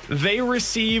imagine. They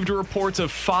received reports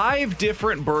of 5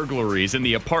 different burglaries in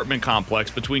the apartment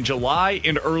complex between July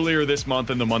and earlier this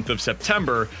month in the month of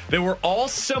September. They were all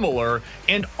similar,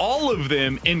 and all of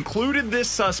them included this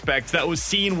suspect that was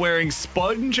seen wearing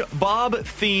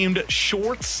SpongeBob-themed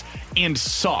shorts and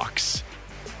socks.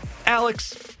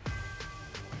 Alex,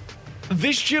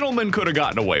 this gentleman could have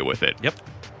gotten away with it. Yep.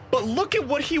 But look at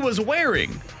what he was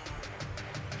wearing.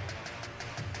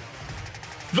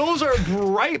 Those are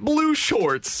bright blue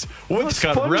shorts with it's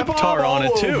got SpongeBob Reptar on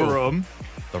it, too. over them.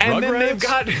 The And then they've Rugrats?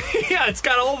 got, yeah, it's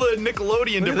got all the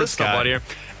Nickelodeon different this stuff guy. on here.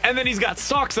 And then he's got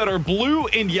socks that are blue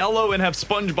and yellow and have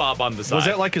SpongeBob on the side. Was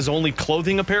that like his only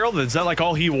clothing apparel? Is that like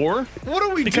all he wore? What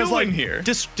are we Because doing like here?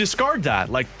 discard that.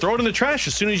 Like throw it in the trash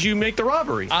as soon as you make the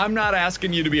robbery. I'm not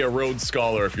asking you to be a Rhodes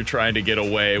Scholar if you're trying to get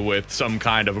away with some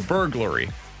kind of a burglary.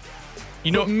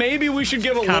 You know, maybe we should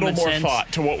give a little Common more sense.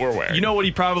 thought to what we're wearing. You know what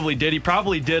he probably did? He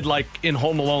probably did like in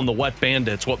Home Alone, the Wet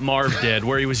Bandits, what Marv did,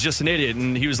 where he was just an idiot.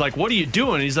 And he was like, what are you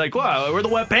doing? And he's like, well, we're the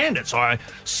Wet Bandits. So I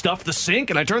stuffed the sink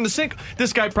and I turned the sink.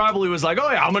 This guy probably was like,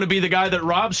 oh yeah, I'm going to be the guy that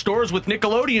robs stores with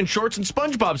Nickelodeon shorts and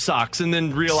SpongeBob socks. And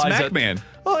then realize that, Smackman.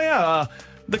 oh yeah,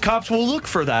 the cops will look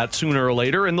for that sooner or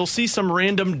later. And they'll see some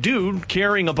random dude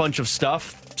carrying a bunch of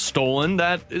stuff stolen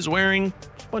that is wearing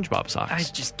SpongeBob socks. I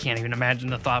just can't even imagine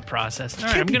the thought process. All right,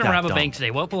 can't I'm be going to that rob a dumb. bank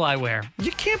today. What will I wear?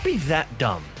 You can't be that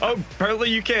dumb. Oh, apparently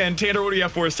you can. Tanner, what do you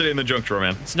have for us today in the junk drawer,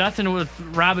 man? It's nothing with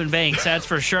robbing banks, that's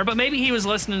for sure. But maybe he was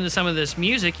listening to some of this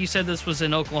music. You said this was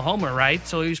in Oklahoma, right?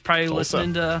 So he was probably Tulsa.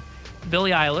 listening to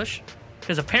Billie Eilish.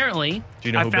 Because apparently, Do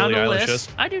you know I who found Billie a Eilish list. is?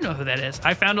 I do know who that is.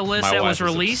 I found a list My that wife was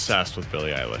released. is obsessed with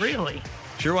Billie Eilish. Really?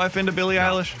 Is your wife into Billie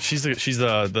Eilish? She's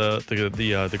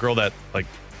the girl that like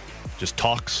just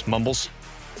talks, mumbles.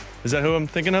 Is that who I'm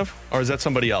thinking of, or is that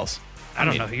somebody else? I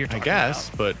don't know who you're talking I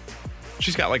guess, but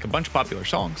she's got like a bunch of popular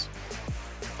songs.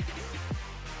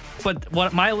 But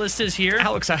what my list is here.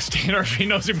 Alex asked Tanner if he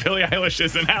knows who Billie Eilish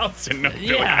is, and Alex didn't know who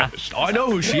Yeah. Billie Eilish. Oh, I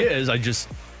know who she is. I just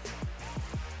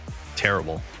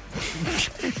terrible.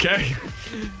 Okay.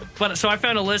 But so I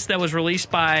found a list that was released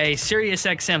by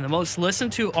SiriusXM, the most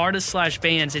listened to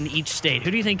artists/bands in each state.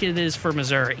 Who do you think it is for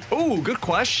Missouri? Ooh, good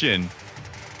question.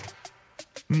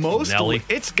 Nelly.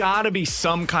 It's got to be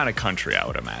some kind of country, I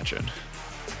would imagine.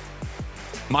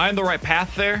 Am I on the right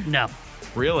path there? No.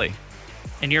 Really?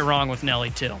 And you're wrong with Nelly,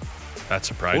 too. That's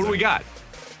surprising. What do we got?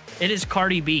 It is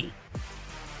Cardi B.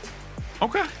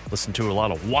 Okay. Listen to a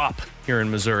lot of WAP here in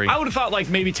Missouri. I would have thought like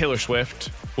maybe Taylor Swift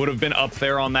would have been up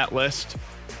there on that list.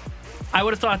 I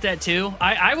would have thought that, too.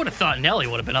 I would have thought Nelly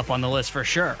would have been up on the list for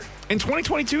sure. In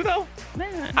 2022, though?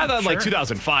 I thought like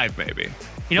 2005, maybe.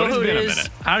 You know But who it's it been a is? minute.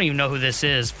 I don't even know who this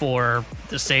is for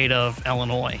the state of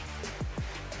Illinois.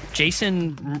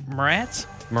 Jason Mraz?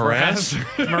 Mraz?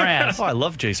 Mraz. Oh, I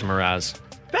love Jason Mraz.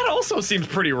 That also seems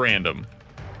pretty random.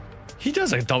 He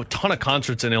does a ton of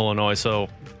concerts in Illinois, so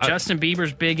Justin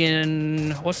Bieber's big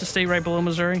in, what's the state right below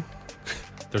Missouri?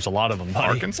 there's a lot of them. buddy.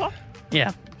 Arkansas?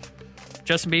 Yeah.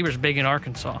 Justin Bieber's big in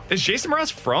Arkansas. Is Jason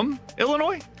Mraz from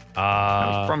Illinois?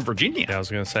 From Virginia. Yeah, I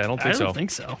was going to say, I don't I think don't so.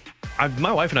 think so.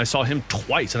 My wife and I saw him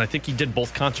twice, and I think he did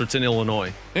both concerts in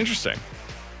Illinois. Interesting.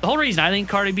 The whole reason I think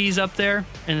Cardi B's up there,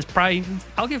 and it's probably,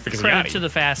 I'll give Because of credit Yachty. to the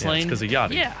fast Yeah, it's lane. 'cause of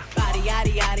Yachty. Yeah. Body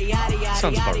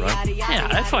Sounds about right. Yeah,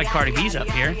 that's why Cardi B's up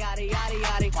here.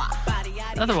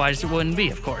 Otherwise, it wouldn't be,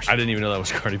 of course. I didn't even know that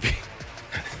was Cardi B.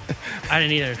 I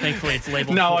didn't either. Thankfully, it's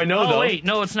labeled. No, I know, Oh, though. wait.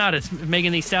 No, it's not. It's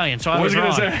Megan Thee Stallion. So I What was was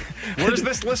wrong. going to say? Where's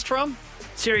this list from?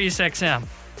 Sirius XM.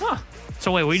 Huh.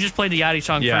 So wait, we just played the Yachty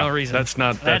song for no reason. That's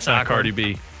not That's not awkward. Cardi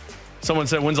B. Someone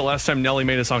said, when's the last time Nelly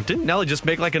made a song? Didn't Nelly just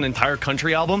make like an entire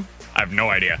country album? I have no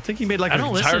idea. I think he made like I an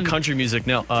don't entire listen- country music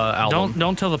album.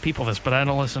 Don't tell the people this, but I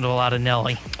don't listen to a lot of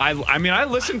Nelly. I mean, I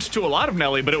listened to a lot of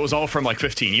Nelly, but it was all from like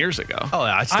 15 years ago. Oh,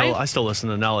 yeah, I still listen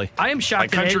to Nelly. I am shocked.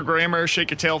 Like Country Grammar,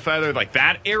 Shake Your Tail Feather, like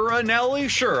that era Nelly.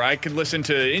 Sure, I could listen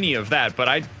to any of that,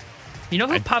 but You know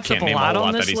who pops up can't a name lot a whole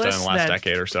on lot this that he's done list in the last that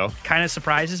decade or so. kind of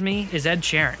surprises me is Ed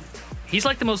Sheeran. He's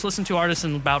like the most listened to artist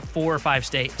in about 4 or 5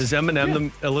 states. Is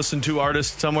Eminem the listened to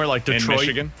artist somewhere like Detroit?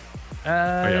 In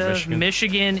Michigan?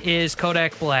 Michigan is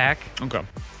Kodak Black. Okay.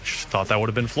 Just thought that would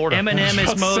have been Florida. Eminem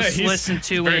is most he's listened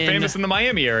to very in famous in the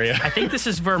Miami area. I think this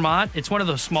is Vermont. It's one of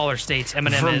those smaller states.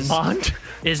 Eminem Vermont?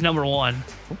 is number 1.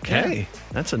 Okay,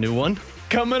 that's a new one.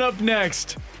 Coming up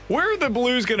next, where are the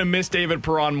Blues going to miss David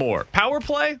Perron more? Power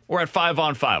play or at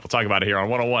 5-on-5? We'll talk about it here on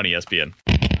 101 ESPN.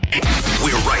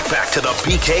 We're right back to the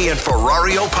BK and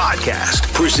Ferrario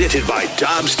podcast, presented by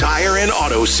Dobbs Tire and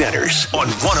Auto Centers on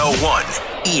 101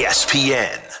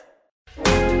 ESPN.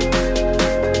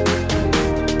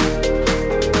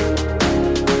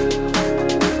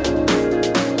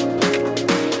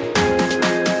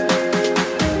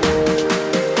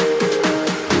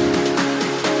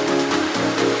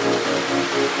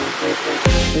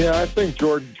 Yeah, I think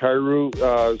Jordan Kyrou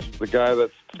is the guy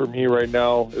that's, for me right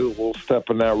now, will step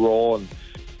in that role. And,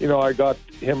 I got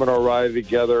him and O'Reilly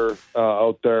together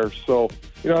out there. So,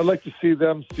 I'd like to see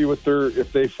them, see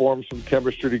if they form some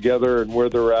chemistry together and where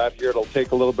they're at here. It'll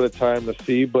take a little bit of time to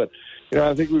see. But,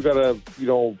 I think we've got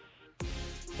to,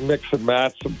 mix and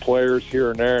match some players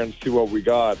here and there and see what we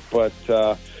got. But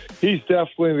he's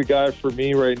definitely the guy for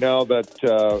me right now that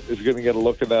is going to get a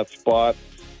look at that spot.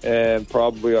 And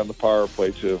probably on the power play,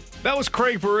 too. That was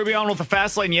Craig Berube on with the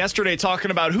Fast Lane yesterday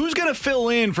talking about who's going to fill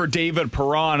in for David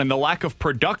Perron and the lack of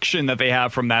production that they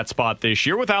have from that spot this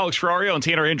year. With Alex Ferrario and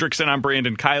Tanner Hendrickson, I'm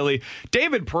Brandon Kiley.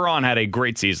 David Perron had a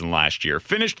great season last year.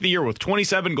 Finished the year with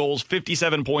 27 goals,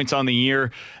 57 points on the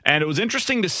year. And it was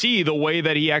interesting to see the way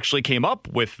that he actually came up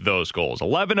with those goals.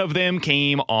 11 of them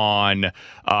came on,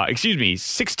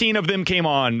 16 of them came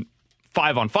on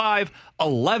 5-on-5.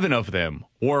 11 of them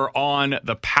were on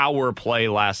the power play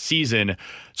last season.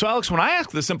 So, Alex, when I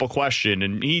asked the simple question,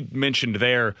 and he mentioned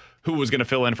there who was going to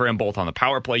fill in for him both on the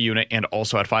power play unit and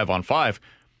also at 5-on-5,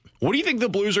 what do you think the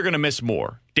Blues are going to miss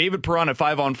more? David Perron at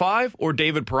 5-on-5 or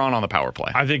David Perron on the power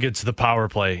play? I think it's the power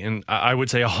play, and I would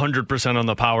say 100% on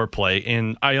the power play.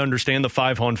 And I understand the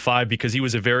 5-on-5 because he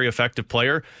was a very effective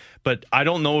player, but I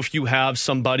don't know if you have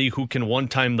somebody who can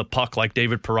one-time the puck like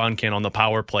David Perron can on the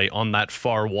power play on that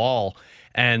far wall.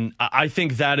 And I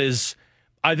think that's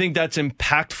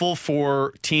impactful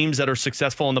for teams that are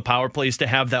successful on the power plays to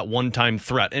have that one-time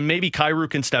threat. And maybe Kyrou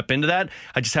can step into that.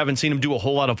 I just haven't seen him do a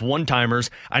whole lot of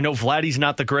one-timers. I know Vladdy's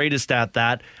not the greatest at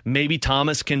that. Maybe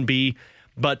Thomas can be.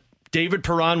 But David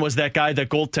Perron was that guy that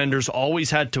goaltenders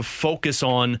always had to focus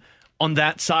on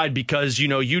that side because,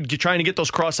 you're trying to get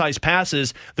those cross-ice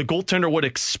passes. The goaltender would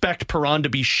expect Perron to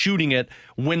be shooting it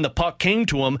when the puck came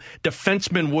to him.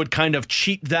 Defensemen would kind of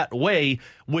cheat that way,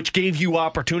 which gave you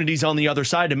opportunities on the other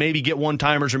side to maybe get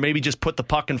one-timers or maybe just put the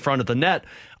puck in front of the net.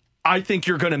 I think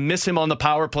you're going to miss him on the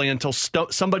power play until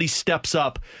somebody steps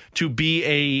up to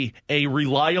be a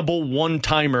reliable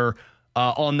one-timer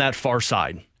on that far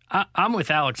side. I'm with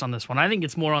Alex on this one. I think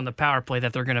it's more on the power play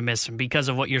that they're going to miss him because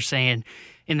of what you're saying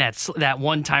in that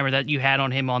one-timer that you had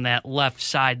on him on that left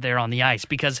side there on the ice.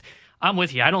 Because I'm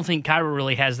with you. I don't think Kyrou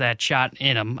really has that shot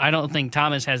in him. I don't think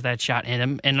Thomas has that shot in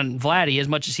him. And Vladdy, as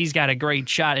much as he's got a great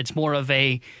shot, it's more of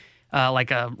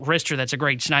like a wrister that's a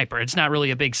great sniper. It's not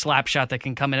really a big slap shot that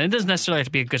can come in. It doesn't necessarily have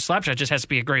to be a good slap shot. It just has to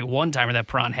be a great one-timer that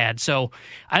Perron had. So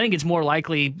I think it's more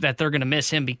likely that they're going to miss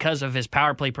him because of his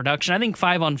power play production. I think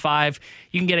 5-on-5,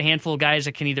 you can get a handful of guys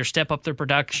that can either step up their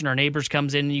production or Neighbors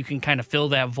comes in and you can kind of fill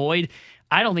that void.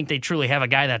 I don't think they truly have a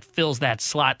guy that fills that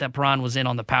slot that Perron was in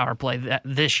on the power play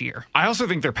this year. I also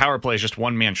think their power play is just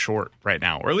one man short right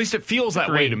now, or at least it feels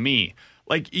that way to me.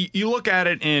 Like, you look at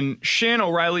it in Shin,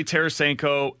 O'Reilly,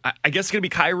 Tarasenko, I guess it's going to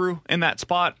be Kyrou in that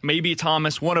spot, maybe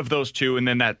Thomas, one of those two, and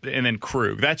then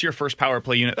Krug. That's your first power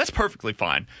play unit. That's perfectly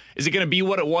fine. Is it going to be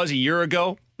what it was a year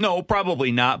ago? No,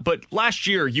 probably not. But last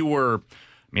year you were,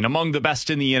 among the best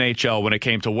in the NHL when it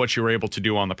came to what you were able to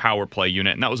do on the power play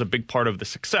unit, and that was a big part of the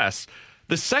success.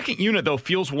 The second unit, though,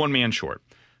 feels one man short.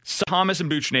 Thomas and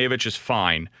Buchnevich is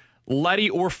fine. Leddy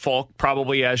or Falk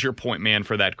probably as your point man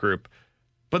for that group.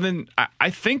 But then I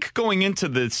think going into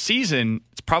the season,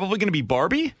 it's probably going to be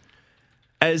Barbie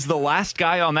as the last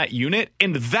guy on that unit.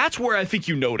 And that's where I think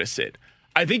you notice it.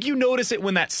 I think you notice it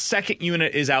when that second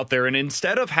unit is out there. And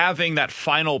instead of having that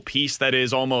final piece that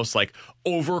is almost like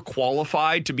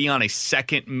overqualified to be on a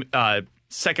second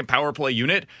power play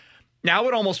unit, now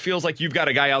it almost feels like you've got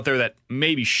a guy out there that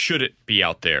maybe shouldn't be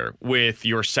out there with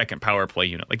your second power play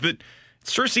unit. Like, it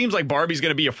sure seems like Barbie's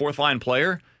going to be a fourth line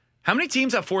player. How many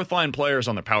teams have fourth-line players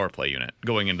on their power play unit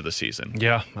going into the season?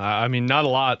 Yeah, I mean, not a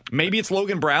lot. Maybe it's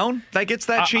Logan Brown that gets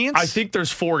that chance? I think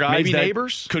there's 4 guys. Maybe that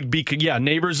Neighbors? Could be, yeah,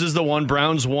 Neighbors is the one,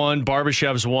 Brown's one,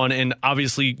 Barbashev's one, and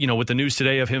obviously, with the news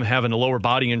today of him having a lower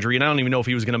body injury, and I don't even know if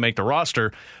he was going to make the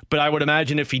roster, but I would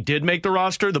imagine if he did make the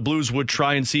roster, the Blues would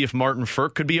try and see if Martin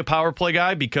Furk could be a power play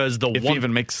guy, because if he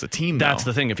even makes the team, that's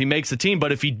the thing. If he makes the team,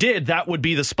 but if he did, that would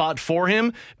be the spot for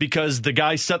him, because the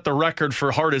guy set the record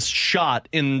for hardest shot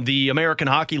in the American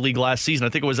Hockey League last season. I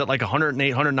think it was at like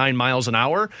 108, 109 miles an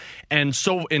hour. And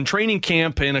so in training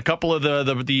camp and a couple of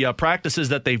the practices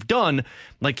that they've done,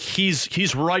 like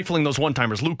he's rifling those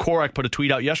one-timers. Lou Korak put a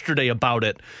tweet out yesterday about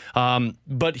it.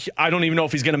 But I don't even know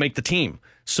if he's going to make the team.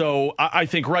 So I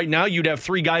think right now you'd have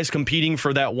 3 guys competing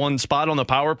for that one spot on the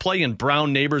power play, and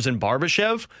Brown, Neighbors, and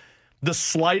Barbashev. The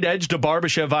slight edge to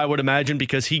Barbashev, I would imagine,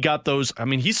 because he got those. I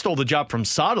mean, he stole the job from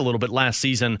Saad a little bit last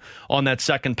season on that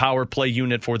second power play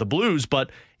unit for the Blues.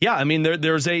 But yeah, I mean,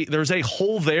 there's a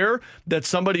hole there that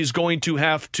somebody's going to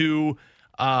have to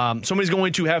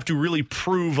really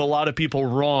prove a lot of people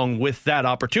wrong with that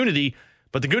opportunity.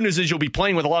 But the good news is you'll be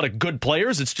playing with a lot of good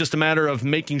players. It's just a matter of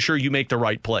making sure you make the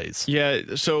right plays.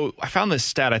 Yeah. So I found this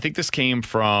stat. I think this came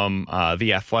from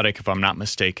The Athletic, if I'm not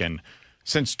mistaken.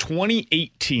 Since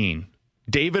 2018.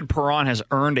 David Perron has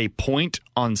earned a point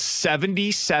on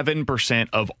 77%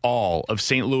 of all of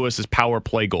St. Louis's power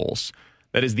play goals.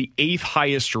 That is the 8th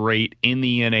highest rate in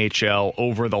the NHL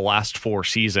over the last 4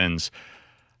 seasons.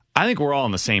 I think we're all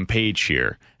on the same page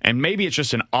here. And maybe it's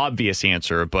just an obvious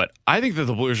answer, but I think that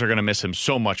the Blues are going to miss him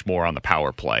so much more on the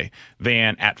power play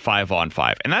than at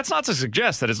 5-on-5. And that's not to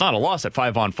suggest that it's not a loss at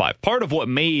 5-on-5. Part of what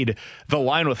made the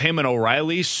line with him and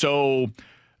O'Reilly so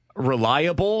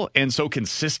reliable and so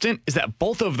consistent is that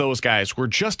both of those guys were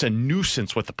just a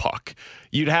nuisance with the puck.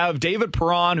 You'd have David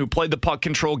Perron, who played the puck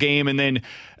control game, and then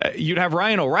you'd have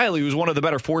Ryan O'Reilly, who's one of the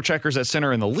better forecheckers at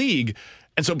center in the league.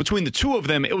 And so between the two of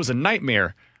them, it was a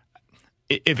nightmare.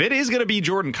 If it is going to be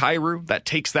Jordan Kyrou that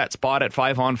takes that spot at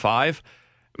 5-on-5,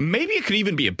 maybe it could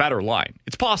even be a better line.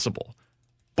 It's possible.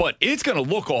 But it's going to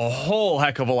look a whole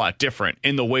heck of a lot different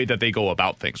in the way that they go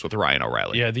about things with Ryan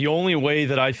O'Reilly. Yeah, the only way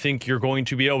that I think you're going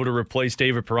to be able to replace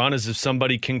David Perron is if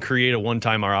somebody can create a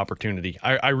one-timer opportunity.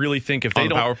 I really think if they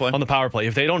don't on the power play,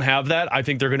 if they don't have that, I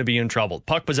think they're going to be in trouble.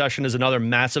 Puck possession is another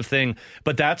massive thing,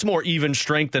 but that's more even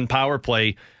strength than power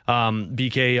play.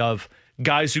 BK of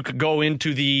guys who could go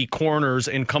into the corners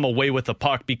and come away with the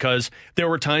puck, because there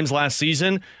were times last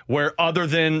season where other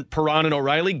than Perron and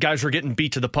O'Reilly, guys were getting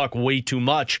beat to the puck way too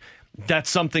much. That's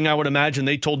something I would imagine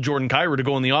they told Jordan Kyrou to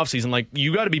go in the offseason. Like,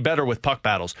 you got to be better with puck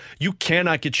battles. You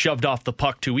cannot get shoved off the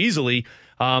puck too easily.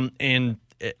 And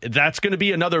that's going to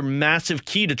be another massive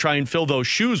key to try and fill those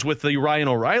shoes with the Ryan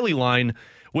O'Reilly line,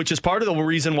 which is part of the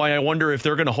reason why I wonder if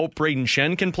they're going to hope Braden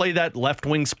Shen can play that left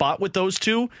wing spot with those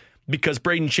two, because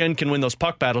Braden Shen can win those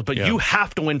puck battles, but you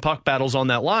have to win puck battles on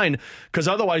that line, because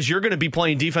otherwise you're going to be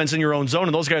playing defense in your own zone,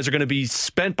 and those guys are going to be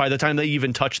spent by the time they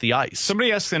even touch the ice.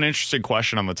 Somebody asked an interesting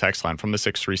question on the text line from the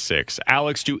 636.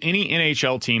 Alex, do any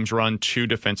NHL teams run 2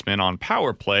 defensemen on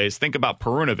power plays? Think about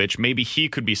Perunovic. Maybe he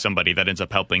could be somebody that ends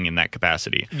up helping in that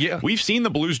capacity. Yeah. We've seen the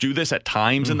Blues do this at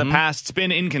times in the past. It's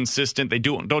been inconsistent. They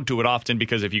don't do it often,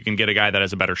 because if you can get a guy that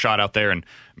has a better shot out there, and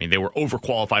I mean, they were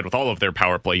overqualified with all of their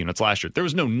power play units last year. There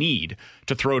was no need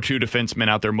to throw 2 defensemen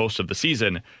out there most of the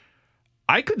season.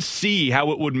 I could see how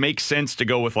it would make sense to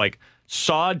go with like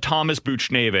Saad, Thomas,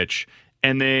 Buchnevich,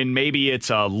 and then maybe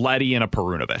it's a Leddy and a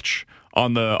Perunovic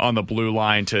on the blue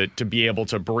line to be able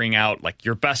to bring out like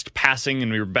your best passing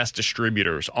and your best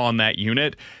distributors on that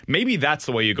unit. Maybe that's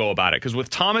the way you go about it, because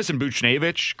with Thomas and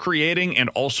Buchnevich creating, and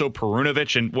also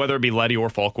Perunovic, and whether it be Leddy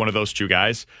or Falk, one of those 2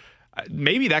 guys,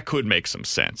 maybe that could make some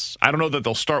sense. I don't know that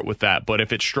they'll start with that, but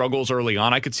if it struggles early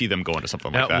on, I could see them going to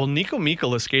something like that. Well, Nico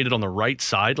Mikkola skated on the right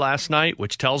side last night,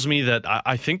 which tells me that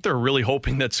I think they're really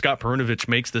hoping that Scott Perunovic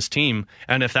makes this team.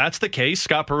 And if that's the case,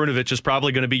 Scott Perunovic is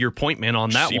probably going to be your point man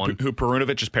on that one. Who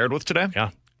Perunovic is paired with today?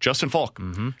 Yeah. Justin Falk.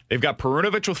 Mm-hmm. They've got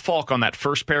Perunovic with Falk on that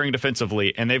first pairing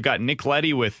defensively, and they've got Nick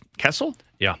Leddy with Kessel?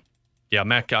 Yeah. Yeah,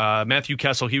 Matthew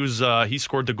Kessel, he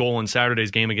scored the goal in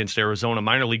Saturday's game against Arizona,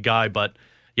 minor league guy, but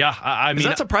Yeah, I mean, is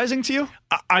that surprising to you?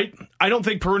 I don't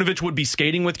think Perunovic would be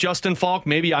skating with Justin Falk.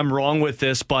 Maybe I'm wrong with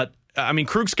this, but I mean,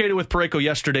 Krug skated with Parayko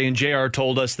yesterday, and JR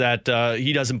told us that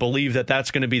he doesn't believe that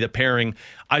that's going to be the pairing.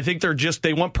 I think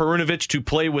they want Perunovic to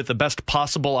play with the best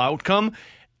possible outcome,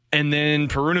 and then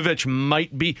Perunovic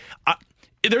might be.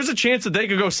 There's a chance that they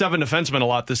could go 7 defensemen a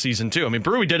lot this season too. I mean,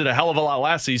 Brewery did it a hell of a lot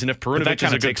last season. If Perunovic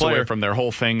is a good player, away from their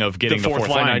whole thing of getting the fourth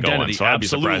line identity, going, so I'd be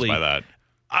surprised by that.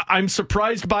 I'm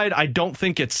surprised by it. I don't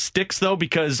think it sticks though,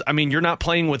 because I mean you're not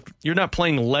playing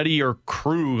Leddy or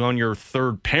Krug on your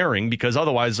third pairing, because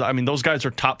otherwise, I mean, those guys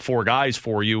are top 4 guys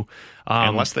for you,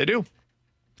 unless they do.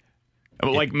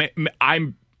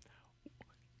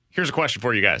 Here's a question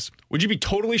for you guys: would you be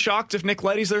totally shocked if Nick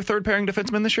Leddy's their third pairing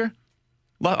defenseman this year?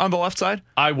 On the left side?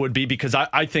 I would be, because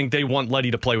I think they want Leddy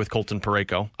to play with Colton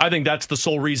Parayko. I think that's the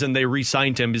sole reason they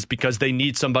re-signed him, is because they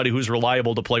need somebody who's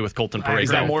reliable to play with Colton Parayko. Is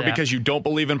that more because you don't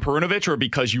believe in Perunovic, or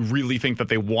because you really think that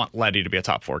they want Leddy to be a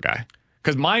top 4 guy?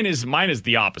 Because mine is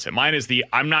the opposite. Mine is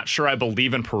I'm not sure I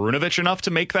believe in Perunovic enough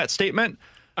to make that statement.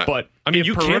 But I mean,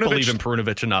 you can't believe in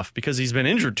Perunovic enough because he's been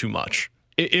injured too much.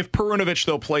 If Perunovic,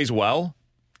 though, plays well,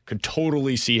 could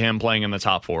totally see him playing in the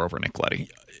top 4 over Nick Leddy.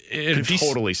 If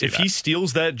he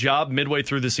steals that job midway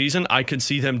through the season, I could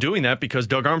see them doing that, because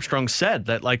Doug Armstrong said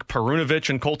that like Perunovic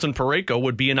and Colton Parayko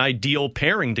would be an ideal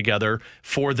pairing together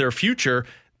for their future.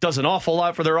 Does an awful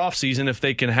lot for their offseason if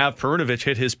they can have Perunovic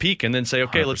hit his peak and then say,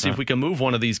 okay, 100%. Let's see if we can move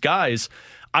one of these guys.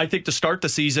 I think to start the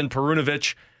season,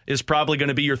 Perunovic is probably going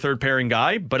to be your third pairing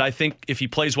guy, but I think if he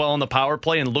plays well on the power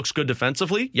play and looks good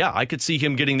defensively, yeah, I could see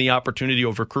him getting the opportunity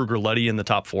over Krug or Leddy in the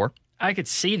top 4. I could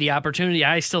see the opportunity.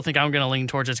 I still think I'm going to lean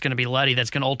towards it's going to be Leddy that's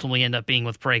going to ultimately end up being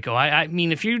with Parayko. I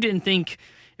mean, if you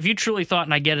truly thought,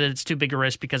 and I get it, it's too big a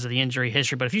risk because of the injury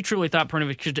history, but if you truly thought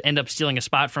Perunovic could end up stealing a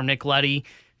spot from Nick Leddy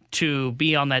to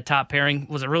be on that top pairing,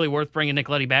 was it really worth bringing Nick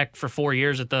Leddy back for 4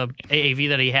 years at the AAV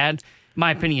that he had?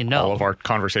 My opinion, no. All of our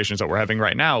conversations that we're having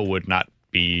right now would not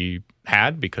be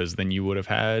had, because then you would have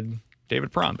had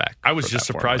David Perron back. I was just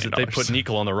surprised that they put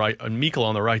Mikkel on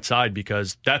the right side,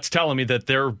 because that's telling me that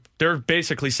they're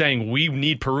basically saying we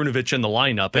need Perunovic in the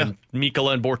lineup, and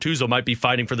Mikkel and Bortuzzo might be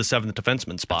fighting for the 7th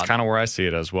defenseman spot. That's kind of where I see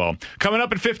it as well. Coming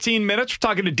up in 15 minutes, we're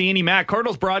talking to Danny Mack,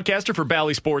 Cardinals broadcaster for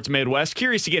Bally Sports Midwest.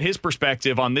 Curious to get his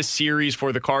perspective on this series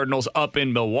for the Cardinals up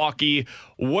in Milwaukee.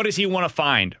 What does he want to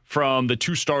find from the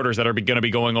 2 starters that are going to be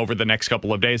going over the next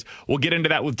couple of days? We'll get into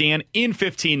that with Dan in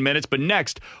 15 minutes. But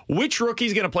next, which rookie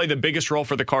is going to play the biggest role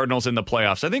for the Cardinals in the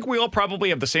playoffs? I think we all probably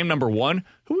have the same number 1.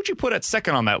 Who would you put at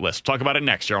second on that list? We'll talk about it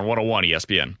next here on 101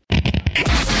 ESPN.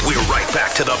 We're right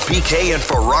back to the BK and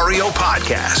Ferrario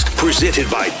podcast, presented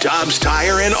by Dobbs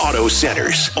Tire and Auto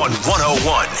Centers on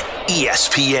 101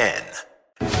 ESPN.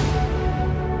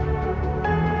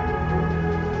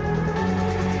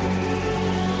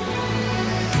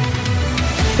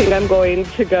 I think I'm going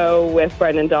to go with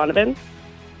Brendan Donovan,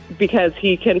 because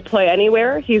he can play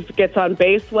anywhere. He gets on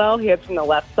base well. He hits from the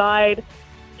left side.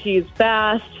 He's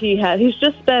fast. He's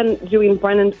just been doing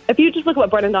Brendan. If you just look at what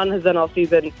Brendan Donovan has done all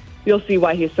season, you'll see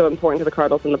why he's so important to the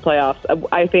Cardinals in the playoffs.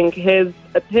 I think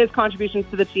his contributions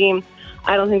to the team,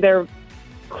 I don't think they're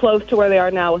close to where they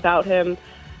are now without him.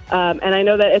 And I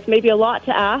know that it's maybe a lot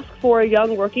to ask for a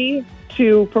young rookie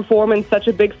to perform in such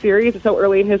a big series so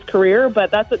early in his career,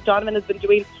 but that's what Donovan has been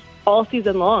doing all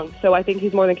season long. So I think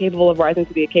he's more than capable of rising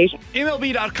to the occasion.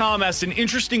 MLB.com asked an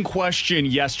interesting question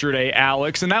yesterday,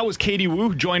 Alex, and that was Katie Wu,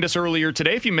 who joined us earlier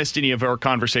today. If you missed any of our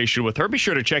conversation with her, be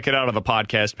sure to check it out on the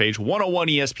podcast page,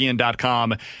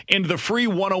 101ESPN.com, and the free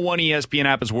 101 ESPN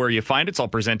app is where you find it. It's all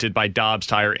presented by Dobbs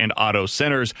Tire and Auto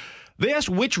Centers. They asked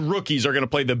which rookies are going to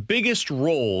play the biggest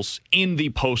roles in the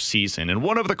postseason. And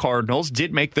one of the Cardinals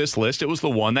did make this list. It was the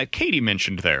one that Katie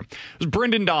mentioned there. It was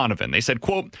Brendan Donovan. They said,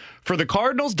 quote, for the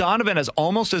Cardinals, Donovan has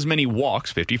almost as many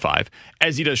walks, 55,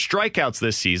 as he does strikeouts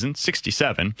this season,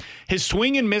 67. His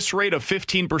swing and miss rate of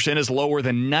 15% is lower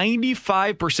than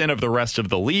 95% of the rest of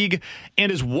the league.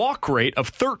 And his walk rate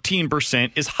of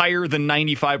 13% is higher than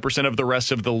 95% of the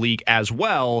rest of the league as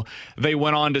well. They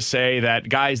went on to say that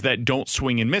guys that don't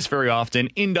swing and miss very often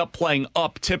end up playing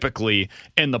up typically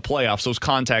in the playoffs. Those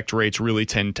contact rates really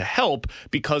tend to help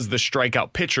because the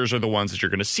strikeout pitchers are the ones that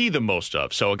you're going to see the most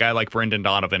of. So a guy like Brendan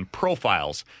Donovan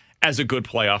profiles as a good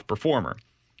playoff performer.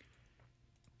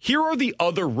 Here are the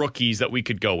other rookies that we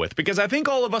could go with, because I think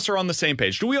all of us are on the same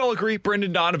page. Do we all agree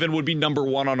Brendan Donovan would be number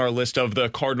 1 on our list of the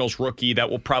Cardinals rookie that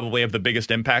will probably have the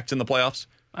biggest impact in the playoffs?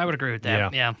 I would agree with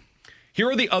that, yeah. Here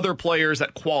are the other players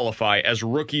that qualify as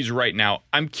rookies right now.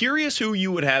 I'm curious who you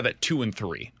would have at 2 and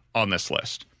 3 on this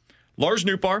list. Lars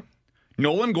Nootbaar,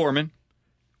 Nolan Gorman,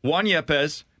 Juan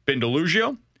Yepes, Ben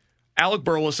DeLugio, Alec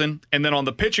Burleson, and then on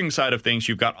the pitching side of things,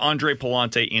 you've got Andre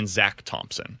Pallante and Zach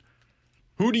Thompson.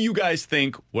 Who do you guys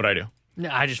think would I do? No,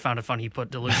 I just found it funny he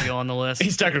put DeLuzio on the list.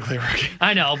 He's technically a rookie.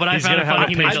 I know, but I found it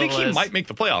funny he made the list. I think he might make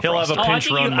the playoff. He'll have a pinch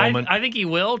run moment. I think he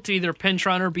will, to either pinch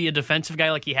run or be a defensive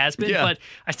guy like he has been, but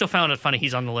I still found it funny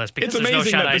he's on the list. Because it's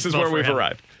amazing that this is where we've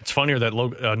arrived. It's funnier that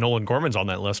Nolan Gorman's on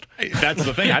that list. That's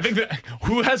the thing. I think that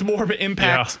who has more of an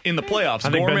impact in the playoffs,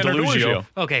 I think Gorman Ben or DeLuzio?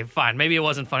 Okay, fine. Maybe it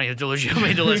wasn't funny that DeLuzio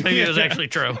made the list. Maybe it was actually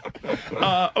true.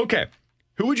 Okay.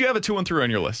 Who would you have at 2 and 3 on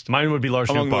your list? Mine would be Lars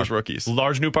among Nootbaar. those rookies.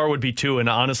 Lars Nootbaar would be 2, and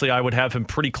honestly, I would have him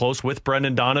pretty close with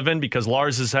Brendan Donovan because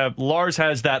Lars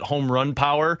has that home run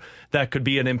power that could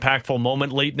be an impactful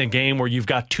moment late in a game where you've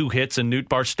got 2 hits and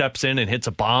Nootbaar steps in and hits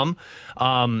a bomb.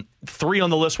 3 on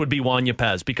the list would be Juan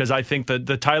Yepez because I think that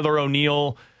the Tyler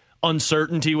O'Neill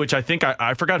uncertainty, which I think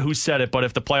I forgot who said it, but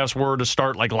if the playoffs were to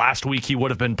start like last week, he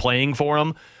would have been playing for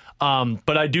him.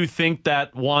 But I do think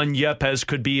that Juan Yepez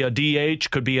could be a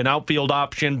DH, could be an outfield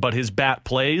option, but his bat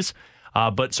plays.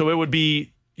 So it would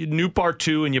be Nootbaar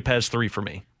 2 and Yepez 3 for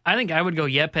me. I think I would go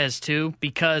Yepez 2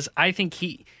 because I think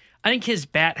his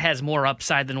bat has more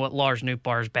upside than what Lars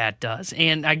Nootbaar's bat does.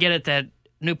 And I get it that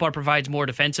Nootbaar provides more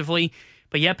defensively,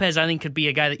 but Yepez, I think, could be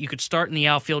a guy that you could start in the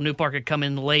outfield. Nootbaar could come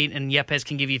in late, and Yepez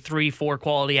can give you 3-4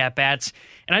 quality at-bats.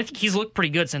 And I think he's looked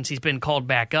pretty good since he's been called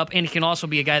back up. And he can also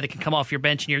be a guy that can come off your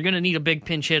bench, and you're going to need a big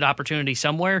pinch hit opportunity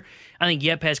somewhere. I think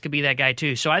Yepez could be that guy,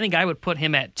 too. So I think I would put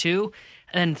him at 2.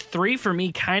 And 3 for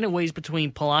me kind of weighs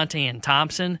between Pallante and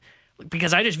Thompson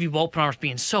because I just view bullpen arms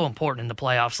being so important in the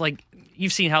playoffs. Like,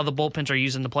 you've seen how the bullpens are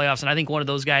used in the playoffs, and I think one of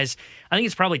those guys, I think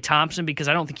it's probably Thompson because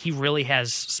I don't think he really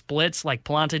has splits like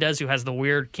Pallante does, who has the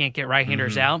weird can't get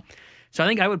right-handers out. So I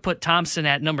think I would put Thompson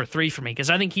at number 3 for me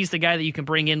because I think he's the guy that you can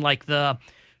bring in like the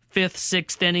 5th,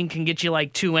 6th inning, can get you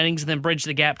like 2 innings and then bridge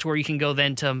the gap to where you can go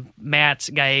then to Matz,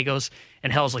 Gallegos,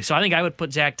 and Helsley. So I think I would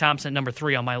put Zach Thompson at number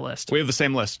 3 on my list. We have the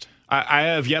same list. I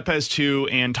have Yepez 2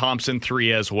 and Thompson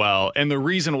 3 as well. And the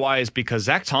reason why is because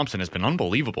Zach Thompson has been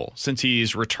unbelievable since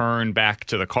he's returned back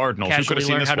to the Cardinals. Casually who could have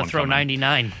seen learned this how to one throw coming?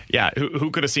 99. Yeah,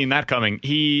 who could have seen that coming?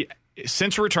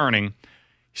 Since returning,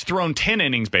 he's thrown 10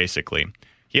 innings basically.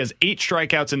 He has 8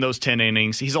 strikeouts in those 10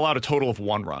 innings. He's allowed a total of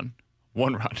 1 run.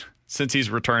 1 run since he's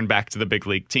returned back to the big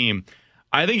league team.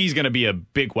 I think he's going to be a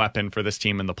big weapon for this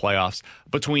team in the playoffs.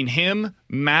 Between him,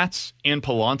 Matz, and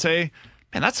Pallante,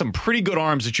 man, that's some pretty good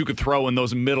arms that you could throw in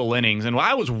those middle innings. And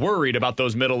I was worried about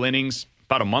those middle innings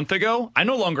about a month ago. I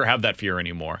no longer have that fear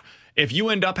anymore. If you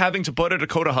end up having to put a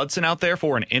Dakota Hudson out there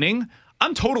for an inning,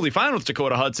 I'm totally fine with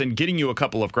Dakota Hudson getting you a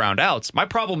couple of ground outs. My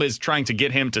problem is trying to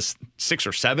get him to 6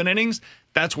 or 7 innings.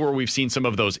 That's where we've seen some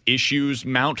of those issues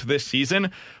mount this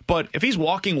season. But if he's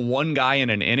walking one guy in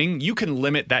an inning, you can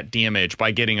limit that damage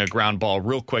by getting a ground ball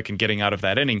real quick and getting out of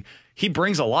that inning. He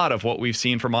brings a lot of what we've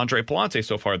seen from Andre Pallante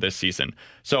so far this season.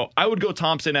 So I would go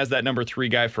Thompson as that number 3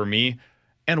 guy for me.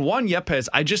 And Juan Yepez,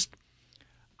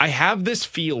 I have this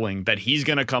feeling that he's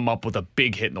going to come up with a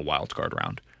big hit in the wild card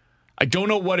round. I don't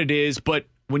know what it is, but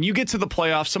when you get to the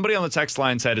playoffs, somebody on the text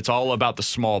line said it's all about the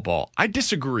small ball. I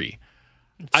disagree.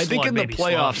 I think in the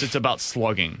playoffs, it's about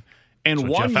slugging. And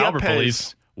Juan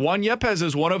Yepez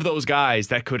is one of those guys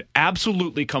that could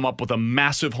absolutely come up with a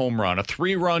massive home run, a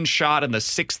 3-run shot in the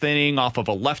 6th inning off of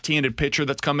a left-handed pitcher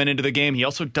that's coming into the game. He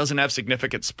also doesn't have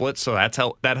significant splits, so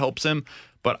that helps him.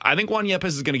 But I think Juan Yepez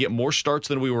is going to get more starts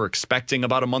than we were expecting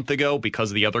about a month ago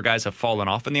because the other guys have fallen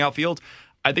off in the outfield.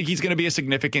 I think he's going to be a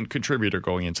significant contributor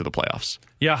going into the playoffs.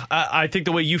 Yeah, I think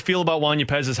the way you feel about Juan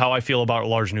Yepez is how I feel about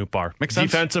Lars Nootbaar. Makes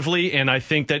sense. Defensively, and I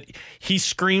think that he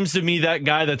screams to me that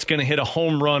guy that's going to hit a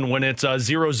home run when it's a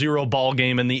 0-0 ball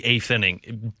game in the 8th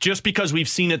inning. Just because we've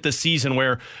seen it this season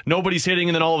where nobody's hitting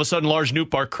and then all of a sudden Lars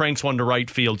Nootbaar cranks one to right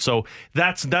field. So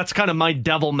that's kind of my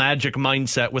devil magic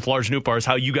mindset with Lars Nootbaar is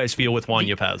how you guys feel with Juan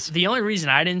Yepez. The only reason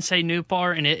I didn't say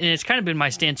Nootbaar, and it's kind of been my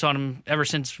stance on him ever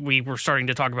since we were starting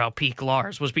to talk about peak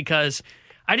Lars, was because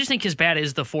I just think his bat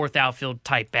is the 4th outfield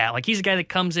type bat. Like, he's a guy that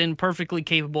comes in perfectly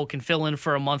capable, can fill in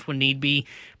for a month when need be,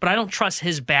 but I don't trust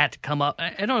his bat to come up.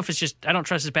 I don't know if it's just I don't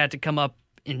trust his bat to come up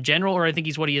in general, or I think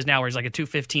he's what he is now, where he's like a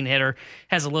 215 hitter,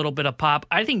 has a little bit of pop.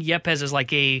 I think Yepez is like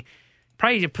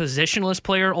probably a positionless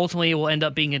player. Ultimately, will end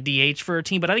up being a DH for a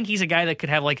team, but I think he's a guy that could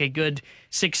have like a good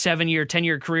 6, 7 year,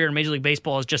 10-year career in Major League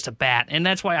Baseball as just a bat, and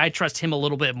that's why I trust him a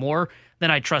little bit more than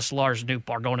I trust Lars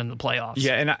Nootbaar going into the playoffs.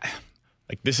 Yeah, and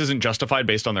this isn't justified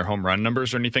based on their home run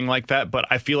numbers or anything like that, but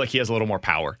I feel like he has a little more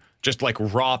power, just like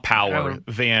raw power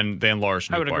than Lars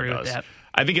Nootbaar I would agree does. with that.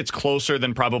 I think it's closer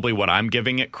than probably what I'm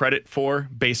giving it credit for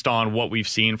based on what we've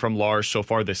seen from Lars so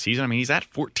far this season. I mean, he's at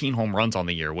 14 home runs on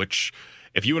the year, which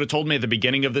If you would have told me at the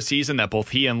beginning of the season that both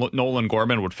he and Nolan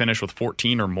Gorman would finish with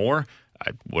 14 or more,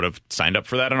 I would have signed up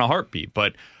for that in a heartbeat.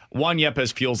 But Juan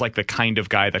Yepez feels like the kind of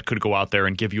guy that could go out there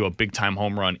and give you a big-time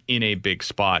home run in a big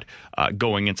spot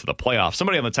going into the playoffs.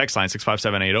 Somebody on the text line,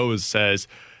 65780, says,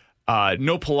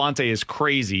 no, Pallante is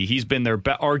crazy. He's been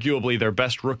arguably their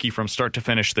best rookie from start to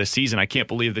finish this season. I can't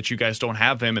believe that you guys don't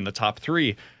have him in the top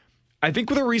 3. I think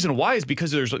the reason why is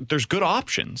because there's good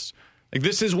options. Like,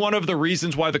 this is one of the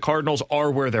reasons why the Cardinals are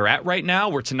where they're at right now,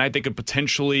 where tonight they could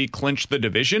potentially clinch the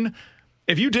division.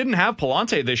 If you didn't have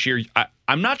Pallante this year,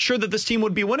 I'm not sure that this team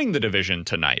would be winning the division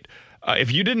tonight.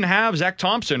 If you didn't have Zach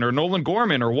Thompson or Nolan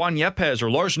Gorman or Juan Yepez or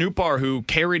Lars Nootbaar, who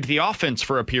carried the offense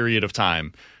for a period of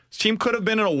time, this team could have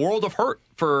been in a world of hurt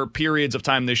for periods of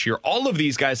time this year. All of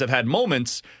these guys have had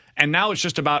moments, and now it's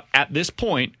just about, at this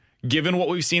point, given what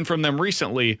we've seen from them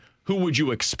recently, who would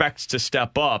you expect to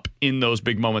step up in those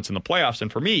big moments in the playoffs?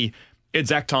 And for me, it's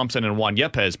Zach Thompson and Juan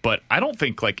Yepez. But I don't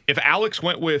think, if Alex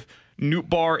went with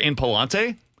Nootbaar and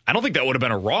Pallante, I don't think that would have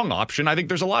been a wrong option. I think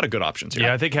there's a lot of good options here.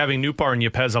 Yeah, I think having Nootbaar and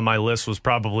Yepez on my list was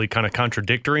probably kind of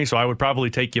contradictory, so I would probably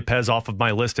take Yepez off of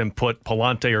my list and put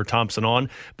Pallante or Thompson on.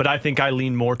 But I think I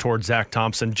lean more towards Zach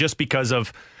Thompson just because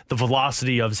of the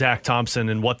velocity of Zach Thompson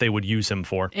and what they would use him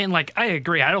for. And, I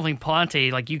agree. I don't think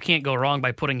Pallante, you can't go wrong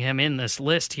by putting him in this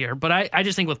list here. But I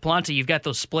just think with Pallante, you've got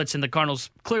those splits, and the Cardinals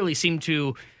clearly seem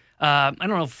to I don't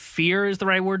know if fear is the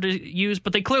right word to use,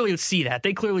 but they clearly see that.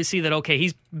 They clearly see that, okay,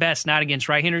 he's best not against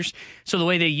right-handers, so the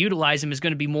way they utilize him is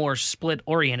going to be more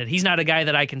split-oriented. He's not a guy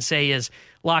that I can say is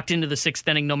locked into the 6th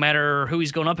inning no matter who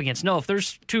he's going up against. No, if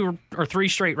there's 2 or 3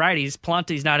 straight righties,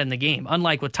 Pallante's not in the game.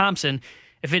 Unlike with Thompson,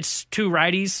 if it's 2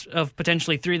 righties of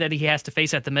potentially 3 that he has to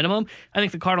face at the minimum, I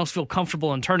think the Cardinals feel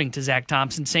comfortable in turning to Zach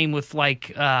Thompson. Same with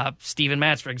Steven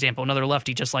Matz, for example, another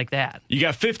lefty just like that. You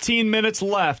got 15 minutes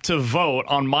left to vote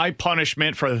on my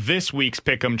punishment for this week's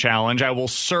Pick'em Challenge. I will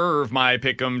serve my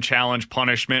Pick'em Challenge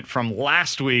punishment from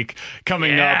last week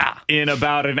coming up in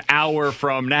about an hour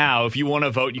from now. If you want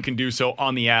to vote, you can do so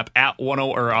on the app at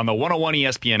on the 101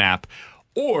 ESPN app,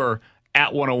 or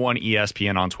at 101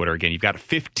 ESPN on Twitter. Again, you've got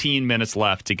 15 minutes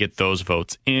left to get those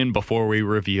votes in before we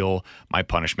reveal my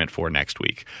punishment for next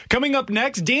week. Coming up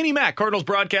next, Danny Mac, Cardinals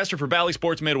broadcaster for Bally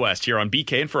Sports Midwest, here on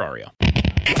BK and Ferrario.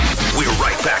 We're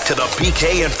right back to the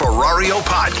BK and Ferrario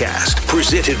podcast,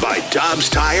 presented by Dobbs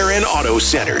Tire and Auto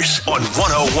Centers on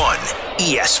 101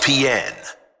 ESPN.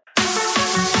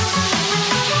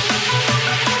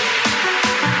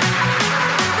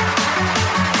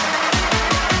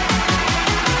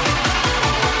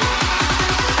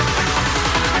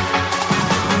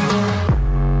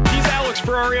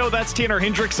 That's Tanner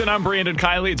Hendrickson. I'm Brandon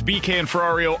Kiley. It's BK and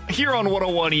Ferrario here on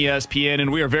 101 ESPN,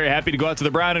 and we are very happy to go out to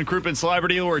the Brown and Crouppen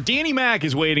Celebrity Deal, where Danny Mac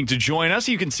is waiting to join us.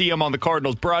 You can see him on the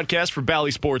Cardinals broadcast for Bally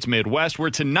Sports Midwest,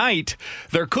 where tonight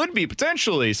there could be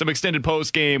potentially some extended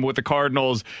post game with the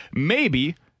Cardinals,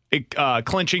 maybe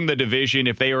clinching the division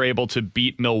if they are able to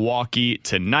beat Milwaukee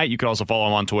tonight. You can also follow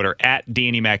him on Twitter at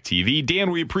DannyMacTV.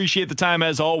 Dan, we appreciate the time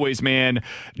as always, man.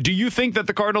 Do you think that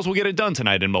the Cardinals will get it done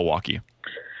tonight in Milwaukee?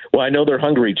 Well, I know they're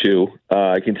hungry, too.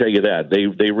 I can tell you that.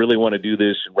 They really want to do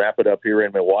this and wrap it up here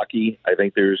in Milwaukee. I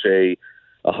think there's a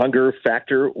hunger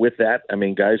factor with that. I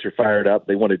mean, guys are fired up.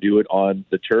 They want to do it on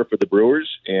the turf of the Brewers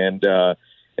and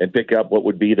pick up what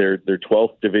would be their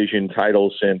 12th division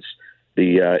title since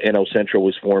the NL Central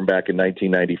was formed back in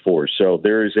 1994. So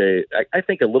there is I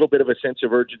think, a little bit of a sense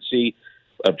of urgency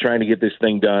of trying to get this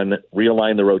thing done,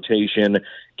 realign the rotation,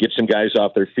 get some guys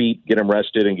off their feet, get them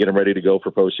rested, and get them ready to go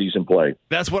for postseason play.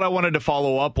 That's what I wanted to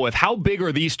follow up with. How big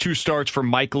are these 2 starts for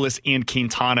Michaelis and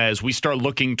Quintana as we start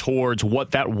looking towards what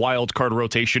that wild card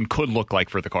rotation could look like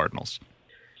for the Cardinals?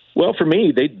 Well, for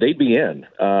me, they'd be in.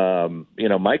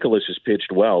 Michaelis has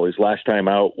pitched well. His last time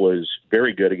out was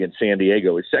very good against San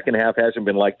Diego. His second half hasn't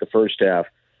been like the first half,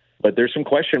 but there's some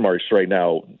question marks right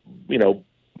now.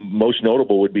 Most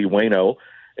notable would be Waino.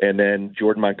 And then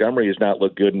Jordan Montgomery has not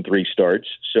looked good in 3 starts.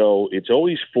 So it's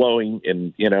always flowing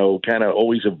and, kind of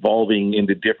always evolving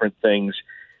into different things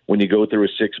when you go through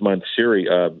a 6-month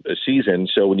a season.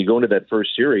 So when you go into that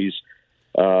first series,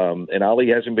 and Ali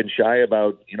hasn't been shy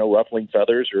about, ruffling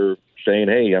feathers or saying,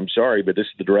 hey, I'm sorry, but this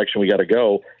is the direction we got to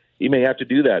go. He may have to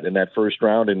do that in that first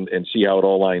round and see how it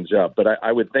all lines up. But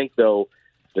I would think, though,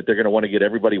 that they're going to want to get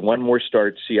everybody one more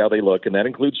start, see how they look. And that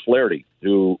includes Flaherty,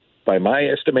 who, by my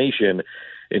estimation,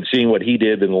 and seeing what he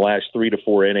did in the last 3 to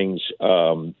 4 innings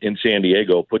in San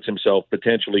Diego, puts himself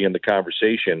potentially in the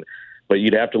conversation. But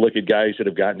you'd have to look at guys that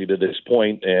have gotten you to this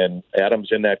point, and Adams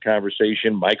in that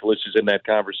conversation, Michaelis is in that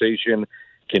conversation,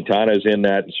 Quintana is in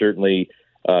that, and certainly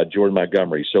Jordan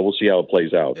Montgomery. So we'll see how it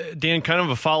plays out. Dan, kind of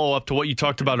a follow-up to what you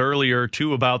talked about earlier,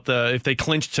 too, about if they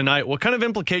clinch tonight, what kind of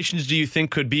implications do you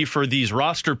think could be for these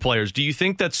roster players? Do you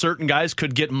think that certain guys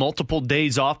could get multiple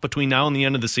days off between now and the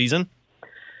end of the season?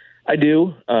 I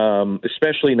do,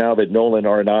 especially now that Nolan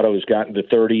Arenado has gotten to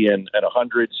 30 and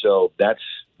 100, so that's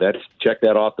check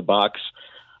that off the box.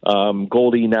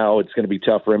 Goldie, now it's going to be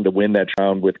tough for him to win that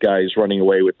round with guys running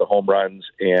away with the home runs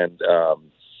and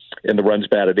the runs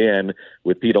batted in.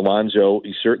 With Pete Alonso,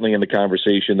 he's certainly in the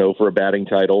conversation, though, for a batting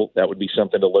title. That would be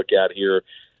something to look at here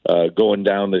going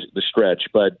down the stretch.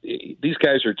 But these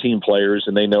guys are team players,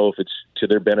 and they know if it's to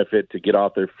their benefit to get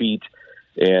off their feet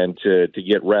and to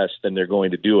get rest, then they're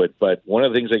going to do it. But one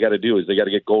of the things they got to do is they got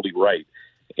to get Goldie right,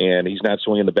 and he's not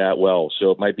swinging the bat well.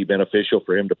 So it might be beneficial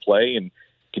for him to play and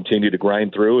continue to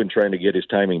grind through and trying to get his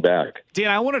timing back.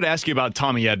 Dan, I wanted to ask you about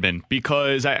Tommy Edman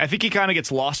because I think he kind of gets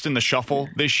lost in the shuffle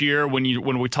this year when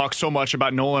we talk so much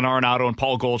about Nolan Arenado and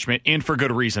Paul Goldschmidt, and for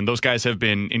good reason. Those guys have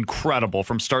been incredible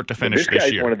from start to finish this year.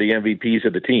 This guy's one of the MVPs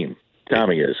of the team.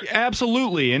 Tommy is.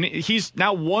 Absolutely, and he's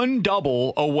now one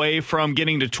double away from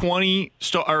getting to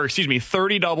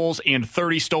 30 doubles and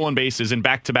 30 stolen bases in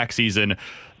back-to-back season.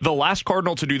 The last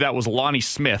Cardinal to do that was Lonnie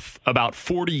Smith about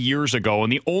 40 years ago,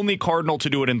 and the only Cardinal to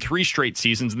do it in 3 straight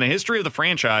seasons in the history of the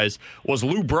franchise was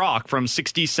Lou Brock from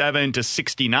 67 to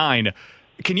 69.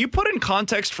 Can you put in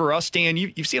context for us, Dan?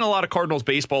 You've seen a lot of Cardinals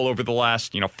baseball over the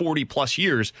last 40-plus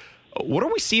years. What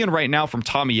are we seeing right now from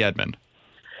Tommy Edman?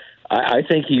 I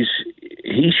think he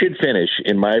should finish,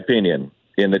 in my opinion,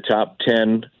 in the top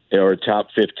 10 or top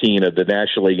 15 of the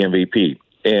National League MVP.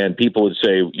 And people would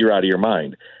say, you're out of your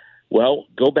mind. Well,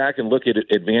 go back and look at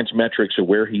advanced metrics of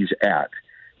where he's at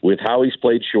with how he's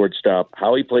played shortstop,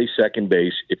 how he plays second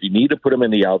base. If you need to put him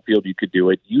in the outfield, you could do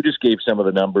it. You just gave some of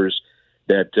the numbers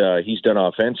that he's done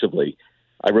offensively.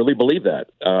 I really believe that.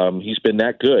 He's been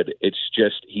that good. It's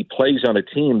just he plays on a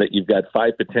team that you've got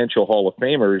 5 potential Hall of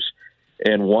Famers,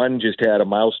 and one just had a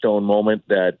milestone moment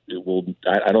that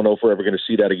I don't know if we're ever going to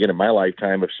see that again in my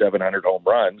lifetime of 700 home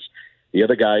runs. The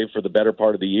other guy, for the better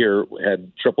part of the year,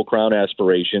 had Triple Crown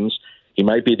aspirations. He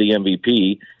might be the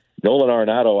MVP. Nolan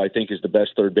Arenado, I think, is the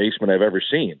best third baseman I've ever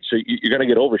seen. So you're going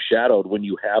to get overshadowed when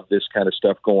you have this kind of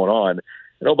stuff going on.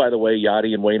 And, oh, by the way,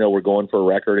 Yachty and Waino were going for a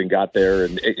record and got there.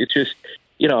 And it's just,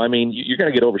 you're going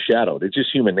to get overshadowed. It's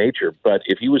just human nature. But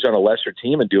if he was on a lesser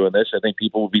team and doing this, I think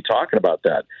people would be talking about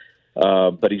that.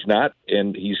 But he's not,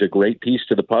 and he's a great piece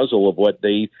to the puzzle of what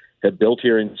they have built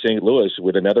here in St. Louis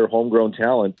with another homegrown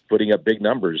talent putting up big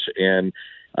numbers. And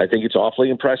I think it's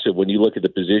awfully impressive when you look at the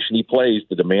position he plays,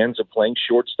 the demands of playing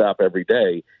shortstop every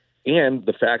day, and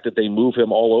the fact that they move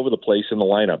him all over the place in the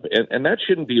lineup. And that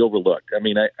shouldn't be overlooked. I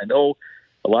mean, I know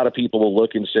a lot of people will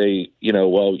look and say,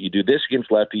 well, you do this against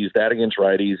lefties, that against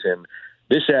righties, and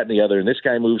this, that, and the other, and this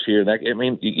guy moves here. And that, I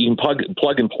mean, you can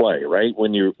plug and play, right,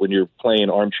 when you're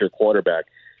playing armchair quarterback.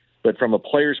 But from a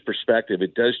player's perspective,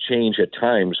 it does change at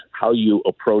times how you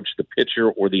approach the pitcher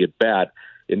or the at-bat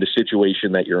in the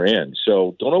situation that you're in.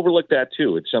 So don't overlook that,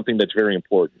 too. It's something that's very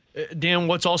important. Dan,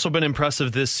 what's also been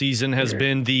impressive this season has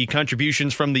been the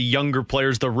contributions from the younger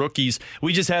players, the rookies.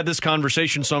 We just had this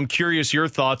conversation, so I'm curious your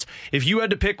thoughts. If you had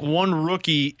to pick one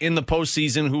rookie in the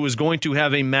postseason who was going to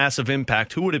have a massive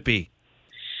impact, who would it be?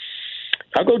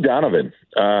 I'll go Donovan.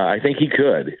 I think he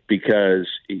could, because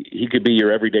he could be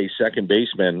your everyday second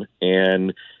baseman.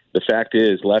 And the fact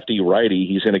is, lefty-righty,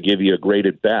 he's going to give you a great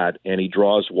at-bat, and he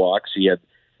draws walks. He had,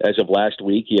 as of last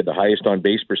week, he had the highest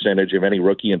on-base percentage of any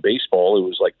rookie in baseball. It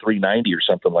was like 390 or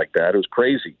something like that. It was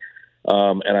crazy.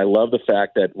 And I love the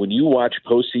fact that when you watch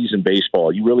postseason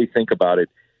baseball, you really think about it.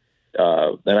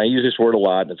 And I use this word a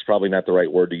lot, and it's probably not the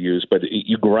right word to use, but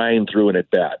you grind through an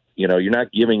at-bat. You're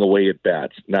not giving away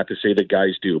at-bats, not to say that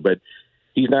guys do, but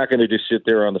he's not going to just sit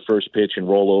there on the first pitch and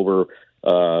roll over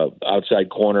outside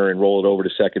corner and roll it over to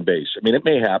second base. I mean, it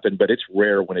may happen, but it's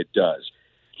rare when it does.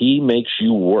 He makes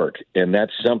you work, and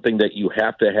that's something that you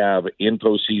have to have in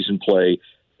postseason play,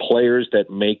 players that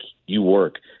make you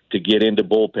work, to get into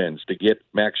bullpens, to get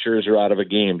Max Scherzer out of a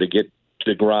game, to get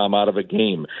DeGrom out of a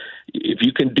game. If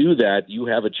you can do that, you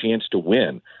have a chance to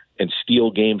win and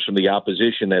steal games from the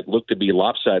opposition that look to be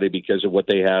lopsided because of what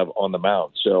they have on the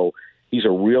mound. So he's a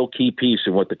real key piece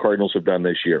in what the Cardinals have done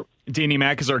this year. Danny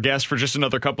Mac is our guest for just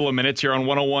another couple of minutes here on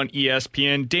 101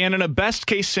 ESPN. Dan, in a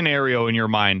best-case scenario in your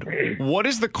mind, what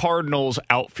is the Cardinals'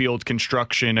 outfield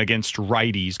construction against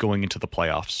righties going into the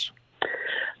playoffs?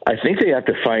 I think they have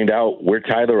to find out where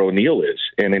Tyler O'Neill is.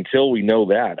 And until we know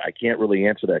that, I can't really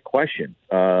answer that question.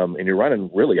 And you're running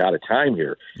really out of time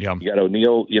here. Yeah. You got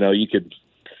O'Neill, you could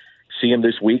see him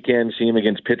this weekend, see him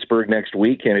against Pittsburgh next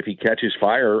week. And if he catches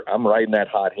fire, I'm riding that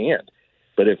hot hand.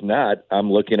 But if not,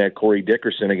 I'm looking at Corey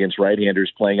Dickerson against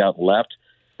right-handers playing out left.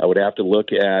 I would have to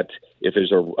look at if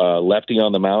there's a lefty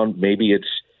on the mound, maybe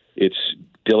it's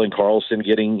Dylan Carlson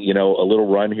getting, a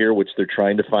little run here, which they're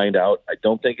trying to find out. I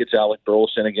don't think it's Alec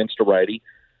Burleson against a righty.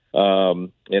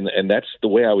 And that's the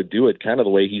way I would do it, kind of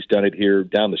the way he's done it here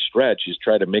down the stretch, is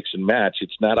try to mix and match.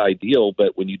 It's not ideal,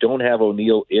 but when you don't have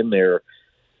O'Neill in there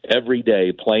every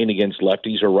day playing against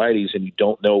lefties or righties and you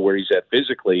don't know where he's at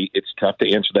physically, it's tough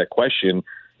to answer that question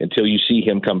until you see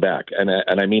him come back. And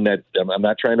I mean that I'm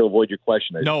not trying to avoid your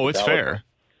question. No, it's fair.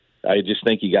 I just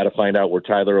think you got to find out where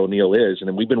Tyler O'Neill is. And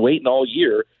then we've been waiting all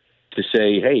year to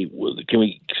say, hey, can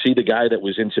we see the guy that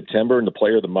was in September and the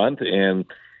player of the month? And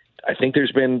I think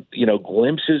there's been,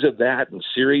 glimpses of that and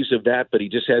series of that, but he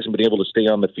just hasn't been able to stay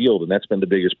on the field, and that's been the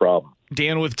biggest problem.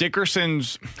 Dan, with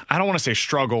Dickerson's, I don't want to say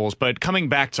struggles, but coming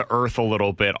back to earth a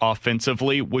little bit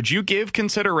offensively, would you give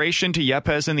consideration to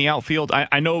Yepez in the outfield?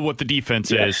 I know what the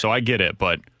defense is, so I get it,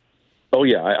 but... Oh,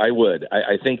 yeah, I would.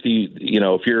 I think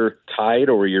if you're tied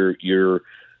or you're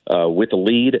with the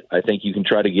lead, I think you can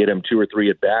try to get him 2 or 3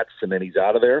 at-bats, and then he's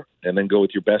out of there, and then go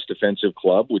with your best defensive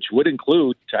club, which would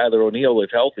include Tyler O'Neill if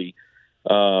healthy.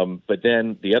 But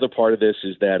then the other part of this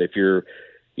is that if you're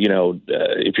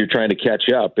trying to catch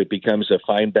up, it becomes a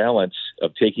fine balance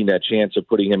of taking that chance of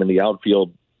putting him in the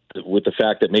outfield with the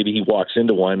fact that maybe he walks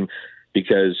into one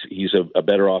because he's a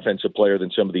better offensive player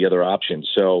than some of the other options.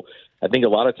 So I think a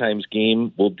lot of times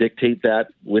game will dictate that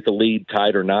with a lead,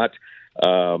 tied or not.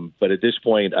 But at this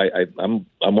point, I'm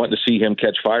wanting to see him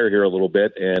catch fire here a little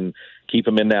bit and keep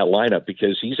him in that lineup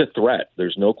because he's a threat.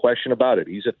 There's no question about it.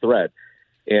 He's a threat.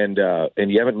 And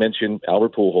you haven't mentioned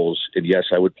Albert Pujols, and yes,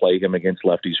 I would play him against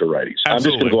lefties or righties. Absolutely. I'm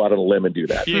just going to go out on a limb and do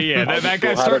that. Yeah, that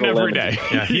guy's starting every day.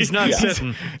 Yeah, he's not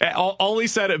sitting. Ollie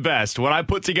said it best. When I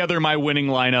put together my winning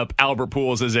lineup, Albert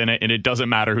Pujols is in it, and it doesn't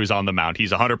matter who's on the mound.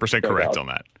 He's 100% correct on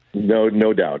that.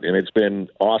 No doubt. And it's been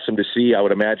awesome to see. I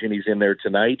would imagine he's in there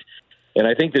tonight. And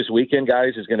I think this weekend,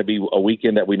 guys, is going to be a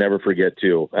weekend that we never forget,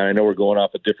 too. I know we're going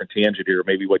off a different tangent here,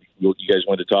 maybe what you guys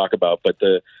wanted to talk about, but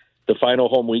the final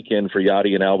home weekend for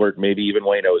Yadi and Albert, maybe even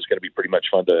Waino, is going to be pretty much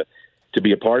fun to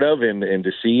be a part of and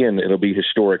to see, and it'll be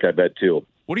historic, I bet, too.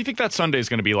 What do you think that Sunday is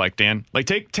going to be like, Dan? Like,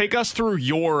 take us through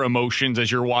your emotions as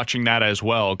you're watching that as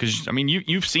well. Because, I mean,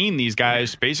 you've seen these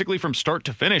guys basically from start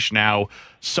to finish now.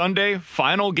 Sunday,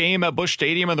 final game at Busch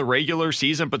Stadium in the regular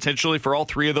season, potentially for all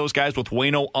 3 of those guys with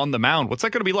Waino on the mound. What's that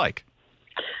going to be like?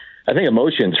 I think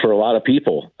emotions for a lot of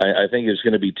people. I think there's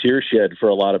going to be tear shed for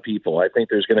a lot of people. I think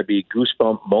there's going to be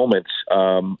goosebump moments.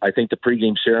 I think the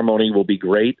pregame ceremony will be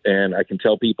great, and I can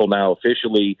tell people now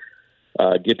officially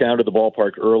get down to the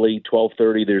ballpark early.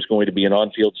 12:30, there's going to be an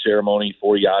on-field ceremony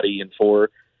for Yadi and for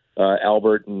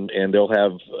Albert, and they'll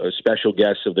have special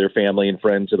guests of their family and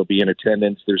friends that'll be in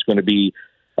attendance. There's going to be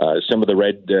some of the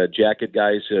red jacket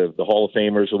guys, the Hall of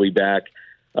Famers will be back.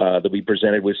 They'll be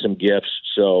presented with some gifts.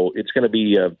 So it's going to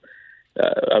be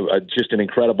just an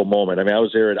incredible moment. I mean, I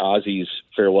was there at Ozzy's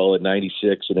farewell in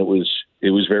 '96, and it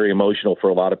was very emotional for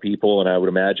a lot of people, and I would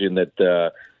imagine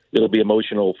that it'll be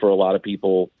emotional for a lot of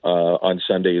people on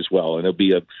Sunday as well. And it'll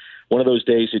be one of those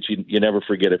days that you never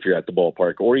forget if you're at the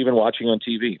ballpark or even watching on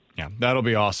TV. Yeah, that'll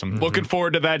be awesome. Looking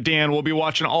forward to that, Dan. We'll be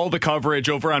watching all the coverage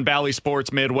over on Bally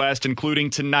Sports Midwest, including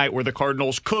tonight where the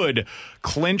Cardinals could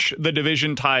clinch the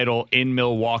division title in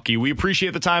Milwaukee. We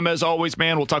appreciate the time as always,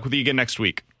 man. We'll talk with you again next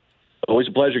week. Always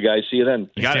a pleasure, guys. See you then.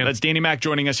 You got it. That's Danny Mac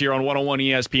joining us here on 101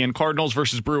 ESPN. Cardinals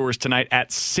versus Brewers tonight at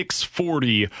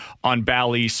 6:40 on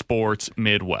Bally Sports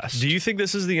Midwest. Do you think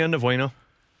this is the end of Waino?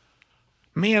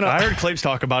 Man, I heard Claves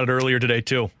talk about it earlier today,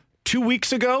 too. 2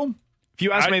 weeks ago, if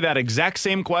you asked me that exact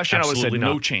same question, I would have said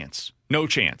no chance. No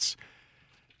chance.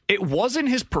 It wasn't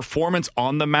his performance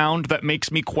on the mound that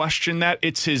makes me question that.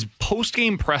 It's his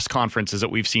post-game press conferences that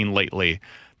we've seen lately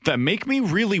that make me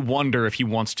really wonder if he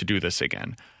wants to do this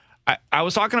again. I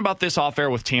was talking about this off air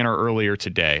with Tanner earlier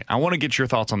today. I want to get your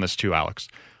thoughts on this too, Alex.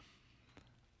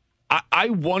 I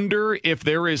wonder if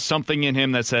there is something in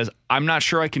him that says, I'm not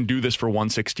sure I can do this for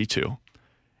 162.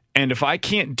 And if I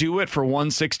can't do it for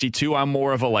 162, I'm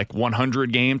more of a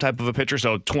 100 game type of a pitcher,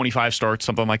 so 25 starts,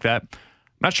 something like that.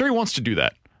 Not sure he wants to do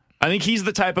that. I think he's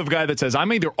the type of guy that says,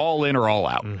 I'm either all in or all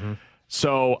out. Mm-hmm.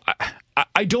 So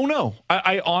I don't know.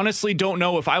 I honestly don't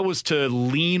know if I was to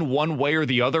lean one way or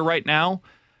the other right now.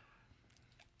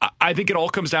 I think it all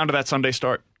comes down to that Sunday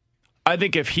start. I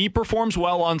think if he performs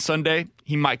well on Sunday,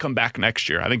 he might come back next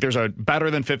year. I think there's a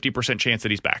better than 50% chance that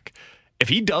he's back. If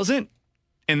he doesn't,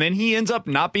 and then he ends up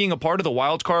not being a part of the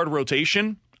wild card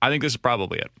rotation, I think this is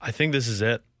probably it. I think this is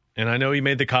it. And I know he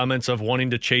made the comments of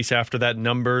wanting to chase after that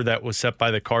number that was set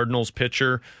by the Cardinals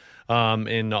pitcher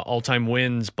in all-time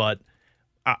wins, but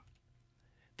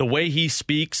the way he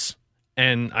speaks,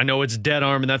 and I know it's dead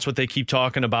arm, and that's what they keep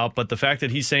talking about, but the fact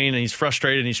that he's saying and he's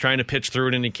frustrated and he's trying to pitch through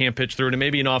it and he can't pitch through it, and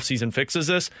maybe an offseason fixes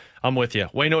this, I'm with you.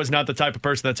 Waino is not the type of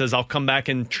person that says, I'll come back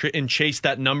and chase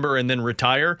that number and then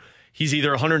retire. He's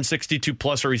either 162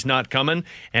 plus or he's not coming,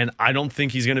 and I don't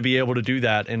think he's going to be able to do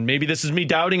that. And maybe this is me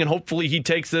doubting, and hopefully he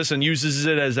takes this and uses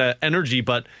it as energy,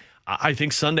 but I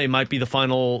think Sunday might be the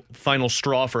final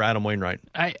straw for Adam Wainwright.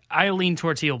 I lean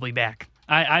towards he'll be back.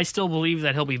 I still believe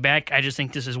that he'll be back. I just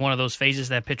think this is one of those phases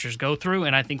that pitchers go through,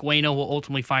 and I think Waino will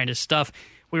ultimately find his stuff.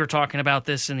 We were talking about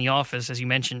this in the office, as you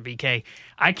mentioned, BK.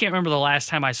 I can't remember the last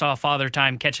time I saw Father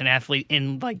Time catch an athlete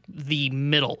in like the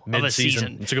middle of a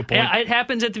season. That's a good point. Yeah, it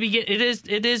happens at the beginning.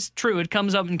 It is true. It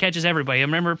comes up and catches everybody. I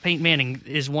remember Peyton Manning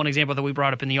is one example that we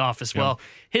brought up in the office. Yeah. Well,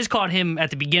 his caught him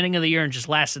at the beginning of the year and just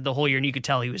lasted the whole year, and you could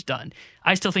tell he was done.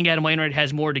 I still think Adam Wainwright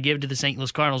has more to give to the St.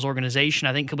 Louis Cardinals organization.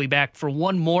 I think he'll be back for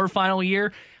one more final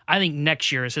year. I think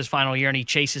next year is his final year, and he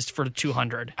chases for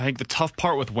 200. I think the tough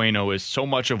part with Waino is so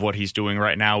much of what he's doing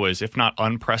right now is, if not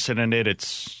unprecedented,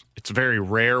 it's very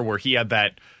rare, where he had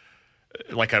that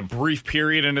like a brief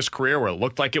period in his career where it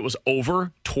looked like it was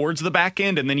over towards the back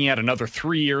end, and then he had another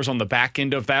 3 years on the back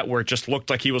end of that where it just looked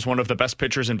like he was one of the best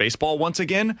pitchers in baseball once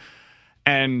again.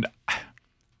 And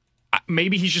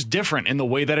maybe he's just different in the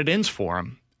way that it ends for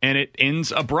him, and it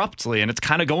ends abruptly, and it's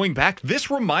kind of going back.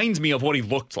 This reminds me of what he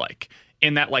looked like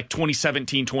in that like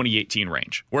 2017, 2018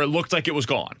 range, where it looked like it was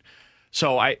gone.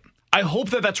 So I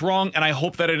hope that that's wrong, and I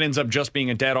hope that it ends up just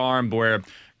being a dead arm where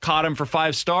caught him for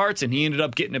 5 starts and he ended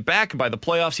up getting it back, and by the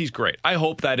playoffs, he's great. I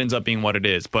hope that ends up being what it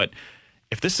is. But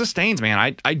if this sustains, man,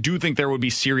 I do think there would be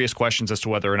serious questions as to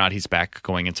whether or not he's back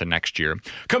going into next year.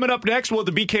 Coming up next, we'll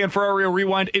have the BK and Ferrario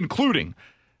Rewind, including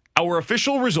our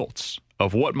official results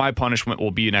of what my punishment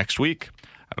will be next week.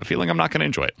 I have a feeling I'm not going to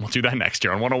enjoy it. We'll do that next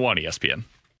year on 101 ESPN.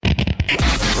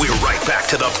 We're right back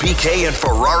to the BK and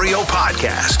Ferrario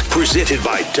podcast, presented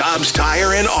by Dobbs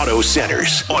Tire and Auto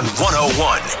Centers on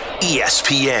 101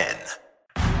 ESPN.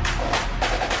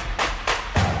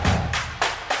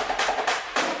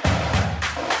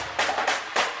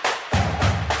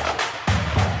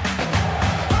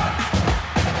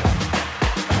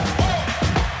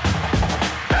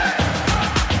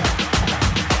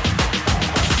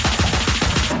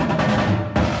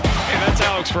 Hey, that's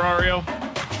Alex Ferrario.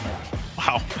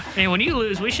 Wow. Hey, when you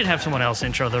lose, we should have someone else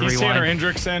intro the He's rewind.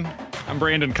 Tanner Hendrickson. I'm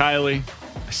Brandon Kiley.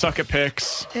 I suck at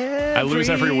picks. I lose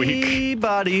every week.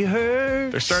 Everybody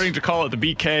hurts. They're starting to call it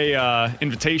the BK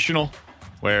Invitational,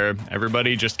 where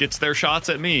everybody just gets their shots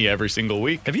at me every single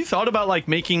week. Have you thought about like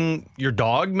making your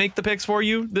dog make the picks for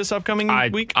you this upcoming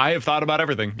week? I have thought about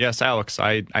everything. Yes, Alex,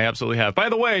 I absolutely have. By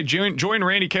the way, join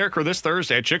Randy Carricker this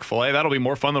Thursday at Chick-fil-A. That'll be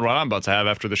more fun than what I'm about to have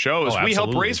after the show, as we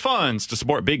help raise funds to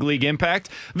support Big League Impact.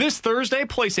 This Thursday,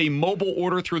 place a mobile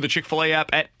order through the Chick-fil-A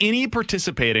app at any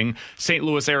participating St.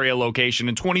 Louis area location,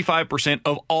 and 25%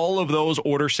 of all of those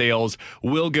order sales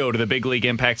will go to the Big League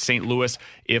Impact St. Louis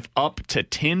if up to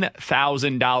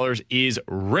 $10,000 is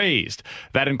raised.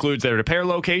 That includes their Depair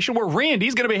location, where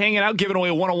Randy's going to be hanging out, giving away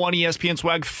 101 ESPN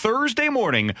swag Thursday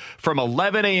morning from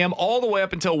 11 a.m. all the way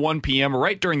up until 1 p.m.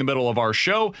 right during the middle of our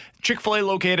show. Chick-fil-A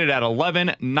located at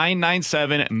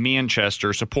 11997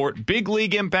 Manchester. Support Big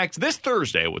League Impact this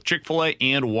Thursday with Chick-fil-A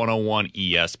and 101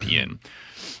 ESPN.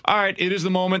 All right, it is the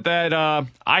moment that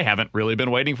I haven't really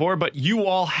been waiting for, but you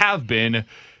all have been.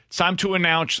 It's time to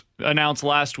announce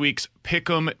last week's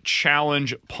Pick'em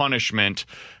Challenge punishment.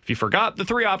 If you forgot, the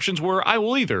 3 options were: I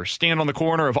will either stand on the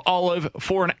corner of Olive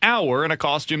for an hour in a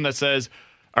costume that says,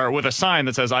 or with a sign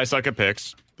that says, I suck at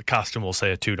picks. The costume will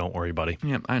say it too, don't worry, buddy.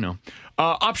 Yeah, I know.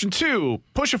 Option 2,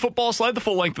 push a football sled the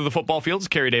full length of the football field as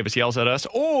Kerry Davis yells at us.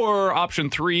 Or option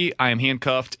 3, I am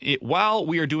handcuffed while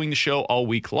we are doing the show all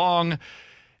week long.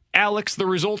 Alex, the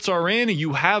results are in.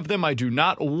 You have them. I do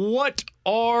not. What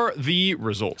are the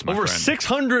results, my friend? Over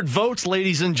 600 votes,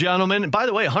 ladies and gentlemen. By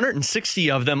the way,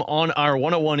 160 of them on our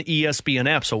 101 ESPN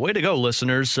app. So way to go,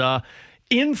 listeners.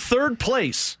 In third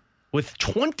place with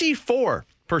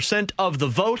 24% of the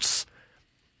votes,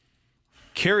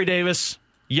 Kerry Davis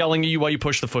yelling at you while you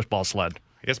push the football sled.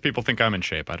 I guess people think I'm in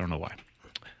shape. I don't know why.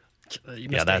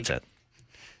 Yeah, that's it.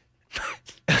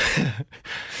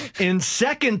 In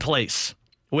second place,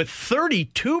 with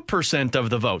 32% of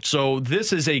the vote. So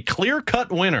this is a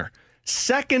clear-cut winner.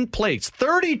 Second place,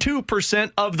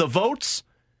 32% of the votes,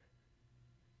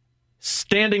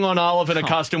 standing on Olive in a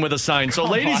costume with a sign. So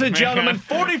ladies and gentlemen,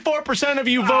 44% of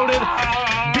you voted.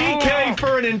 BK,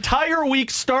 for an entire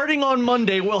week starting on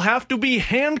Monday, will have to be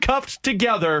handcuffed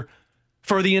together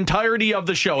for the entirety of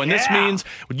the show. And this means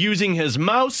using his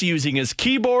mouse, using his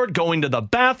keyboard, going to the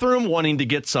bathroom, wanting to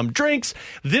get some drinks.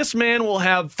 This man will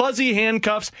have fuzzy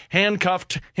handcuffs,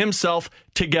 handcuffed himself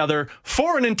together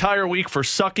for an entire week for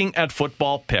sucking at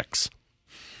football picks.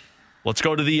 Let's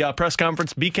go to the press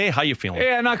conference. BK, how you feeling?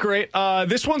 Yeah, not great.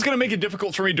 This one's going to make it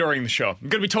difficult for me during the show. I'm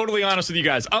going to be totally honest with you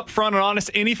guys. Up front and honest,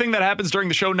 anything that happens during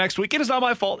the show next week, it is not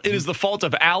my fault. It is the fault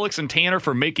of Alex and Tanner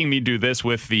for making me do this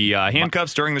with the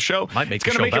handcuffs during the show. It's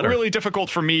going to make it really difficult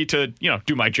for me to,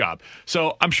 do my job.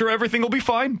 So I'm sure everything will be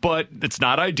fine, but it's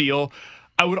not ideal.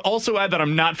 I would also add that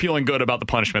I'm not feeling good about the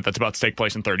punishment that's about to take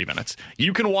place in 30 minutes.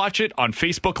 You can watch it on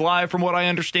Facebook Live, from what I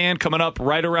understand, coming up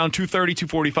right around 2:30,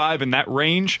 2:45 in that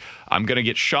range. I'm going to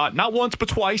get shot not once, but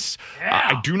twice.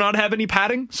 I do not have any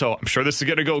padding, so I'm sure this is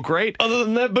going to go great. Other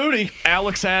than that booty.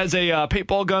 Alex has a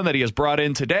paintball gun that he has brought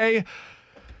in today.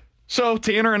 So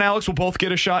Tanner and Alex will both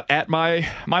get a shot at my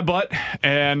butt,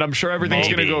 and I'm sure everything's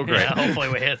going to go great. Yeah, hopefully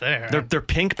we hit there. They're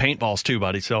pink paintballs too,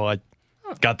 buddy, so I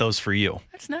got those for you.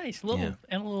 That's nice. And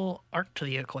a little art to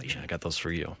the equation. I got those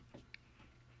for you.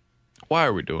 Why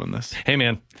are we doing this? Hey,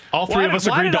 man, all three of us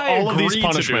agreed to all of these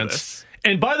punishments.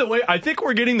 And by the way, I think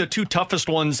we're getting the two toughest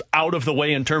ones out of the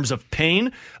way in terms of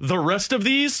pain. The rest of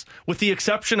these, with the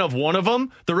exception of one of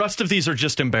them, the rest of these are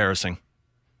just embarrassing.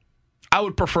 I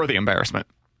would prefer the embarrassment,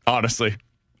 honestly.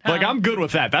 I'm good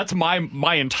with that. That's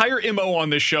my entire MO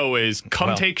on this show is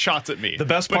take shots at me. The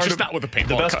best part, just not with a paintball.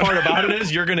 The best part about it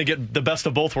is you're going to get the best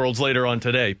of both worlds later on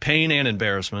today: pain and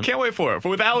embarrassment. Can't wait for it. But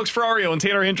with Alex Ferrario and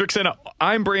Tanner Hendrickson,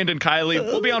 I'm Brandon Kiley.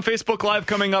 We'll be on Facebook Live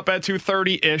coming up at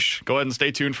 2:30-ish. Go ahead and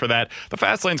stay tuned for that. The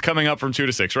Fast Lane's coming up from 2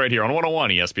 to 6 right here on 101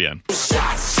 ESPN.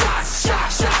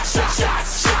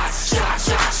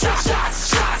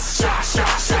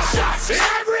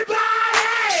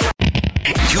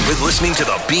 You've been listening to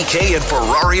the BK and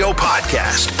Ferrario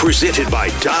podcast, presented by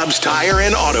Dobbs Tire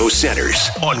and Auto Centers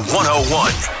on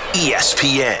 101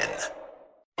 ESPN.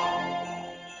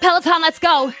 Peloton, let's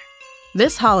go.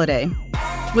 This holiday,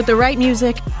 with the right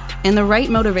music and the right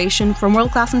motivation from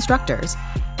world-class instructors,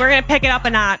 we're going to pick it up a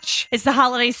notch. It's the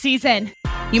holiday season.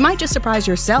 You might just surprise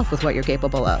yourself with what you're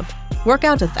capable of. Work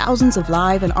out to thousands of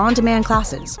live and on-demand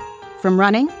classes, from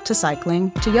running to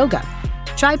cycling to yoga.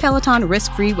 Try Peloton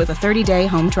risk-free with a 30-day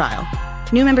home trial.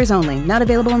 New members only, not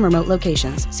available in remote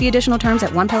locations. See additional terms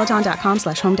at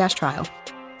onepeloton.com/home-trial.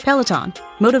 Peloton,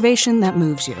 motivation that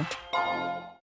moves you.